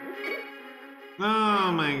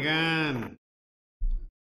 Oh my god.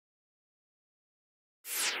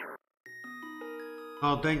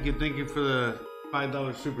 Oh, thank you for the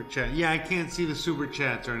 $5 super chat. Yeah, I can't see the super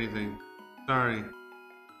chats or anything. Sorry.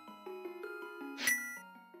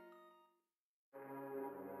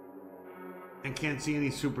 I can't see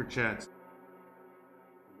any super chats.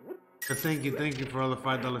 But thank you for all the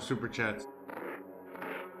 $5 super chats.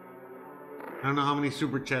 I don't know how many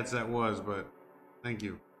super chats that was, but thank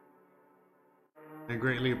you. I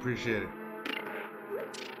greatly appreciate it.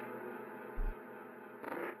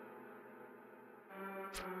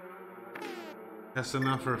 That's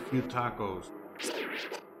enough for a few tacos.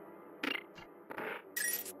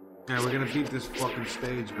 Yeah, we're gonna beat this fucking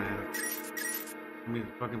stage, man. Let me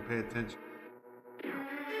fucking pay attention.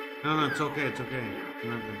 No, it's okay, it's okay.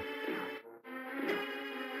 Nothing.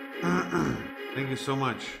 Thank you so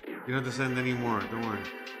much. You don't have to send any more, don't worry.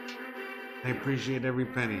 I appreciate every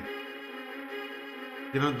penny.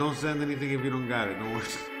 You know, don't send anything if you don't got it, don't worry.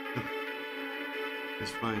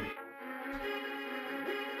 It's fine.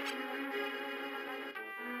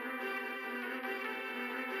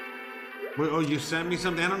 Wait, oh, you sent me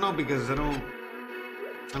something? I don't know because I don't...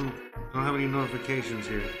 I don't have any notifications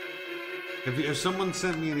here. If someone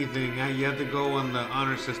sent me anything, you have to go on the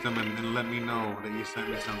honor system and let me know that you sent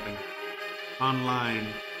me something online.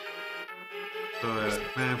 So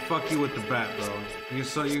man, fuck you with the bat, bro.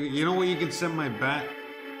 You know what you can send my bat?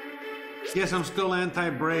 Yes, I'm still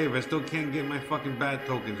anti-brave. I still can't get my fucking bat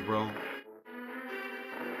tokens, bro.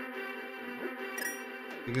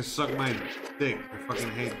 You can suck my dick. I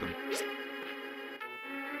fucking hate them.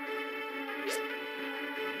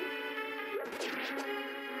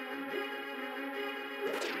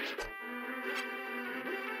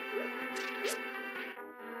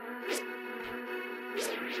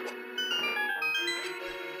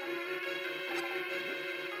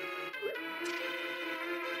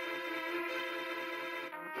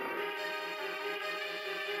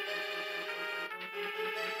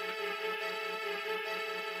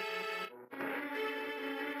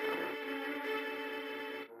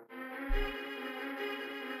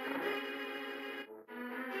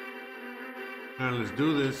 Alright, let's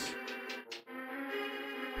do this.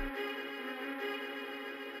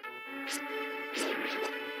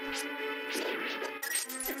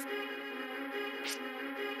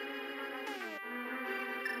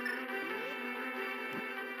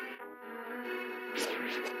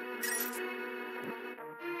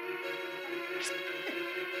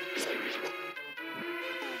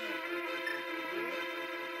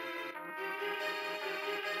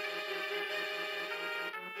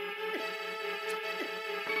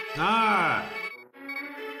 Ah!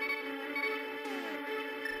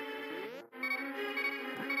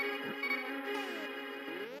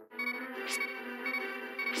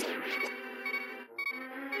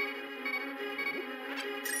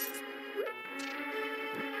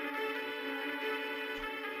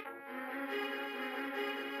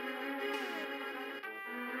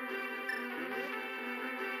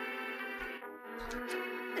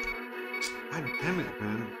 God damn it,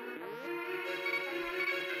 man.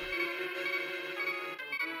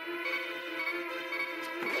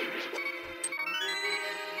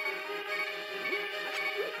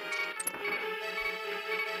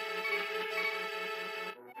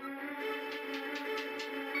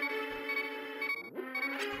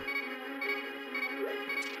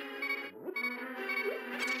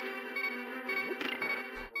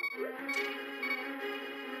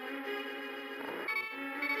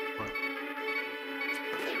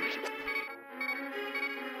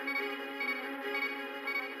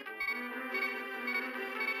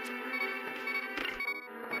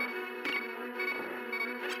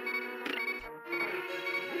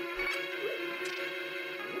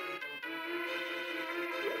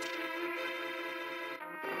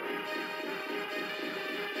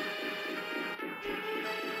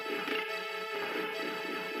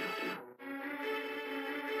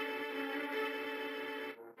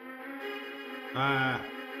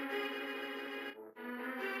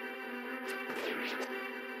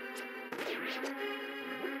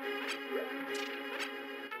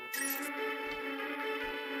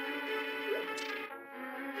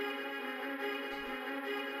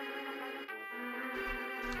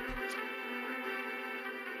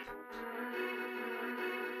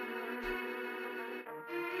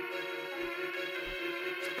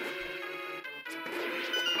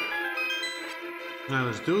 Now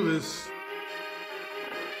let's do this.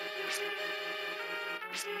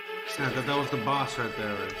 Yeah, I thought that was the boss right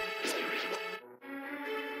there, right?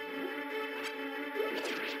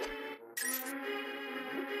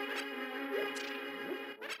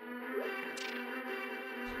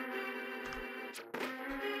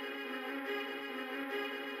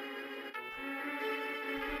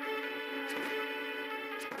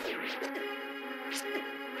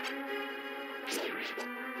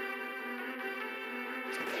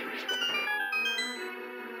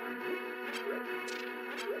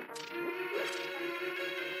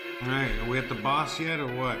 Alright, are we at the boss yet or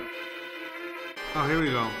what? Oh, here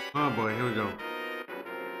we go. Oh boy, here we go.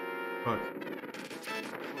 Fuck.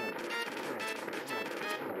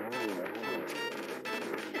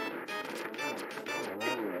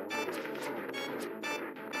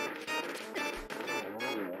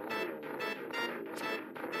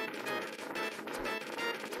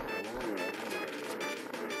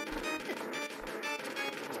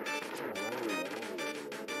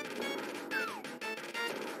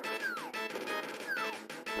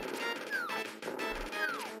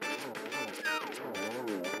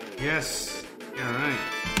 Yes. All right.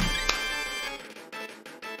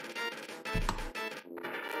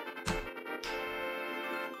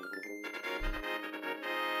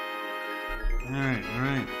 All right. All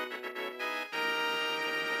right.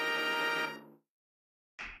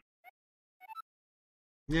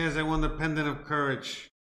 Yes, I won the Pendant of Courage.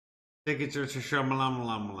 Tickets are to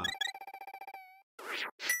Shamalamalama.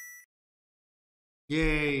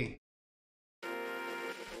 Yay.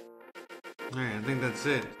 Alright, I think that's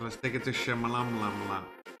it. So let's take it to Shamalamalama.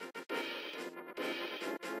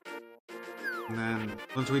 And then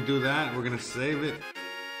once we do that, we're gonna save it.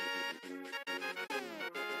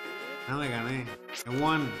 I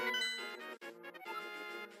won.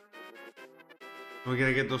 We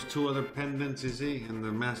gotta get those 2 other pendants, you see, in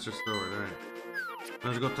the master sword. Alright.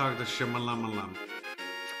 Let's go talk to Shamalamalam.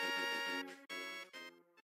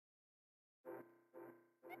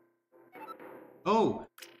 Oh!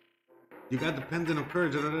 You got the Pendant of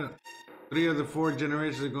Courage. 3 of the 4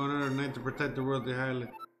 generations are going on a night to protect the world.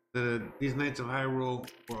 These Knights of Hyrule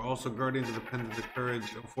were also guardians of the Pendant of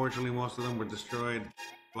Courage. Unfortunately, most of them were destroyed.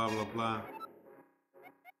 Blah, blah, blah.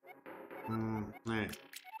 Alright.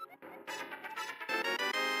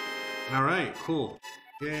 Alright, cool.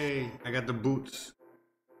 Yay, I got the boots.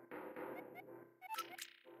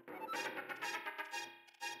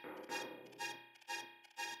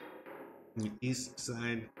 On the east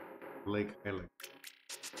side, Lake Island.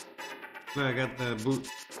 Look, I got the boots.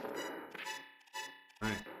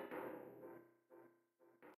 Alright.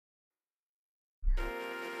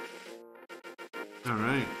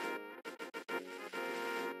 Alright.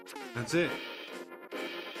 That's it.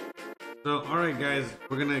 So, alright guys,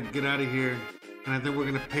 we're gonna get out of here, and I think we're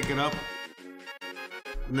gonna pick it up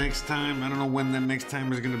next time. I don't know when that next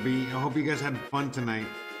time is gonna be. I hope you guys had fun tonight.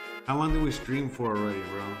 How long did we stream for already,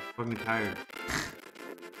 bro? I'm fucking tired.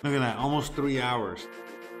 Look at that, almost 3 hours.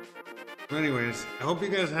 But anyways, I hope you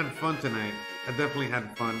guys had fun tonight. I definitely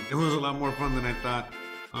had fun. It was a lot more fun than I thought.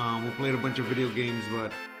 We played a bunch of video games,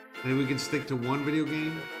 but maybe we can stick to one video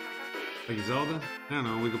game? Like Zelda? I don't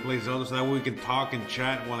know, we could play Zelda so that way we can talk and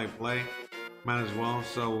chat while I play. Might as well,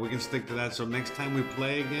 so we can stick to that. So next time we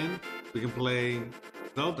play again, we can play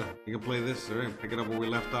Zelda. We can play this, or pick it up where we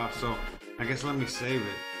left off. So I guess let me save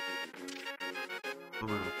it.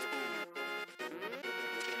 Hold on.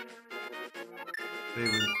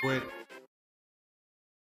 Save and quit.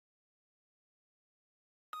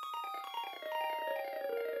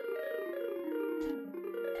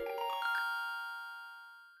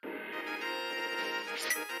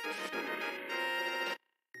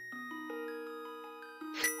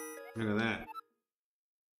 Look at that.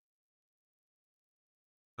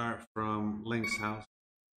 Start from Link's house.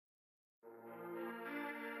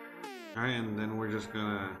 Alright, and then we're just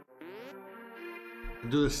gonna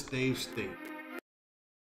do the save state.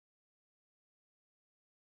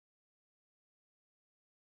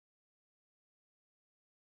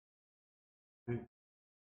 Okay.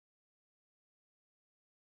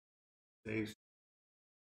 Save.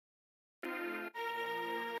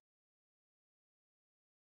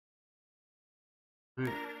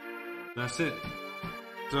 Alright. That's it.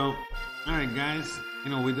 So, alright guys, you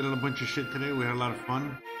know, we did a bunch of shit today. We had a lot of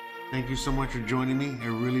fun. Thank you so much for joining me. I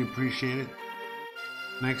really appreciate it.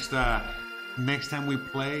 Next time we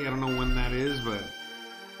play, I don't know when that is, but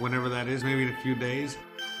whenever that is, maybe in a few days,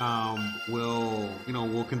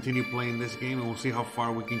 we'll continue playing this game and we'll see how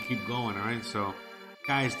far we can keep going. All right, so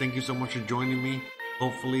guys, thank you so much for joining me.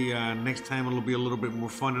 Hopefully next time it'll be a little bit more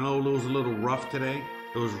fun. I know it was a little rough today.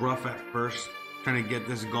 It was rough at first, trying to get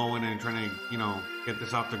this going and trying to, get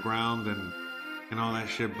this off the ground and all that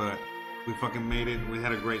shit, but we fucking made it. We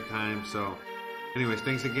had a great time. So anyways,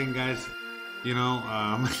 thanks again, guys. I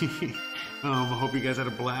hope you guys had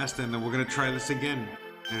a blast, and we're gonna try this again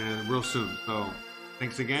real soon. So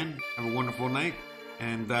thanks again. Have a wonderful night,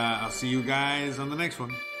 and I'll see you guys on the next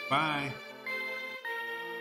one. Bye.